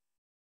manual,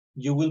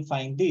 you will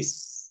find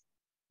this,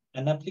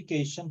 an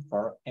application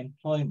for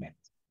employment,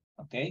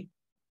 okay?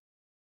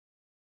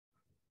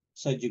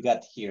 So you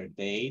got here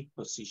date,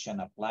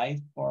 position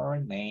applied for,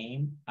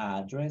 name,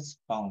 address,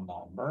 phone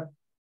number,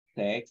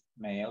 text,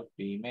 male,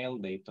 female,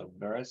 date of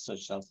birth,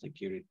 social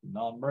security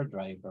number,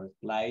 driver's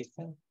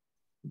license,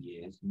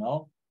 yes,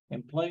 no,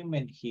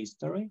 employment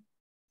history,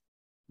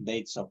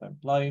 dates of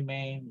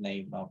employment,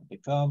 name of the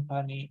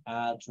company,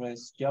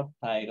 address, job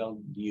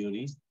title,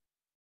 duties,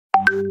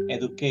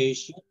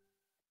 education,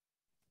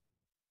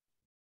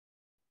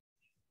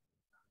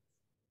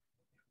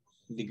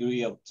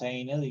 degree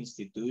obtained,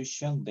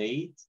 institution,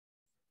 date.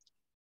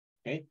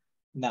 Okay.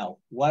 Now,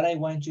 what I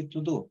want you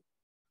to do,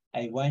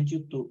 I want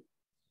you to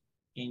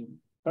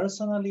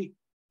personally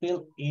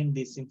fill in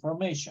this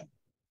information.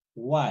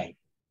 Why?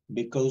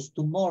 Because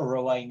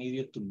tomorrow I need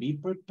you to be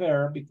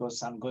prepared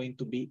because I'm going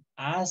to be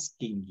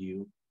asking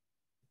you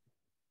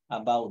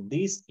about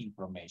this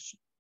information.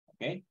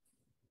 Okay.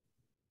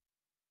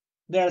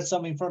 There are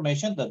some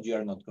information that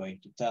you're not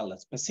going to tell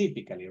us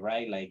specifically,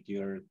 right? Like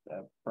your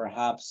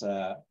perhaps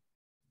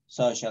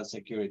social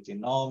security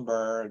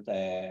number,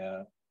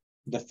 the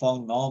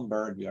phone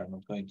number, you are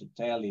not going to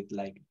tell it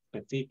like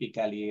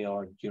specifically,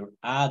 or your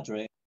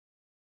address,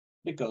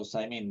 because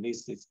I mean,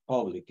 this is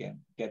public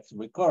and gets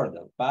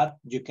recorded, but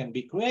you can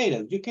be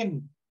creative. You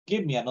can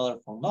give me another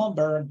phone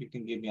number. You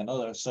can give me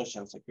another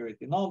social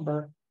security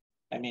number.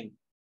 I mean,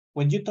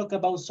 when you talk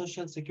about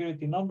social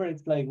security number,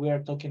 it's like we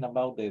are talking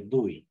about the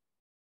DUI.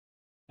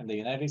 In the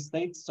United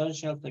States,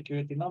 social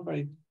security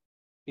number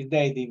is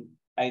the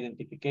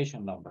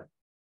identification number.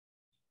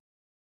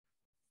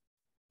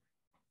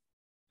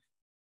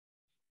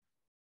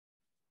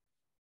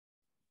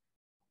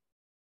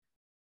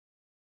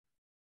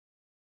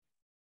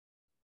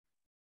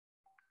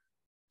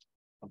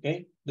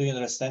 Okay, do you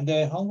understand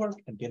the homework?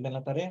 ¿Entienden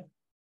la tarea?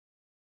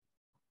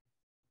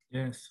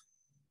 Yes,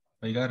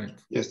 I got it.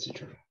 Yes,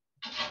 teacher.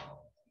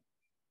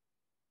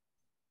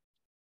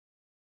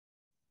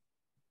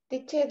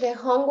 Teacher, the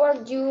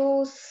homework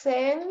you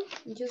send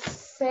the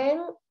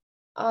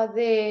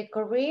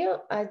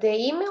correo, the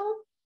email,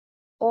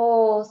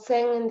 or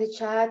send in the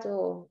chat,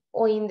 or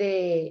in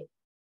the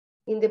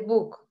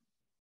book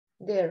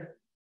there.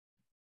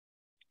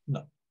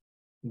 No.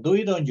 Do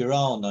it on your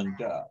own,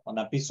 on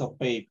a piece of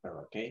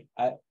paper, okay?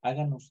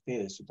 Hagan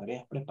ustedes, su tarea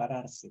es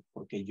prepararse,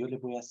 porque yo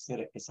les voy a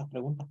hacer esas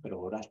preguntas, pero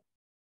oral.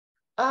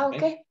 Ah,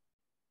 okay.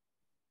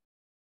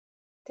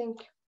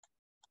 Thank you.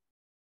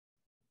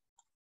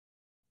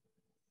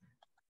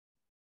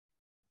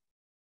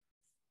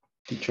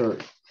 Teacher,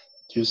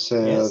 you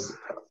said Yes.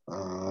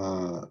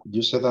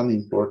 you said an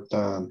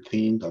important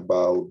thing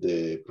about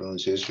the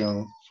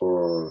pronunciation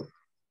for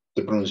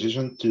the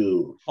pronunciation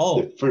to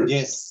Oh, the first.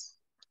 yes.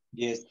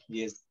 Yes,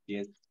 yes,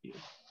 yes, yes.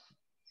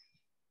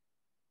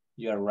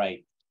 You are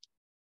right.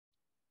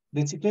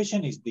 The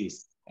situation is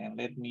this, and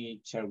let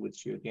me share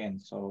with you again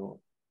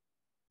so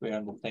we're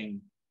on the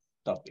same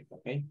topic,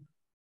 okay?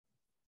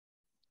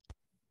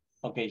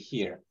 Okay,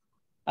 here.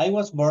 I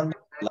was born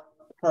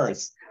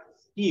first.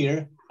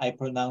 Here, I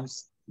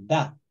pronounce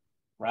da,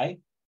 right?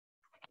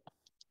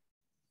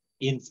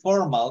 In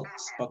formal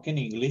spoken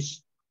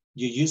English,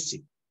 you use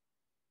it.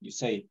 You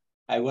say,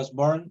 I was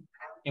born,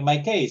 in my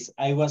case,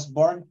 I was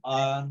born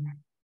on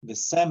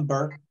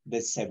December the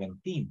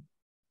 17th.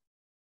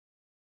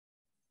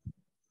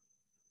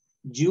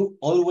 You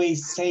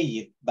always say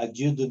it, but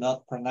you do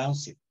not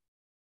pronounce it.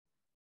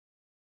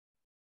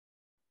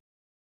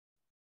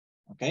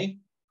 Okay?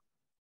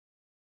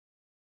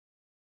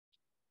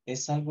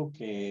 Es algo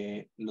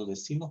que lo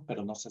decimos,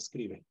 pero no se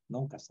escribe.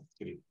 Nunca se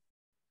escribe.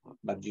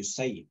 But you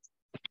say it.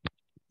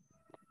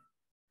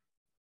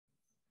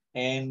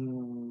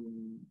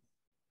 And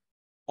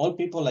all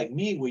people like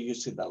me, we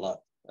use it a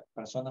lot.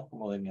 Personas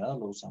como de mi edad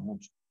lo usan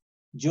mucho.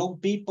 Young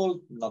people,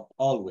 not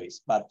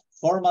always, but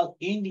formal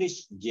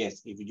English,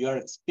 yes. If you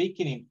are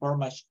speaking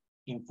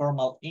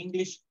informal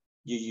English,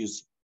 you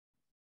use it.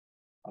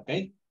 ¿Ok?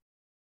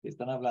 Si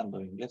están hablando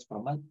de inglés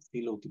formal,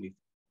 sí lo utilizan.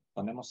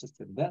 Ponemos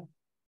este the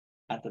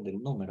antes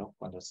del número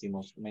cuando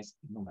decimos mes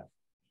y número.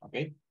 ¿Ok?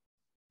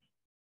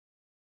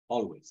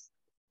 Always.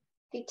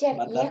 Teacher,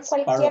 But y es that's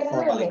part of cualquier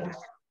formal número. English.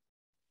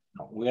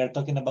 No, we are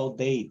talking about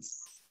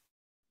dates.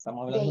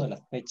 Estamos hablando de Date.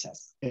 las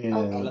fechas. And,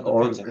 Hablando de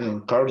or fechas. in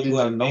Digo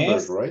cardinal el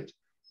numbers, mes right?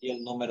 y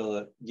el número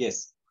de...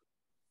 Yes.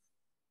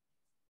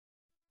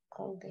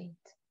 All date.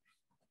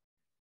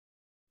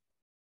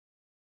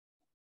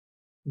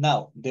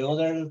 Now, the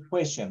other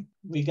question.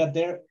 We got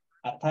there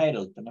a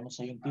title. Tenemos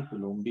ahí un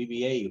título, un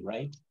BBA,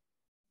 right?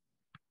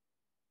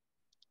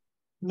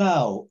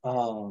 Now,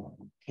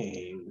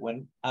 okay,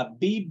 when a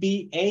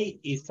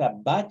BBA is a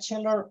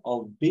Bachelor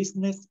of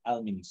Business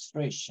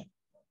Administration.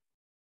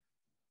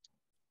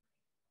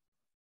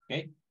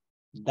 Okay,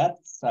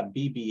 that's a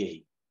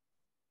BBA.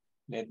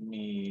 Let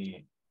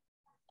me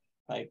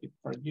type it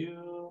for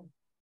you.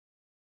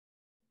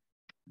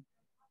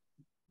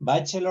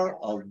 Bachelor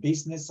of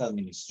Business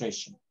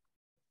Administration.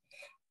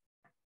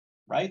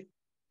 Right?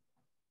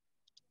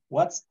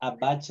 What's a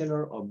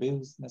Bachelor of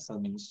Business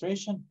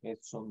Administration?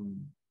 Es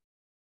un...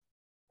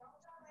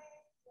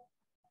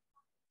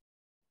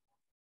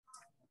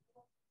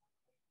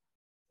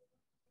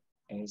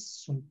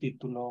 Es un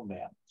título,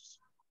 veamos.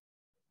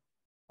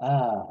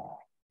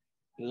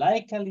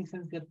 Like a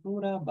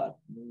licenciatura, but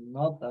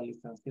not a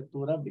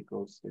licenciatura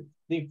because it's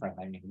different.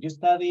 I mean,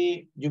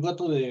 you go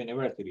to the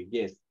university,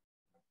 yes.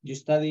 You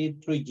study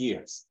 3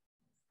 years.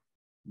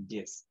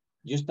 Yes.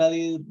 You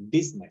study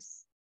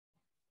business.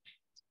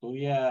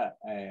 Estudia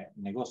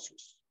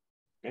negocios.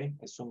 Okay.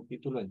 Es un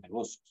título de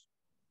negocios.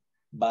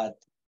 But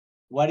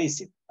what is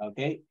it?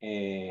 Okay.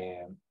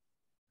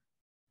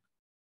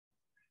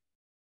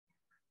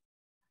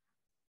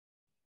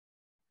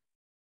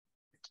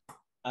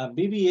 A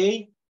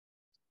BBA,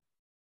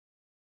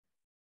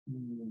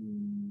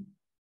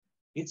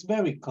 it's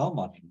very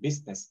common in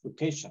business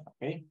education,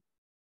 okay?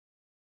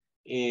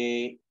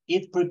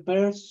 It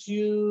prepares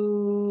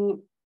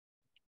you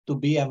to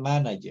be a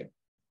manager.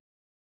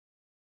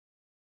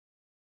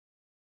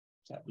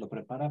 O sea, lo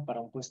prepara para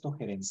un puesto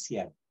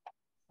gerencial,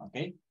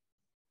 okay?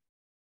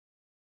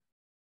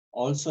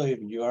 Also, if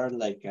you are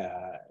like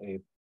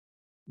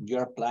you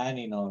are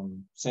planning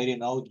on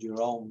setting out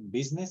your own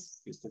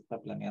business, si usted está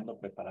planeando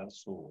preparar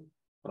su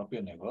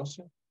propio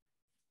negocio,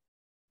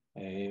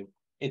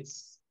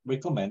 it's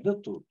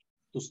recommended to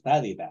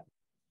study that,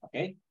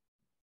 okay?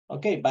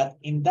 Okay, but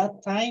in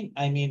that time,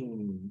 I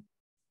mean,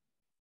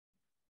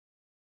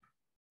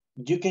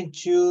 you can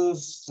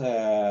choose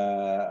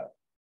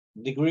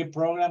degree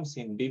programs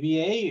in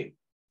BBA,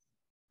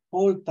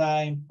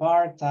 full-time,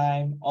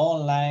 part-time,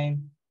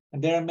 online,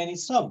 and there are many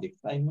subjects.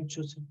 Hay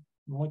muchos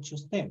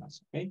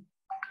temas, okay?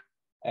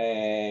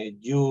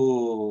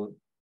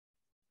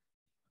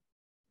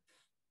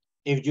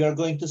 If you are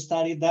going to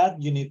study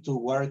that, you need to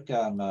work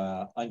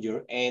on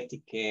your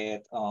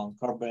etiquette, on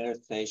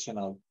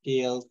conversational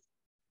skills,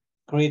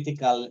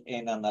 critical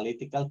and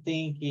analytical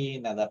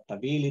thinking,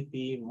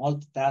 adaptability,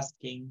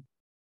 multitasking.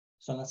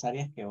 Son las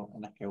áreas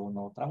en las que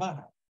uno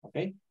trabaja,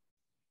 ¿ok?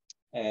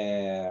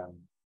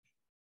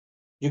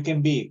 You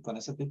can be, con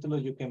ese título,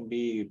 you can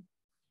be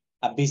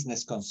a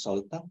business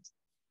consultant.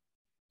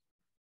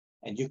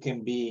 And you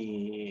can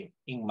be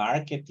in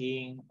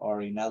marketing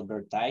or in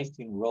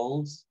advertising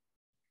roles.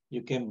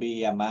 You can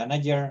be a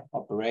manager,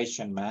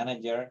 operation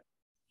manager,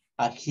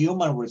 a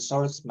human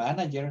resource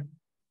manager,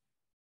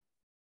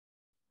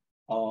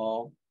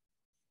 or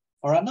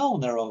an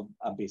owner of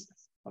a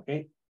business,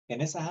 okay?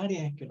 En esas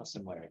áreas es que uno se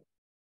mueve.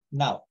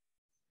 Now,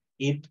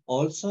 it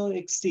also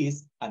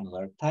exists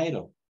another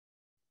title.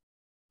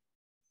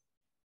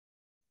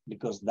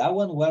 Because that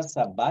one was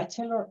a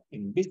bachelor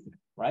in business,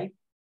 right?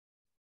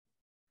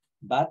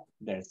 But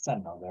there's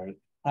another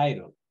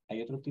title.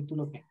 Hay otro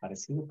título que es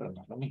parecido, pero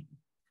no es lo mismo.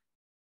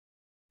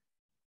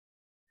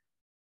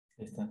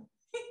 Está.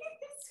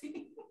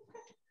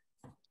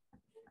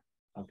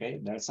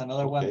 Okay, there's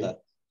another one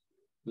that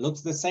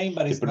looks the same,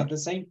 but it's not the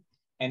same.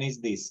 And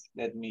it's this.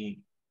 Let me.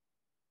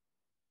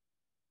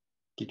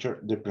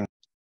 Teacher,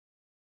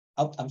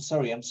 Oh, I'm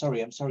sorry,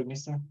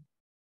 mister.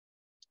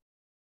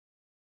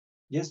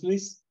 Yes,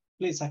 Luis,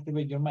 please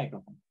activate your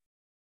microphone.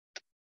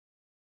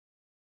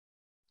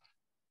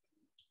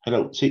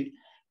 Hello, sí.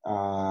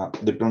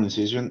 The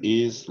pronunciation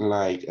is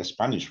like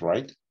Spanish,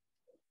 right?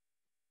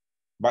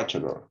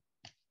 Bachelor.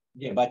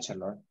 Yeah,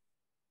 bachelor.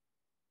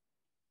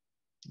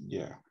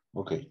 Yeah,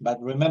 okay. But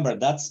remember,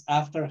 that's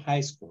after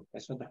high school.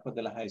 Eso es después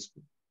de la high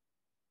school.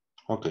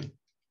 Okay.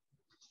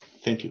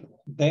 Thank you.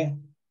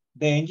 Then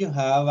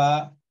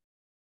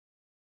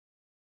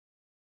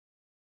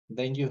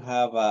you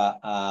have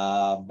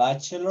a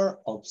Bachelor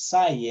of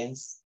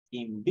Science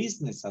in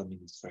Business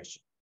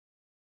Administration.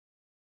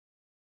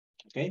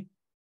 Okay.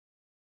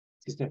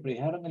 Si se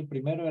fijaron, el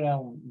primero era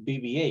un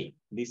BBA.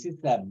 This is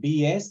the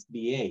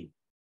BSBA.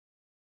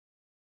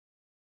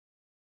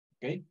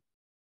 Okay.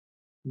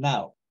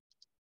 Now,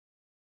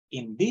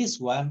 in this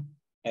one,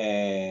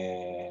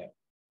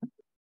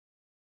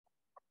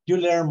 you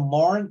learn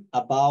more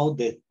about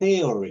the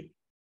theory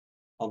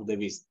of the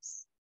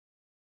business.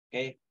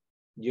 Okay.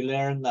 You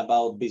learn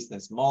about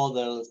business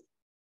models,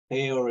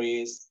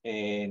 theories,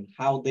 and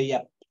how they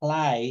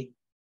apply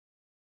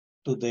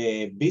to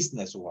the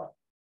business world.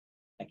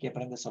 Aquí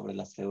aprendes sobre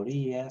las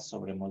teorías,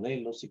 sobre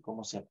modelos y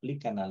cómo se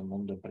aplican al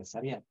mundo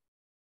empresarial.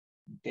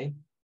 Okay.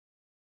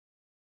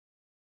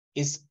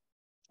 It's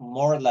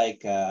more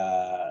like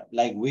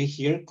we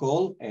here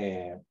call,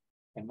 es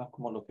más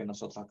como lo que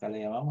nosotros acá le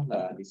llamamos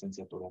la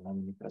licenciatura en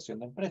administración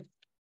de empresas.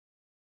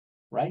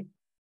 Right?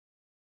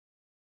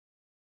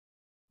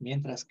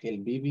 Mientras que el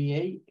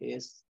BBA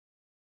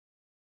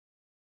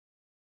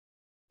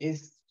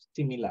es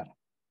similar,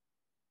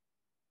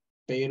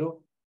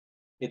 pero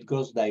it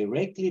goes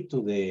directly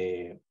to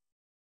the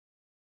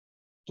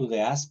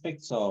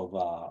aspects of,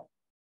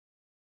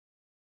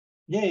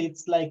 yeah,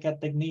 it's like a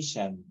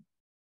technician,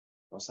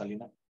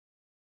 Rosalina.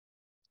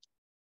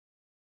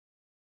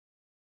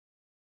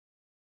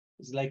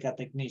 It's like a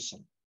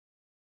technician.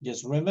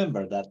 Just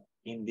remember that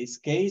in this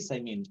case,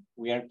 I mean,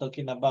 we are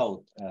talking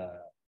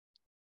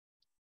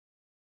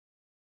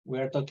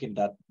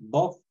that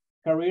both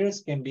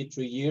careers can be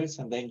 3 years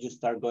and then you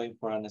start going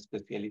for a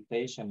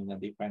specialization in a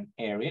different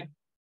area,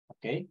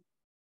 okay?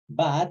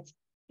 But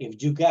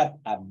if you got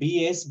a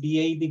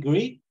BSBA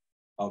degree,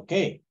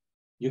 okay,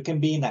 you can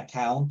be in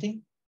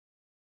accounting.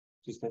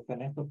 Si usted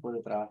tiene esto,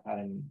 puede trabajar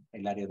en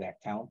el área de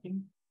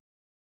accounting,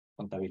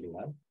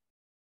 contabilidad,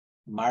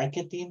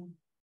 marketing,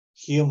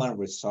 human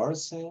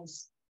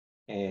resources,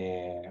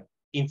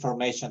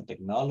 information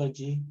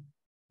technology,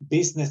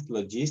 business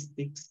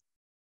logistics,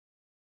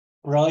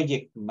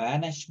 project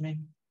management.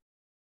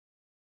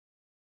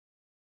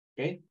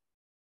 Okay.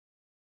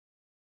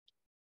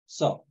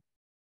 So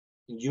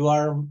you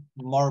are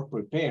more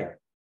prepared.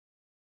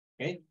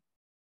 Okay.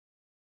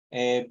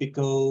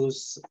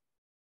 Because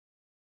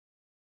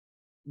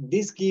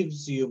this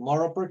gives you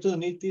more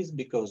opportunities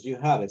because you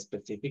have a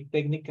specific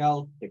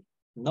technical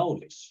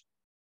knowledge.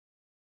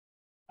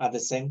 At the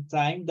same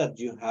time that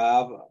you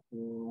have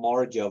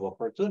more job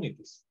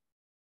opportunities.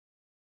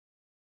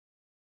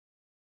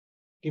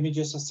 Give me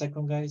just a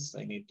second, guys.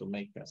 I need to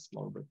make a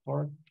small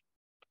report.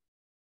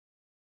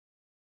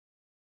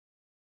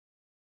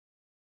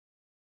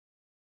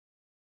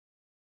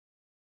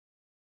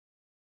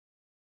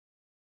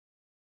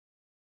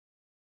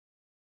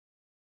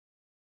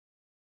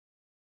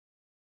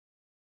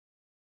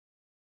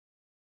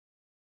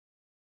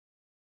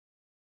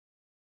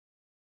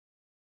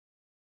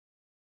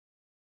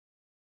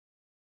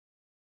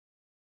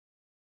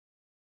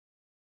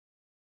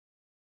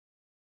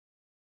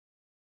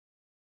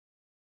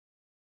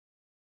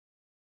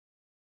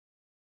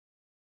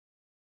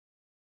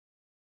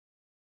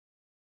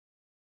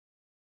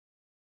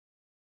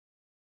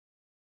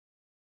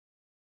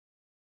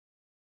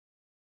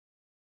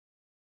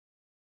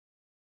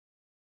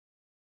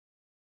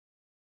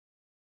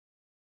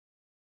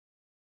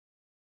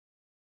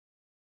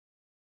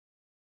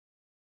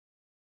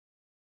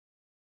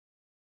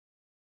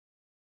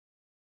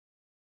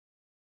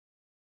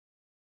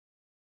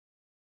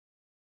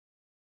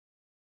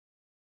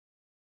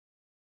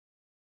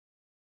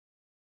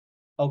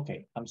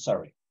 Okay, I'm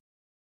sorry.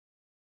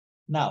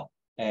 Now,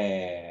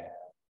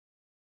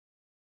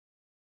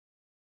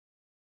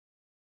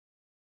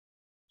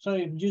 so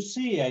if you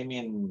see, I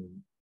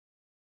mean,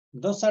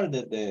 those are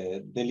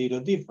the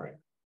little difference.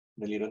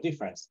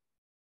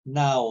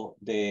 Now,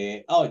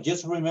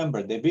 just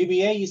remember, the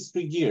BBA is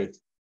 3 years.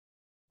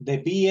 The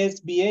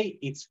BSBA,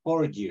 it's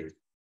 4 years.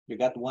 You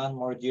got 1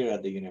 more year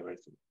at the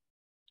university,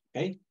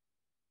 okay?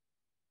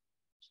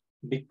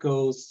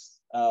 because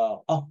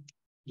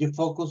you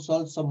focus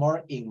also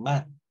more in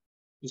math.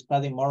 You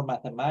study more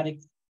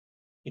mathematics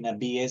in a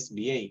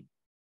BSBA.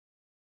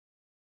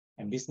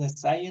 In business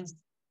science,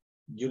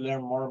 you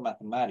learn more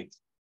mathematics,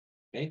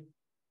 okay?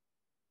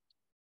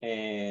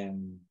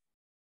 And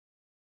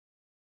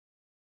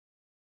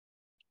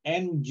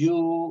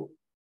you,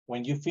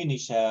 when you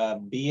finish a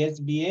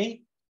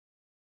BSBA,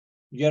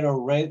 you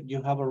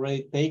have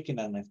already taken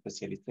a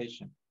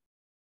specialization.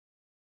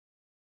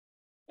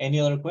 Any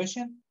other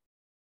question?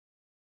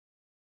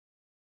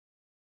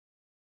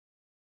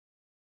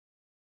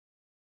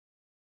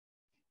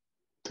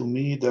 To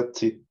me,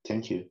 that's it.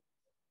 Thank you.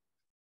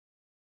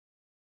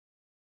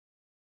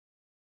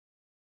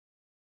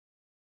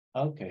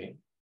 Okay,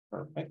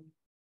 perfect.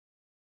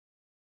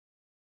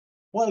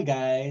 Well,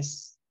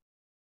 guys.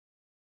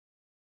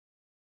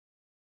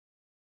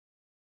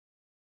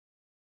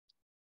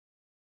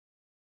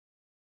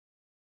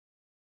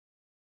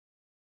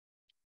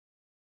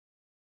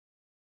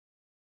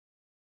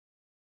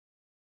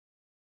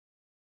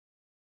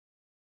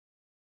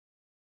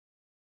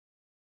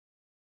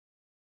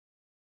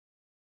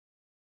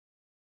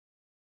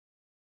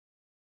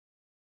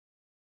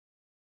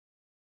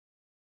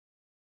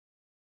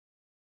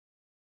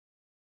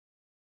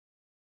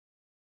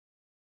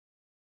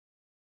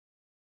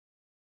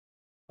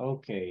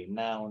 Okay,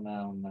 now,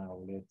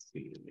 let's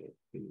see,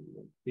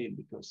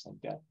 because I've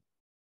got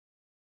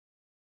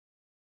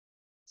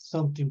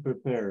something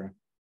prepared.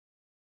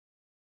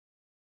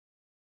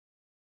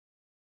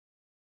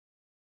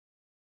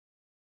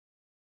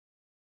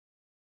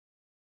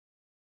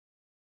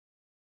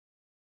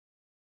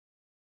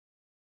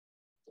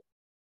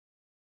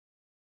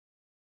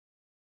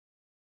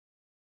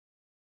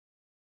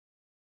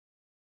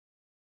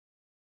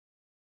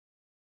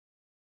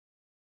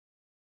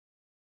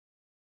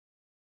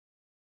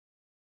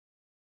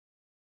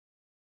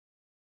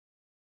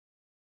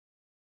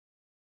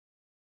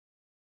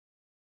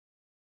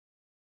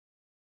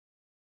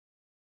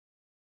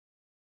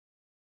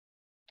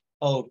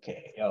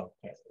 Okay.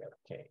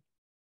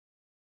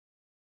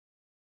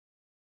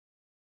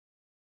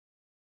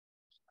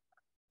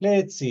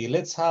 Let's see,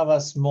 let's have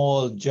a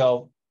small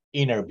job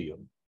interview.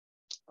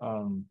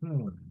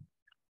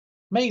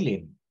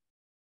 Maylin.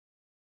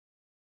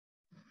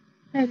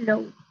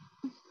 Hello.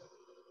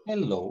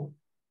 Hello.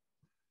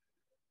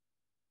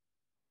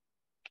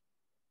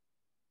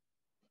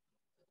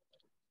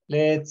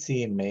 Let's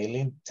see,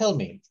 Maylin. Tell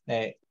me,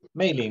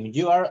 Maylin,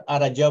 you are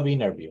at a job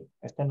interview.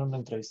 Está en una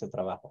entrevista de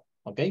trabajo,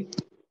 okay?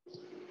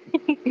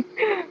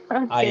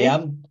 Okay.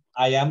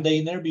 I am the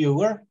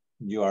interviewer.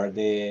 You are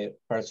the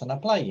person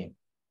applying.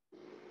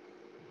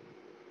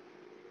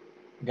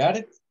 Got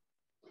it?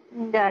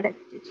 Got it.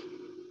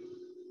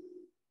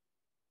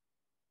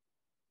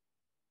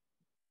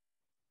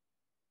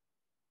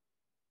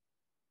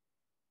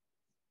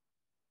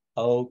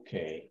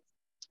 Okay.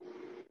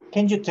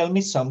 Can you tell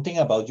me something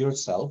about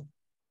yourself?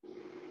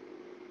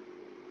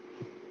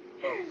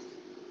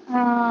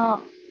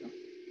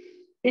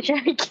 Teacher,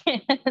 I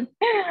can.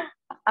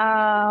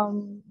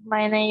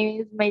 My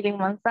name is Maylin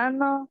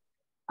Manzano.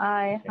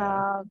 I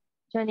have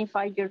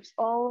 25 years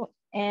old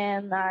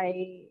and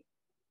I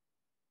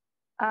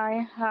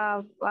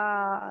have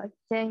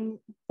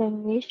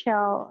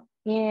technician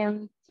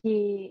in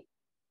the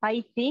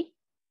IT.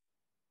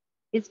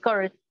 It's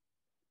correct.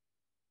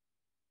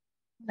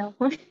 No.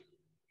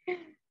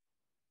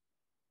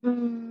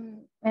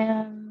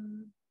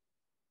 And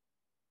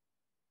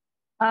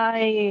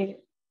I.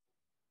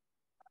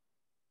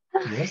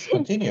 Yes,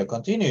 continue.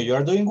 You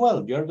are doing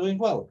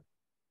well.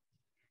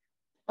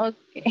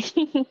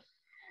 Okay.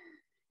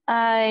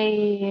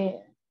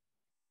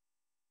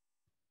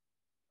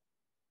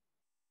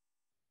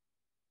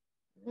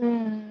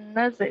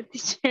 No sé,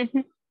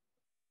 teacher.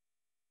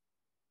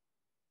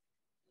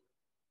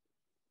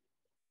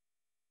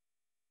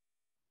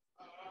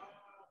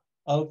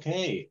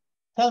 Okay.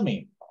 Tell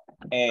me,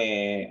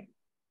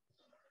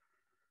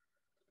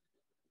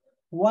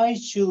 why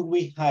should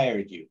we hire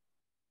you?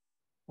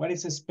 What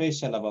is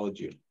special about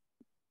you?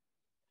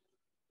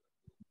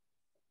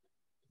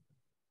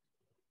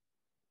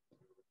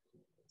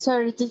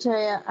 Sorry,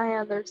 teacher, I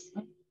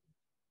understand.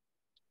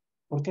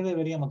 ¿Por qué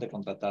deberíamos de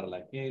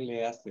contratarla? ¿Qué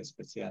le hace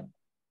especial?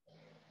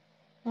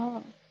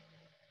 Oh.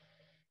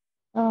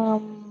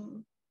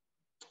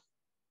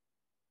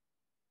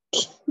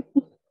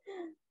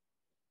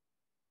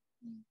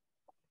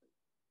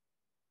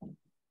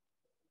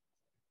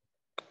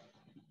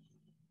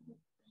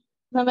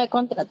 No me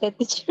contraté,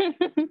 teacher.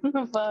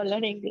 No puedo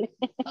hablar inglés.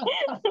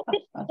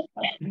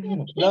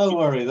 Don't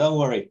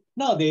worry.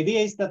 No, the idea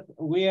is that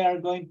we are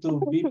going to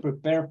be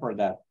prepared for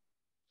that.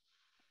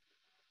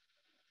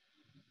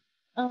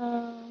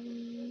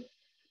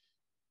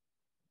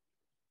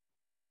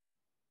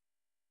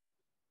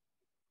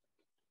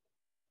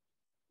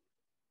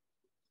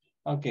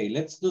 Okay,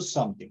 let's do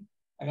something.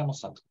 Hagamos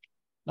something.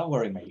 Don't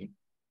worry, Maggie.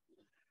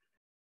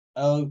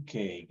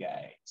 Okay,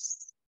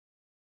 guys.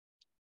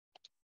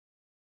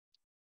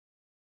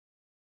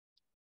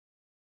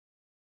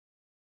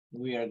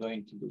 we are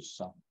going to do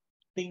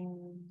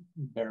something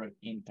very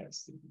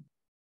interesting.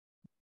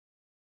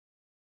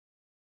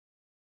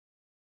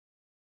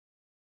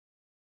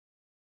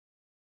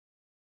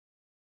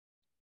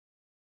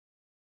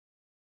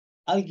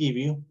 I'll give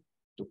you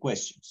 2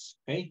 questions,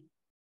 okay?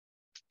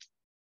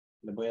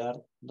 Le voy a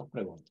dar 2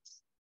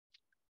 preguntas.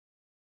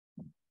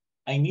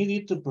 I need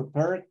you to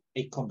prepare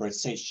a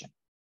conversation,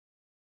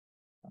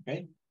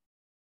 okay?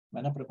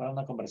 Van a preparar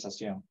una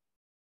conversación.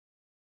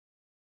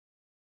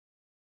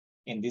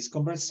 In this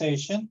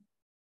conversation,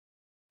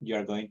 you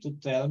are going to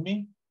tell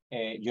me,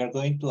 you are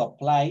going to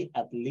apply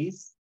at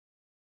least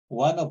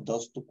one of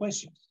those 2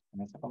 questions.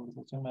 En esta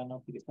conversación van a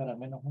utilizar al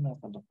menos una de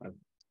estas 2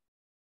 preguntas.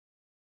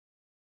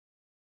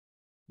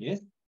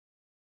 Yes?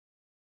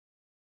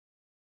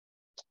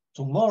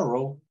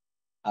 Tomorrow,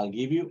 I'll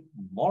give you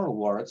more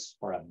words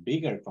for a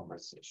bigger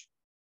conversation.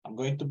 I'm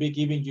going to be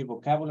giving you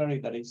vocabulary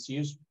that is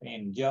used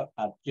in job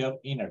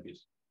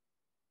interviews.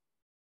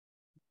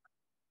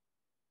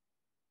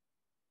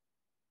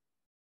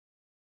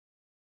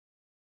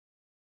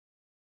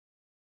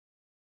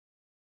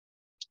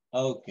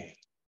 Okay.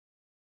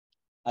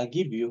 I'll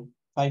give you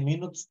 5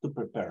 minutes to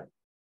prepare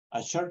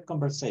a short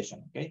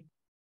conversation, okay?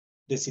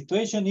 The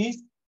situation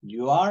is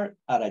you are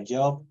at a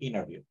job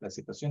interview. La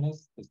situación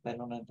es, está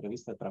en una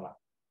entrevista de trabajo.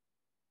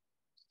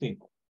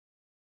 5.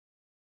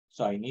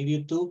 So I need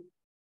you to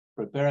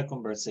prepare a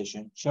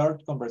conversation,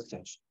 short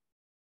conversation.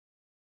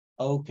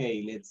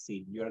 Okay, let's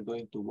see. You are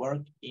going to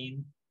work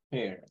in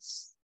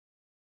pairs.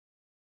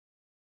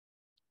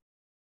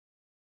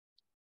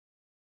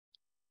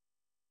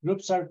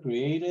 Groups are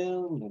created.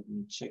 Let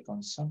me check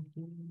on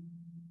something.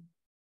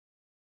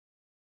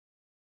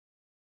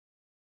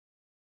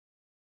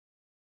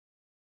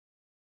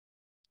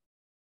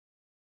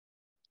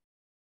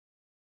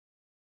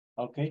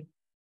 Okay,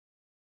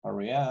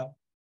 hurry up.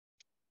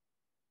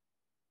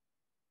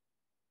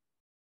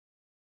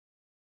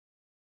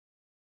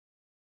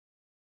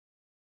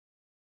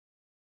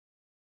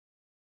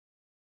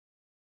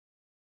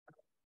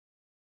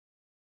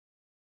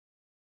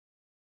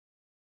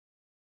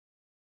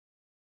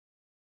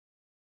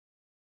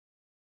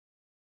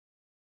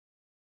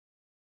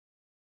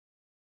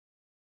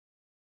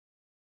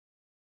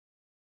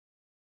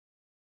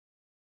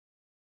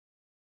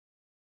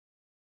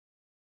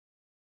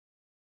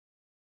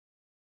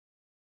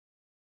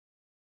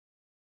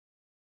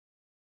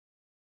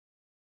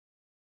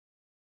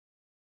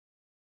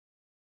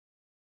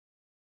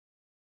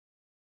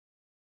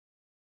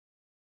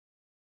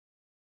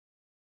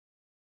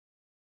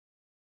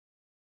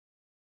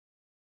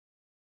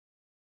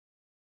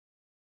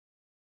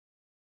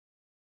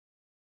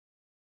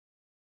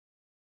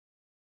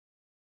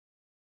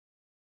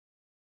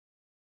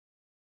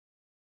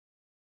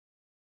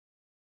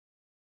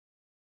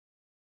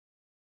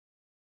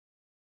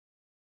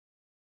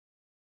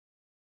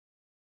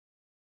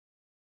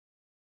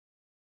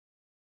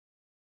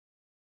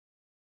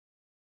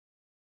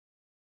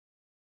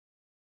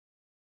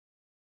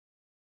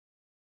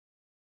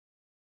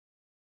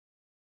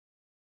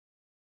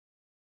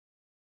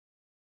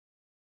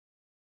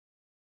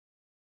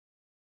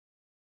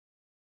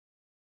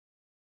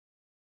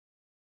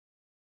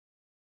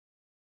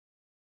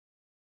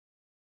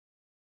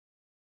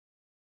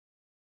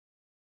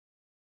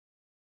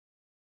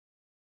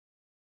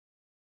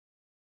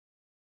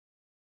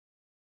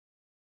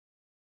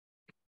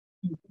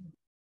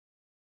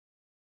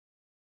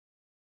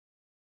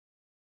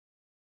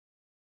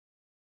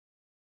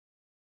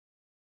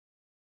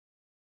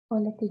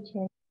 Hola,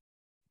 teacher.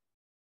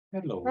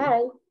 Hello.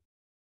 Hi.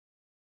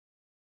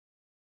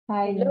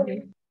 Hi, Hello.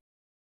 Ingrid.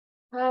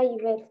 Hi,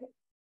 Yvette.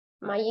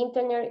 My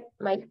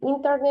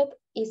internet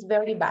is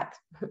very bad.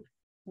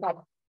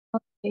 But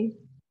Okay.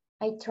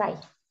 I try.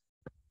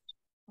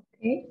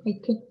 Okay.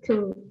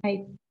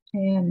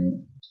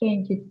 Can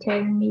you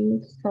tell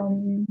me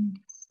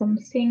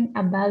something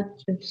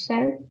about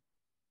yourself?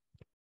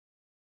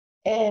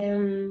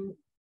 And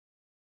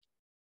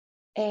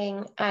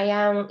I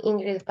am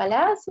Ingrid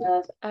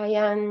Palacios. I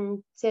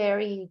am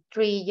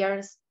 33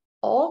 years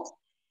old.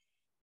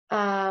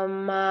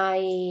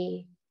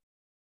 My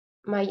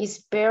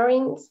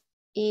experience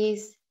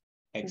is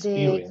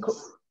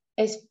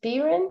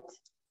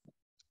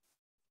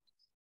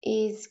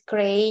is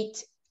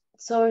create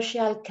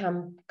social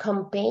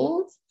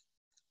campaigns.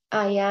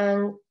 I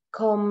am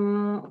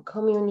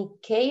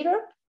communicator.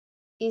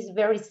 Is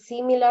very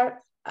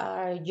similar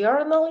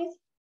journalist,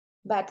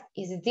 but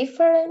is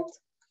different.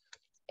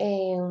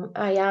 And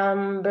I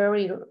am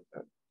very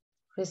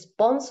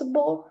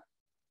responsible.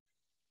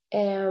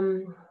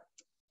 I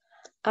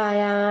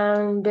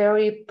am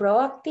very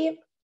proactive.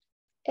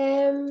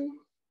 And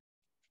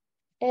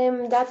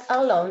that's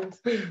alone.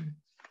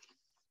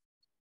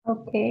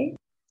 Okay.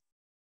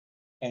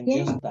 And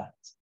yeah. Just that.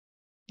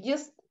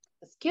 Just,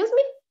 excuse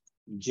me?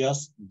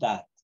 Just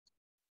that.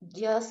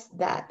 Just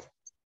that.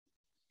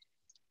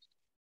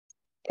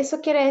 Eso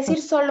quiere decir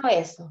solo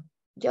eso.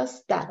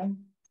 Just that.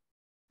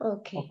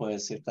 Okay. O puede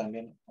decir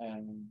también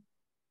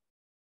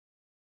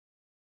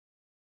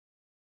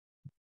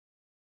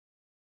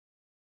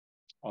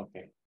Ok.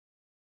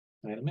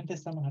 Realmente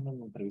estamos hablando de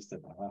una entrevista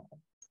de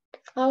trabajo.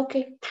 Ah, ok.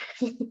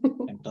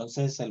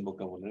 Entonces el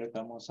vocabulario que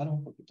vamos a usar es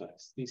un poquito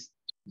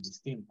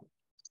distinto.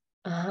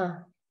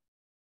 Ajá.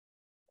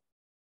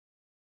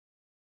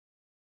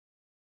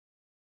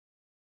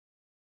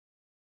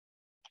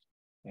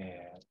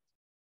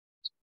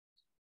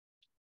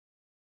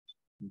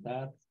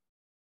 That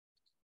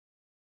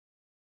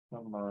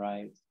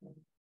summarizes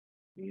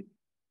it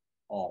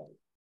all.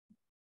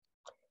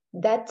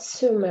 That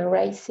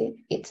summarizes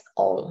it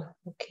all.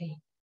 Ok.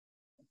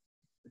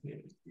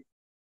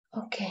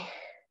 Ok.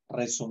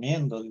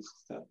 Resumiendo, dice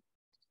usted.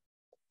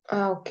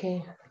 Ah, ok.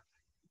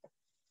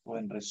 O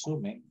en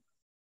resumen.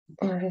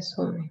 En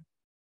resumen.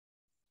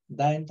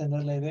 Da a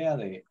entender la idea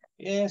de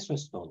eso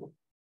es todo.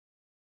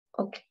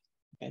 Ok.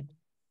 ¿Okay?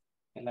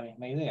 Es la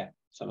misma idea.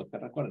 Solo que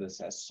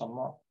recuérdese, a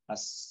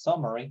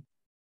summary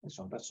es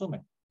un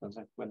resumen.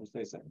 Entonces, cuando usted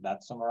dice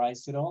that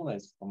summarizes it all,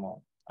 es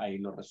como ahí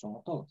lo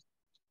resumo todo.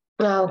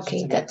 Ah, ok. Eso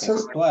sería That's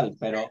textual,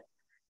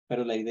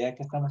 pero la idea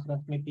que estamos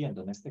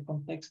transmitiendo en este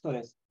contexto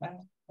es,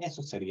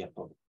 eso sería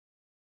todo.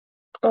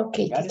 Ok,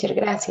 teacher,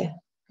 gracias.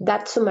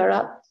 That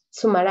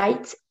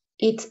summarizes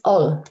it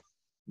all.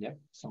 Yep,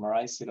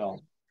 summarize it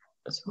all.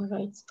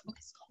 Summarize it all.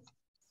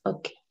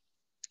 Ok.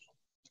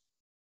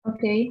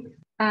 Okay.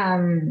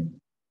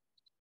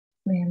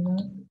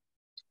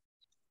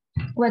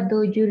 What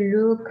do you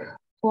look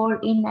for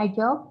in a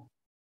job?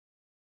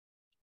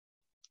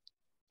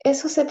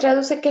 Eso se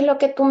traduce, ¿qué es lo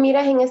que tú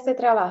miras en este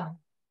trabajo?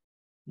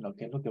 Lo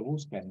que es lo que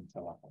busca en el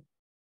trabajo.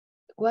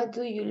 What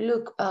do you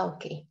look? Ah,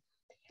 ok.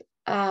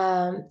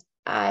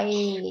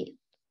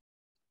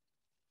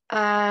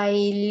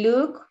 I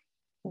look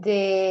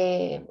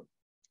the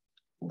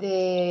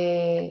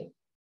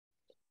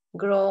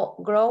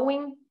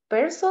growing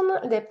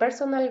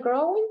personal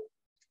growing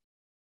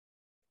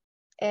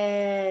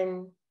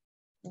and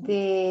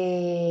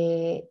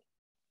the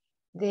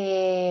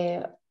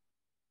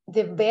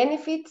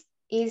benefit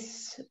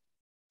is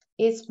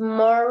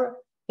more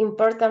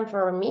important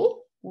for me.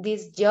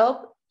 This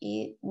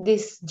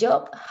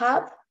job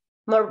have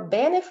more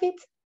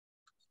benefits.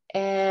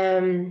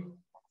 The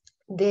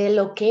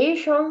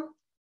location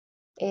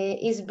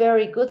is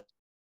very good.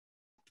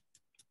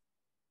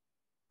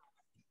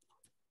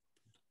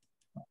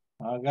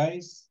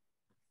 Guys.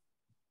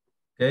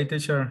 Okay,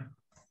 teacher.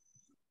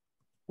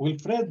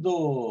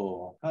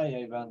 Wilfredo.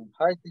 Hi, Ivan.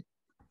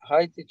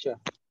 Hi, teacher.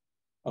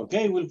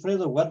 Okay,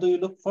 Wilfredo, what do you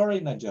look for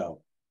in a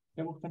job?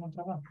 ¿Qué busca en un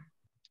trabajo?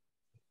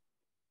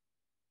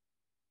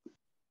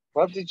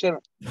 What, teacher?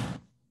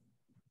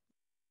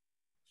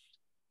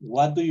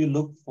 What do you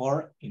look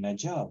for in a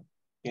job?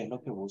 ¿Qué es lo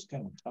que busca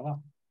en un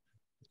trabajo?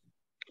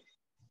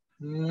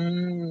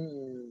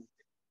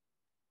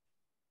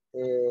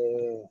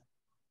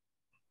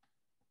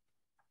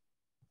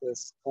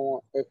 Es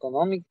como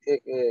economic,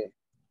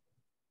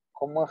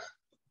 como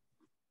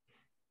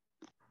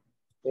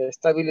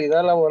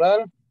estabilidad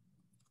laboral.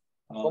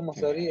 ¿Cómo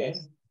sería?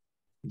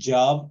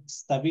 Job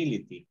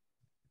stability.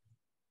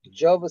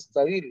 Job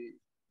stability.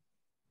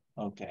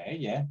 Okay,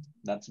 yeah,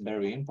 that's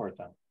very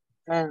important.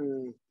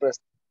 And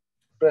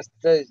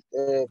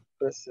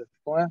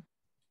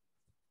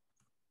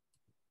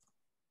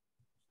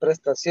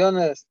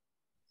prestaciones.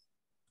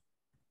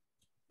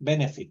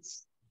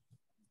 Benefits.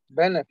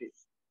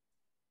 Benefits.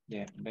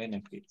 Yeah,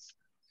 benefits.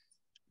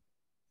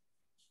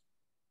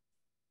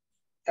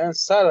 And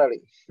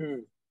salary.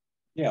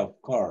 Yeah,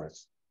 of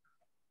course.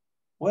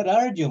 Where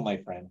are you, my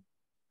friend?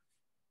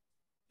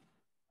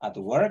 At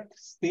work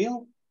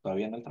still?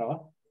 ¿Todavía en el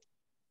trabajo?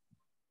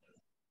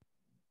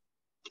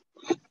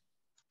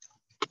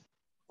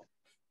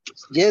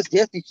 Yes,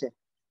 teacher.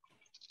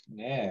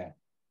 Yeah.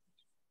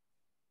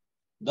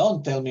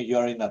 Don't tell me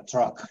you're in a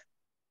truck.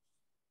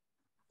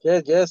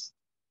 Yes.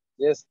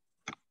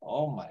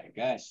 Oh my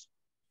gosh.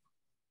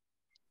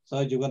 So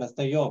you're gonna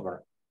stay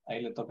over.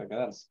 Ahí le toca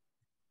quedarse.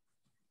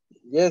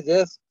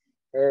 Yes.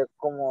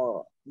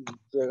 Como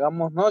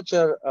llegamos noche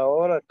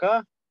ahora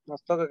acá,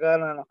 nos toca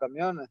quedarnos en los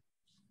camiones.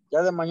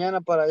 Ya de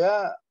mañana para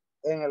allá,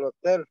 en el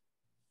hotel.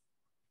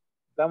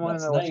 Estamos en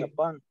Nueva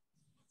Chapán.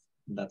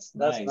 That's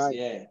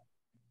nice,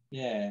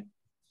 yeah.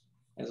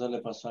 Eso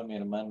le pasó a mi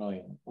hermano.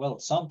 Well,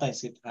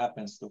 sometimes it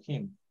happens to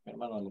him. Mi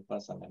hermano le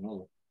pasa a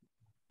menudo.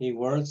 He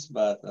works,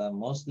 but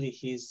mostly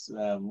he's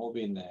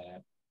moving,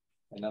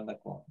 él anda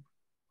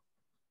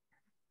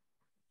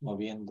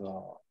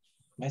moviendo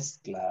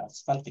mezcla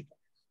asfáltica.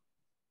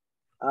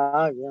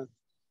 Yeah.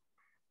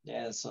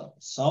 Yeah, so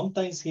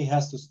sometimes he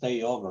has to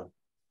stay over.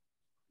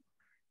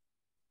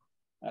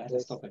 A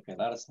veces toca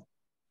quedarse.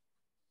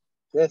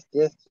 Yes,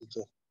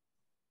 teacher.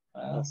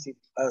 Así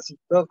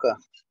toca.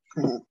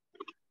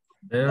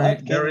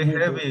 Very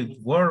heavy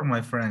work,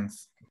 my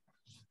friends.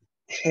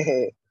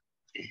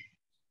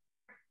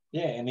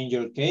 Yeah, and in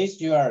your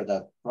case, you are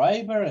the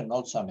driver and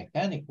also a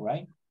mechanic,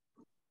 right?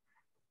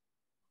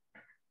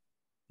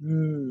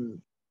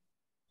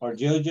 Or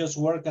you just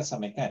work as a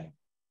mechanic?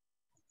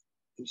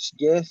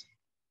 Yes,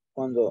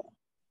 cuando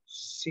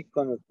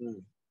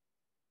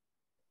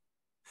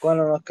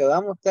nos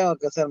quedamos tengo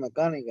que hacer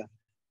mecánica.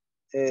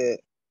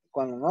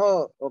 cuando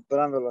no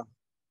operando la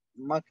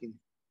máquina.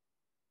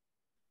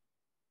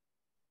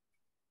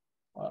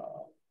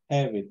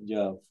 Heavy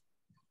job.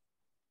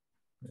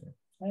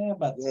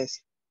 But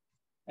Yes.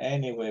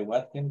 anyway,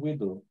 what can we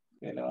do?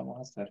 ¿Qué le vamos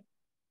a hacer?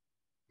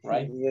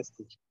 Right? Yes,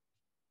 teacher.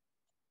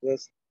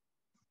 Yes.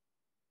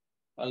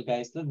 Well,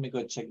 guys, let me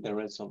go check the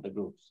rest of the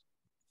groups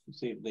to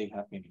see if they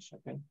have finished,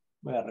 okay?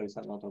 Voy a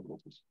revisar los otros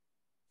grupos.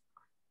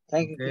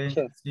 Thank you, Okay,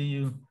 teacher. see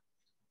you.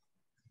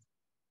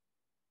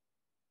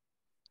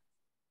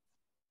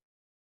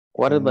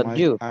 What And about my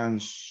you?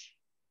 And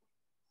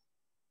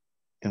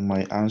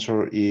my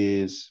answer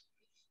is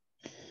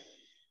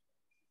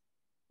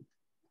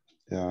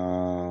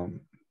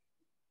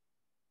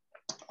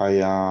I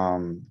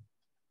am.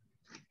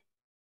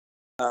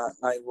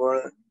 I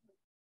work.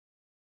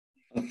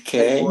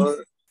 Okay.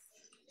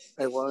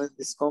 I work in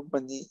this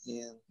company,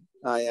 and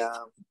I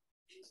am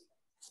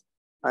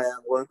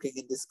working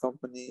in this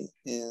company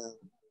in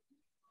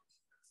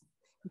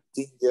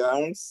 10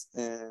 years,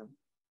 and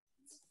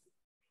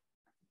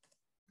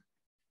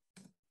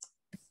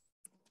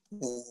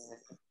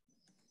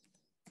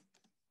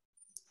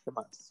 ¿qué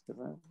más?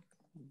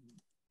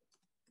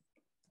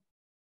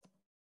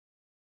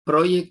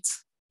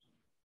 Projects.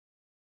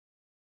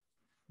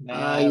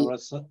 Nah,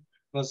 Rosa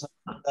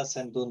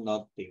doesn't do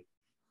nothing.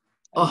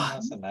 No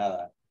hace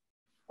nada.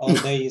 All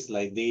day is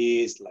like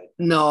this, like.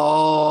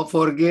 No,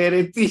 forget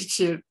it,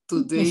 teacher.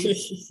 Today,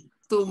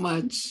 too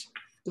much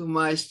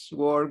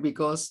work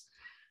because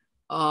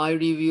I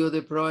review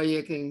the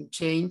project and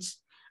change.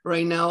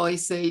 Right now, I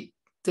say,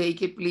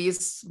 take a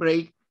please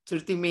break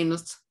 30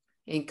 minutes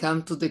and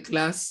come to the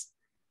class.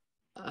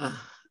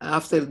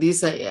 After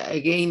this,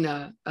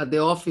 again at the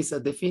office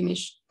at the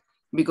finish,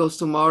 because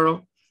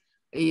tomorrow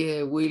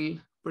will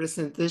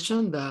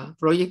presentation the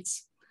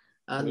projects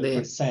and the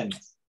present.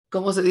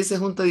 ¿Cómo se dice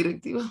junta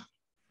directiva?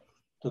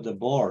 To the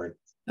board.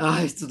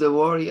 To the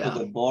board, yeah. To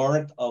the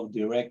board of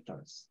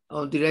directors.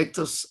 Of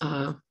directors.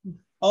 Oh,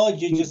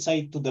 you just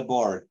say to the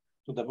board.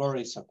 To the board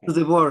is okay. To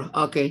the board,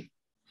 okay.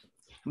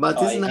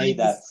 But it's I nice. hate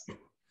that.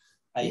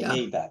 I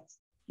hate that.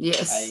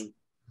 Yes.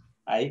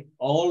 I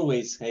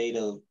always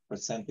hated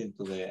presenting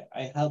to the.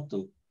 I have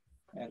to.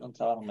 En un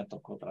trabajo me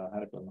tocó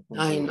trabajar con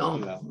junta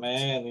directiva.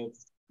 Man,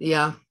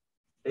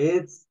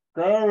 it's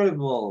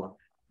terrible.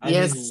 I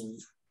mean,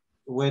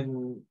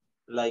 when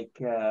like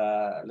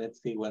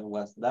let's see, when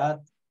was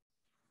that?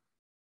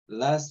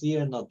 Last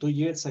year, no, 2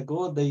 years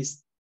ago, they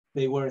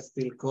were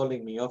still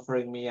calling me,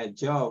 offering me a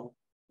job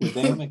with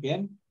them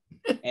again,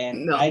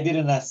 and I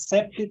didn't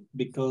accept it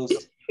because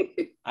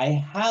I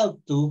had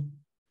to.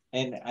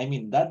 And I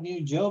mean, that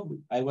new job,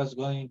 I was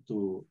going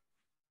to.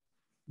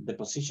 The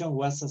position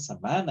was as a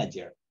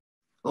manager.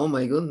 Oh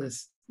my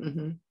goodness.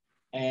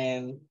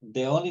 And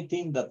the only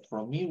thing that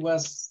for me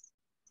was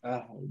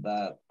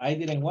that I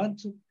didn't want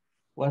to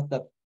was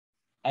that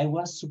I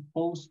was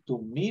supposed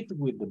to meet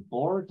with the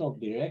board of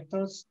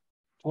directors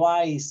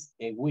twice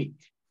a week.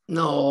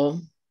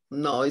 No,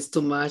 it's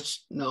too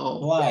much. No.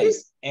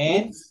 Twice.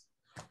 And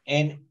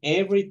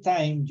every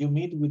time you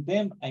meet with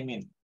them, I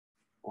mean,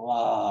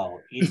 wow,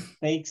 it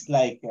takes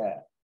like,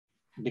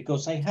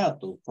 because I had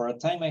to, for a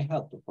time I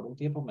had to, por un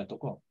tiempo me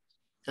tocó.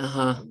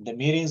 The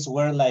meetings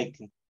were like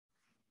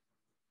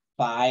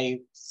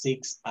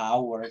 5-6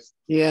 hours.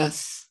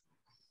 Yes.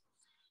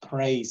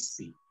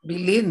 Crazy.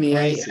 Believe me,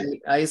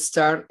 Crazy. I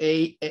start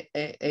 8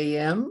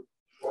 a.m.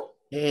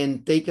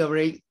 and take a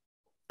break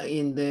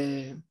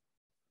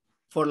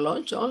for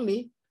lunch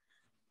only.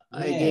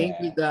 Again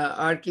with the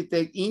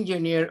architect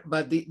engineer,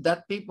 but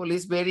that people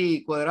is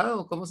very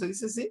cuadrado, ¿cómo se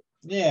dice así?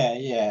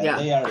 Yeah,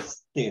 they are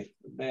stiff.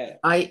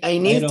 I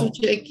need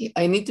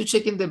to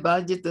check in the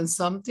budget and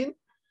something,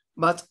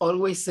 but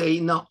always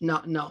say no.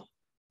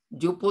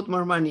 You put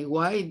more money.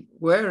 Why?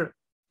 Where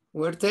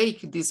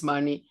take this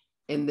money?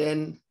 And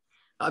then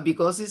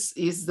because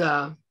it's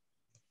the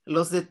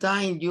lost the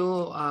time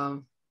you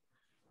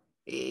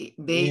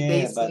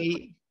they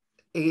say.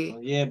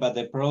 But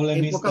the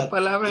problem is pocas that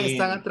palabras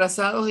están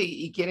atrasados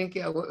y quieren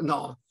que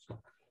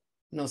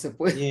no se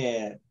puede.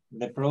 Yeah,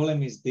 the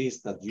problem is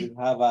this, that you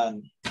have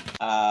an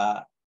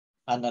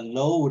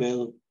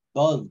allotted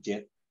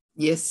budget.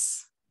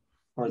 Yes.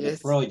 For the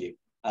project.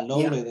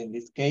 Allotted in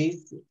this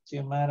case,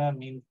 Xiomara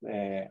means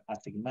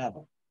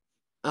asignado.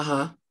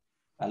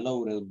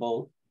 Allotted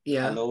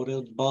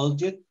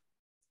budget.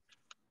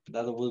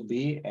 That will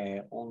be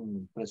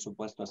un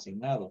presupuesto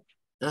asignado.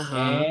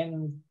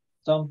 And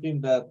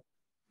something that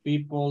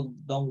people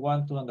don't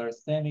want to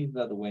understand is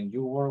that when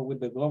you work with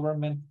the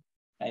government,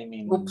 I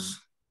mean,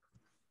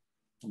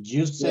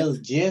 you say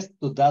yes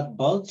to that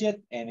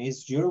budget and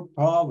it's your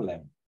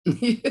problem.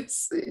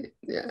 Yes,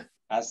 yeah.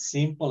 As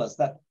simple as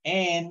that.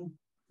 And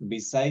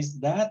besides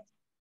that,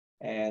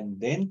 and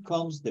then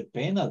comes the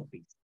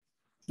penalty.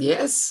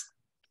 Yes.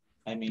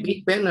 I mean,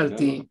 big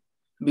penalty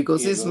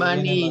because this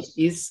money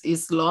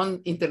is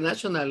loan,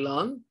 international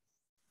loan.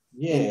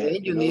 Yeah. And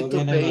then you need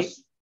to pay.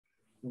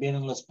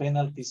 Vienen los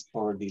penalties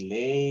for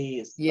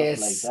delay, stuff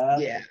like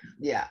that.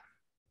 Yeah.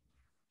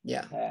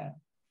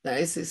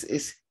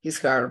 It's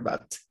hard,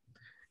 but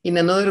in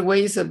another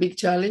way, it's a big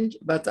challenge,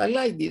 but I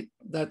like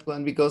that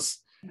one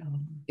because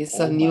it's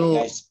a new.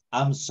 Gosh.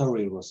 I'm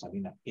sorry,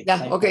 Rosalina.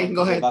 Yeah, okay,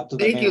 go ahead.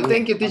 Thank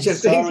you, teacher. I'm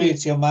sorry,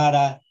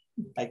 Xiomara.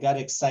 I got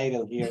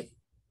excited here.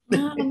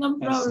 No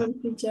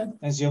problem, teacher.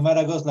 And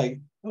Xiomara goes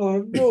like, oh,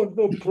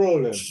 no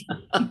problem.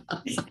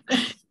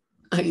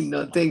 I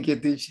know, thank you,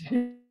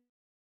 teacher.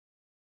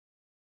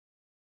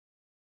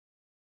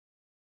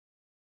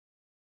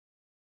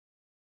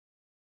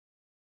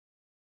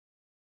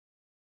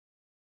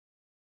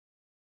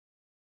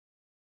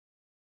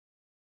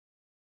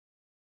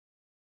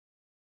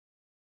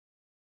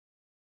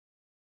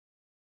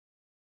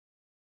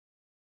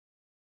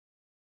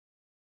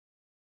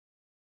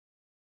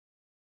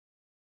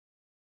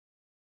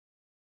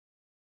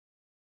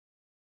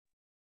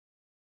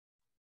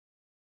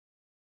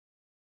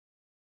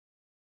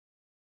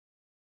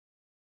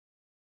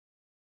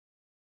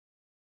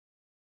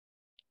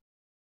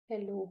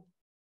 Hello.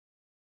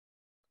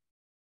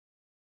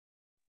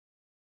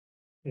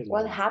 Hello.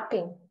 What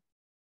happened?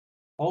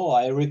 Oh,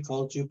 I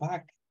recalled you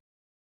back.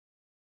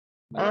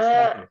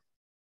 But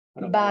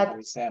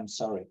I say I'm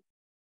sorry.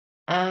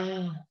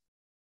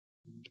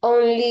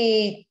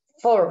 Only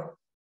 4.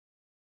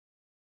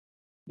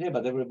 Yeah,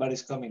 but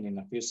everybody's coming in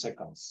a few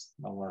seconds.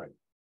 Don't worry.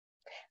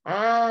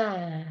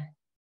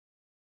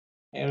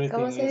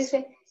 ¿Cómo se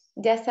dice?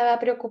 Ya estaba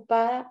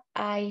preocupada.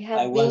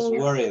 I was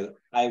worried.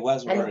 I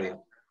was worried.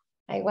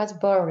 I was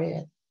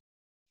worried.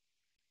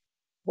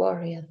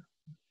 Worried.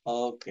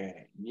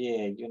 Okay.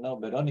 Yeah, you know,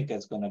 Veronica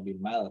is going to be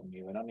mad at me.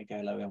 Veronica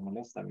la veo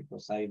molesta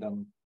because I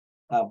don't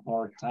have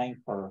more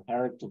time for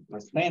her to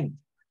present.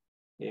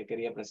 Ella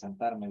quería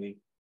presentarme.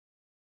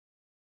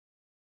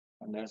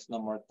 And there's no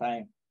more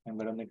time. And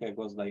Veronica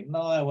goes like,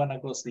 no, I want to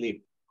go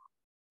sleep.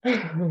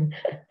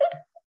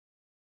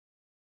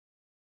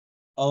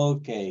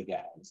 Okay,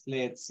 guys,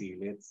 let's see.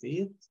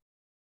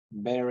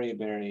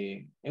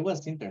 Very, it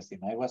was interesting.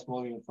 I was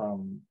moving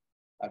from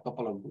a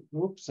couple of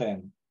groups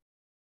and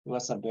it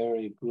was a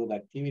very good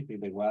activity,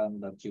 the one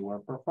that you were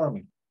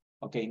performing.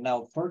 Okay,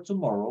 now for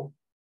tomorrow,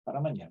 para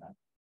mañana,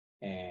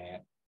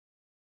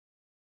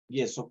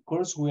 yes, of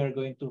course, we are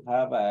going to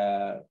have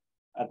a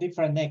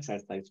different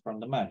exercise from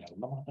the manual.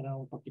 Vamos a tener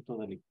un poquito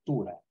de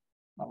lectura.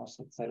 Vamos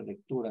a hacer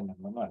lectura en el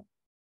manual.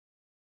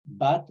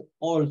 But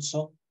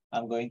also,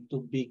 I'm going to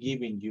be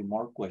giving you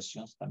more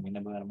questions, también le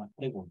voy a dar más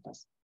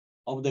preguntas,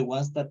 of the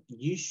ones that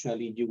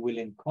usually you will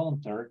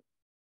encounter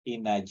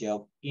in a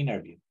job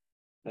interview,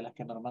 de las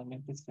que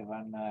normalmente se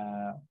van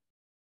a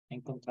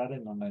encontrar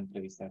en una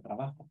entrevista de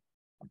trabajo,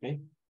 okay?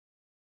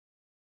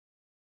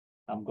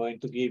 I'm going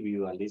to give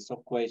you a list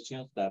of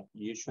questions that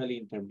usually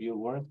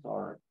interviewers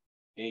or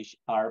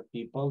HR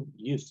people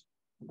use.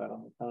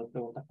 Pero estas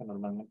preguntas que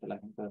normalmente la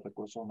gente de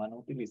recursos humanos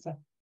utiliza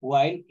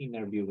while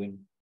interviewing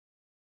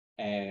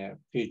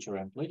future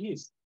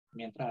employees,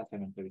 mientras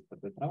hacen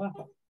entrevistas de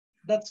trabajo.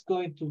 That's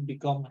going to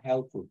become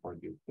helpful for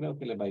you. Creo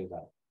que les va a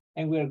ayudar.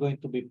 And we are going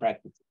to be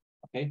practicing,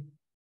 okay?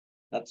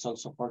 That's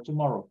also for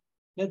tomorrow.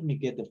 Let me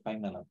get the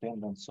final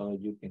attendance so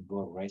you can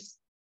go rest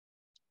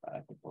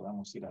para que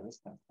podamos ir a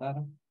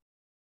descansar.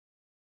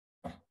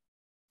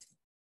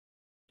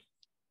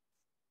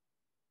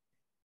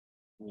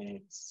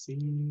 Let's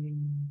see.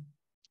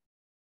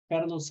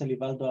 Carlos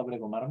Elibaldo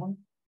Abrego Marmon.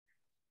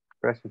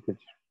 Present,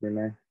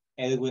 teacher.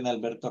 Edwin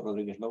Alberto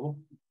Rodríguez Lobo.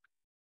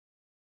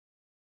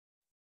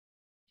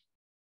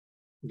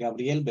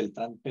 Gabriel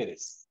Beltrán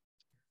Pérez.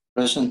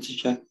 Present,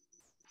 teacher.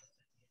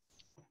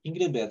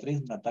 Ingrid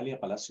Beatriz Natalia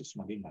Palacios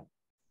Molina.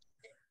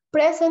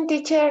 Present,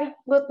 teacher.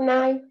 Good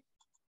night.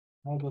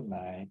 Oh, good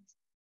night.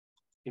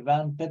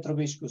 Iván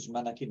Petrovich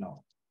Guzmán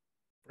Aquino.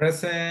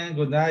 Present.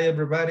 Good night,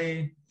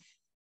 everybody.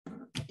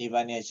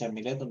 Ivania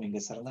Chamilet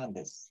Domínguez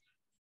Hernández.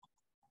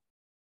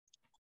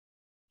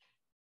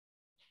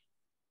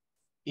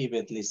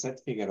 Ivette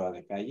Lisette Figueroa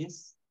de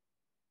Calles.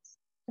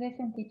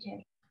 Present,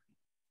 teacher.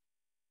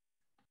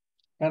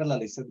 Carla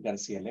Lisette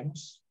García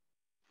Lemos.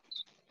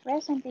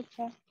 Present,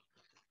 teacher.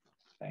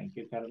 Thank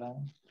you, Carla.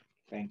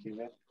 Thank you,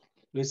 Beth.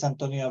 Luis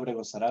Antonio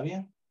Abrego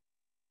Sarabia.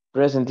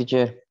 Present,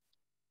 teacher.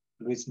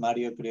 Luis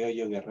Mario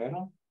Criollo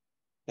Guerrero.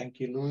 Thank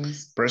you,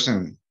 Luis.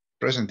 Present,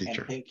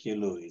 teacher. And thank you,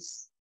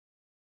 Luis.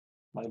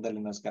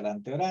 Magdalena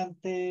Escalante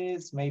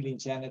Orantes. Maylin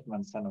Janet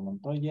Manzano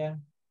Montoya.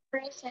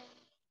 Present.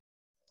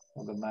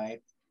 Good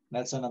night.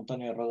 Nelson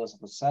Antonio Rodas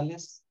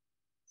Rosales.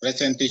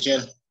 Present,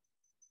 teacher.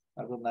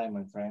 Good night,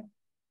 my friend.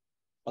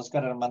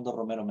 Oscar Armando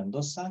Romero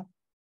Mendoza.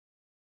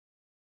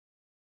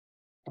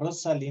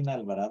 Rosalina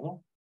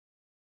Alvarado.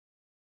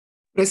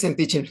 Present,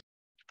 teacher.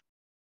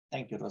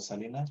 Thank you,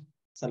 Rosalina.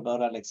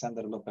 Salvador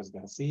Alexander López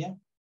García.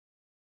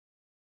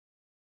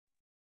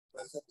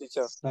 Present,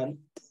 teacher.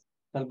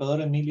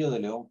 Salvador Emilio de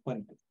León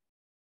Fuentes.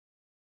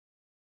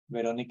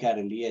 Verónica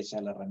Arelía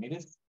Echala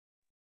Ramírez.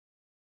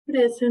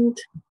 Present.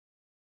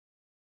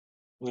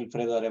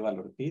 Wilfredo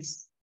Arevalo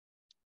Ortiz.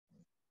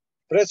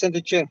 Present,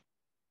 teacher.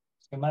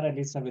 Xiomara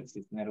Elizabeth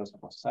Cisneros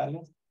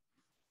Rosales.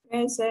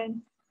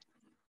 Present.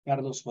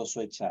 Carlos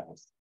Josué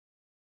Chávez.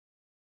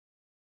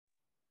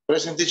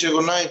 Present, teacher.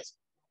 Good night.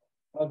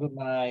 Oh, good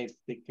night.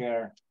 Take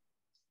care.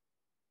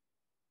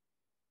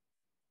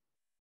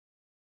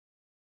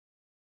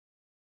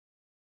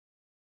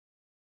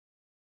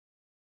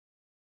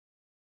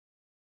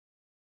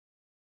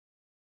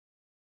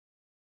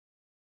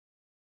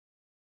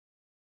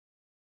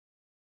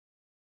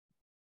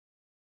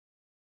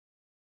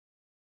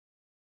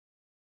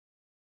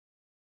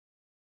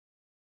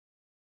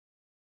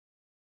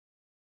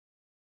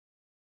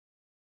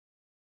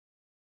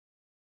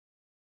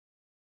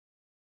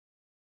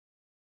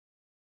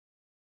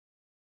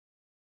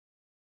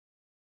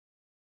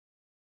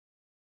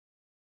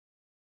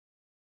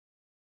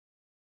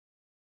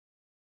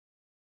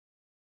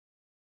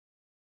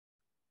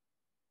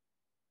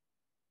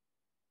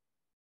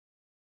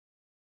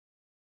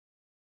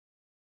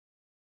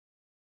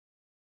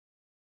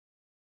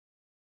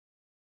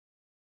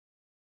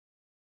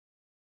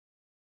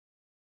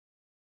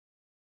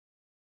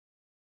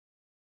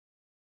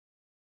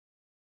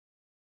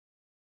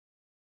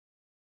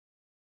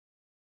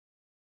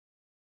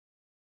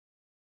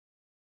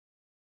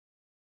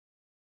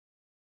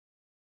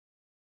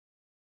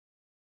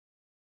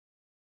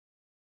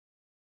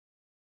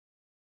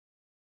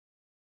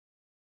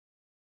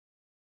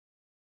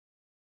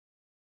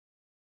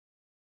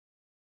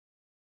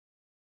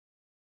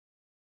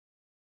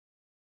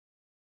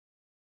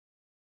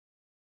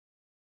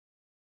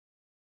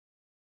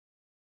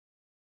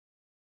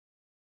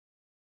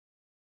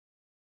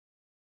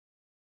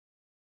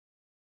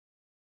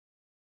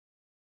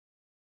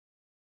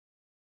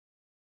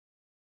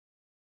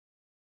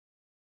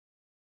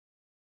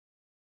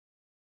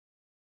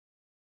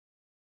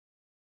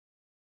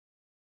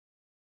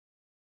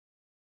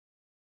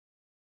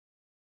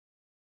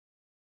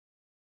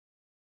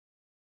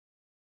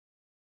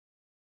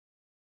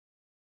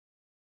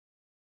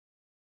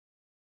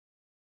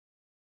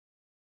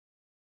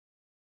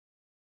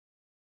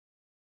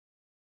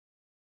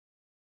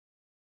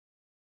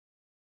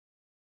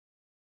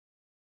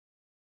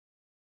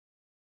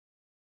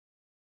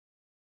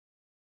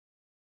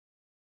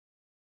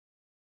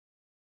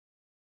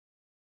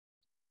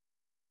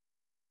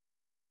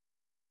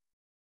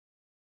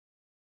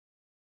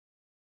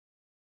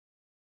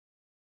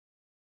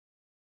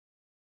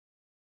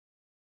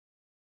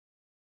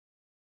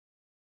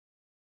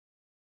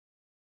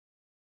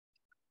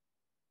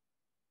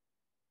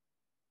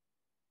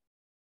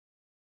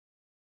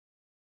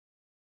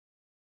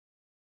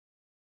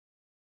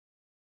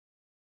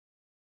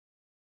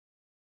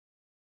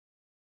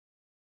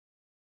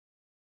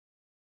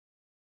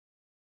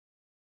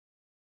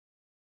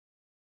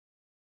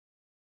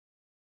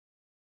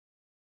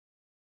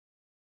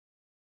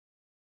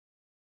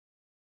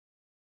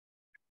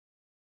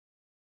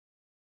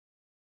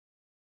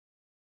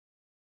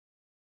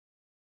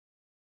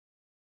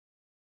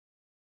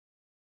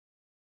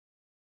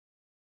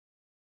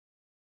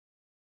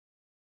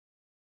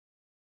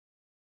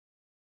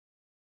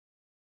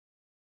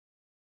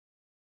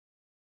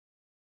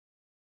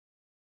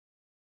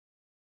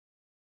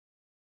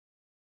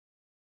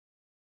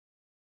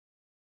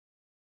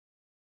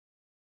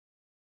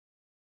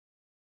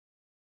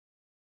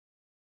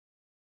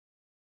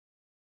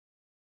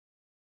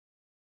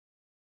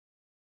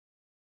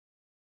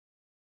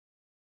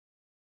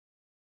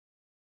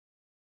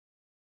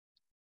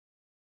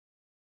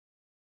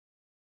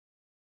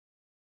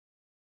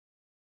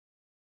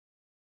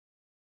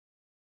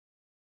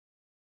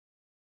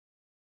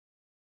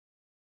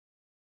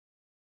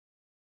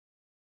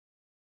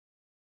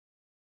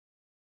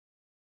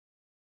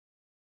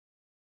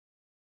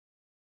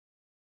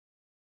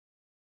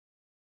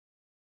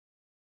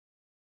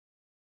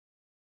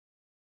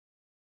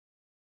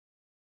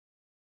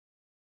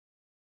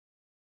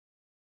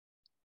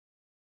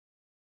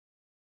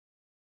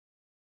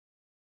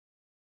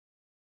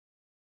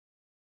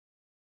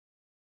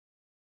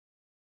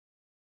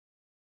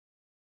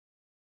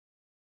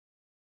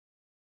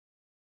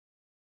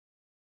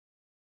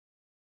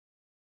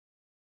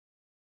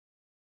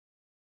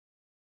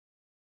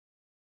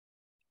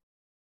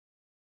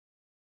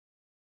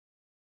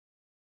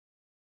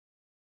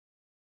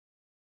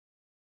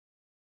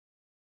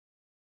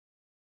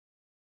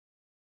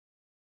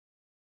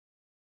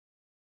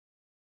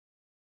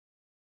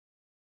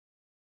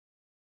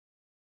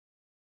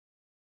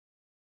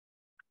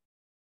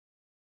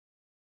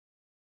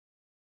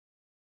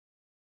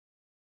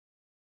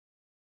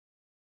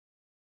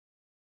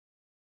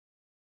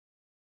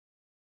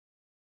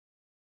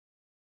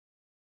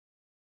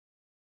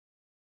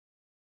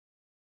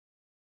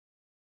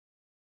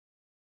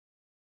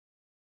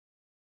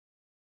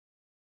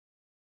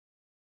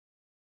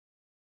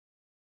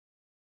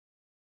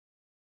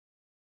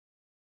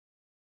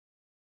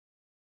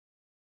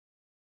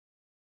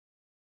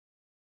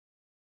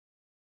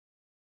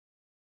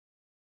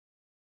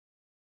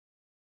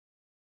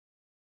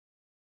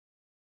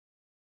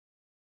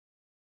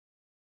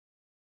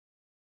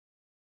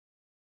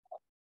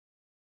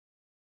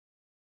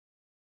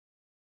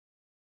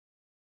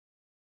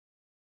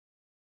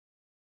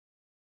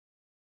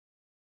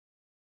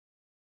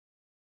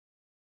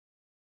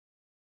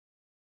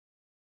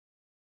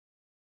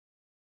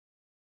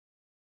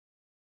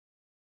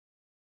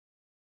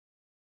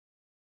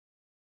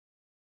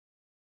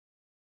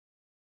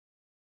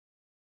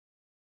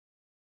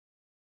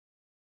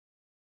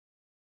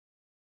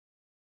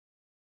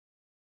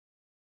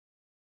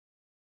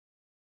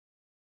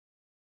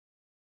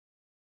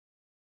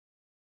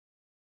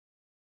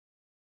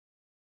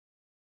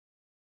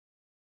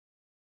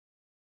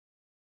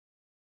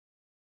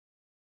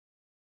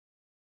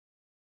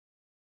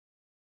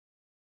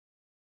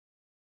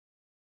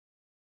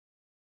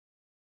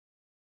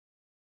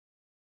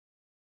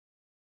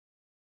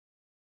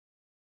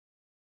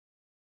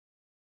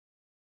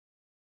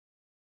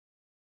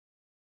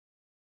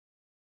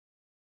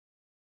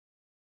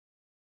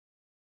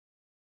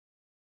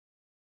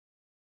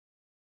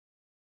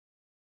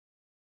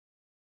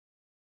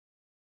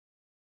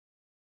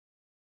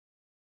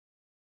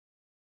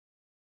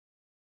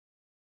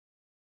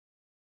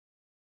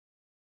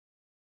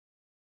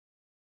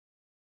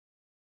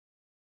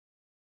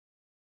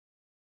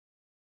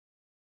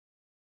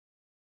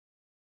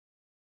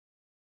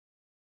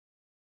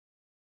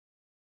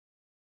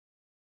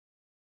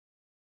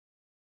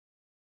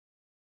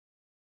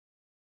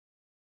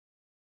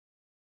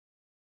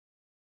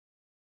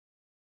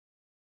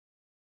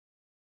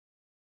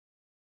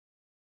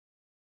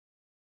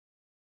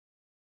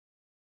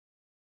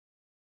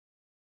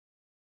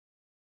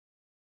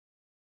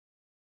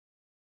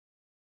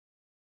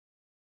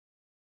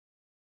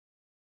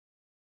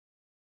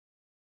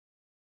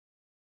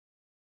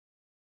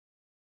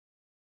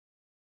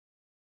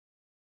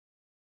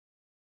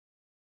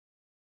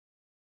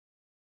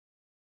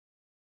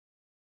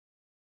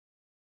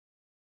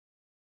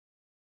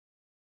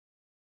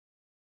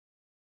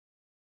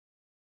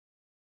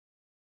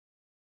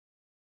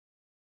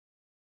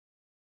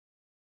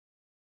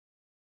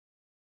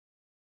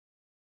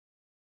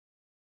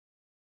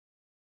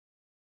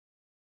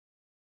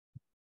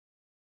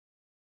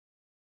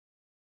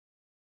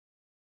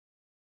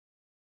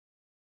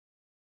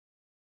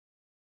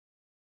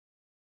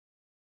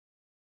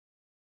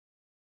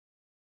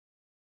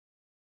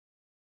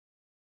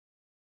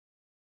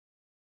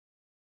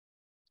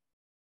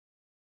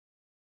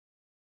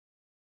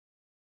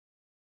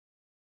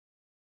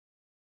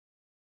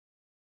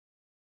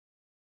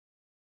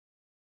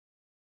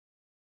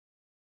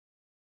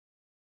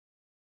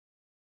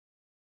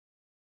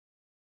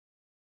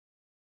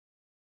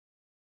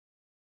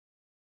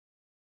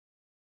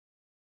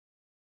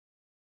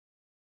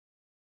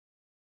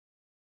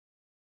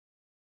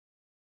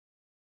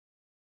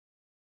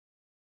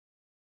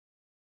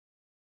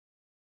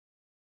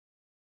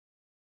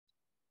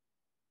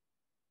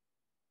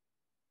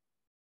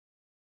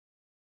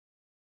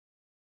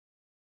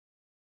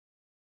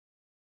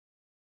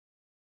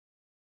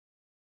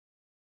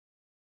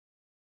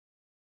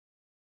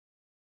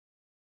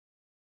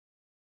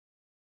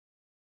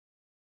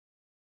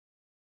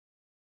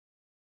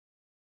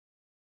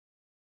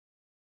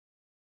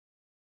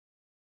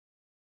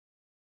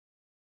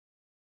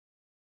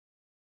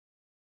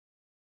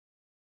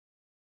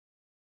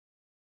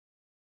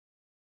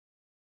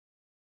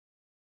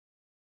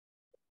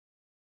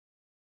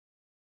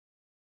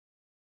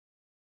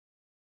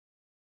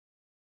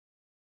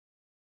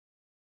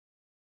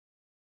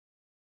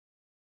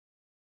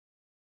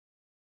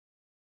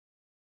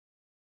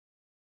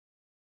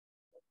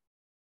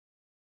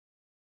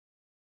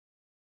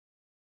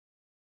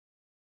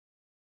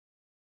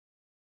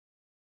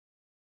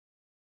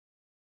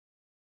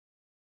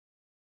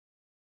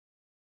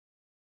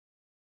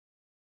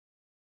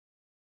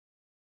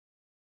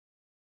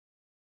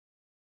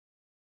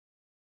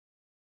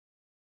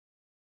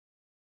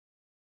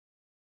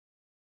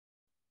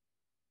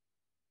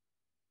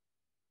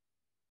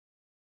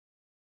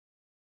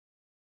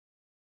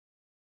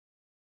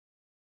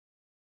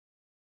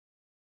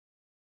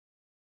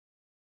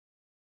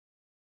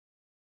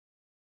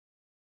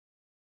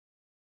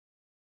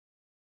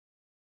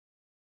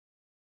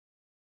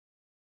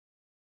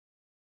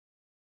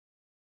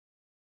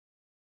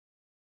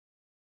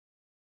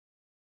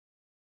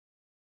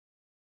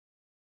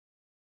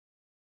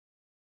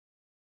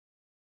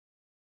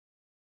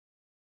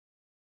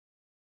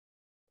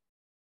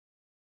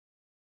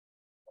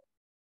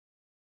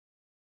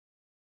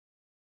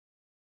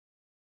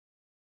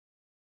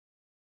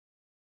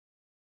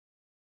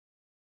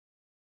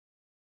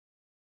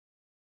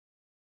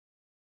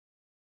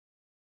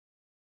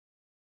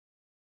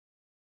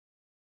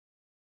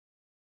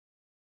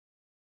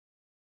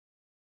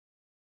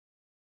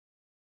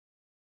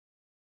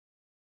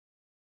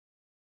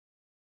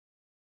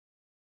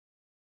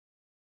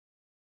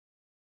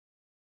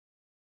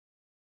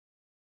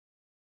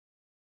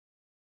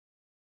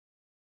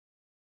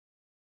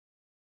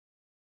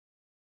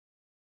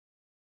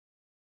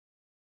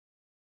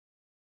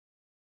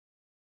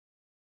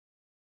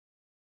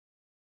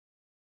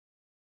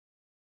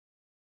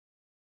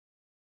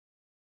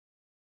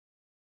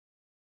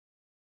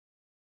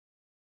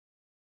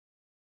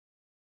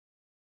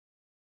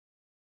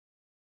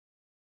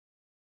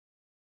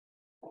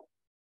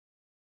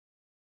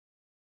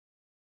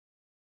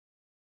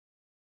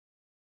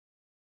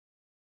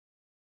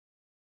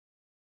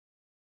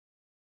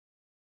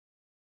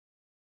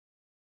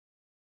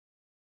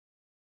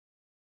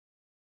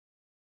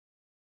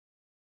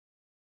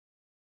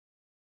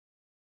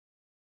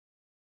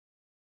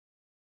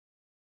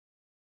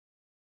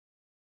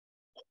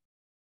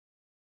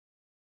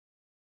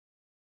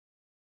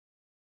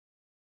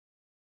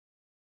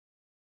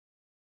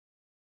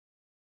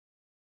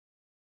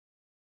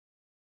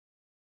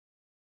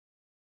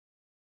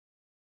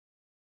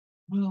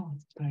 Well,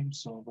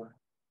 time's over.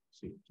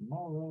 See you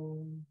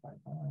tomorrow.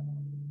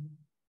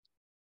 Bye-bye.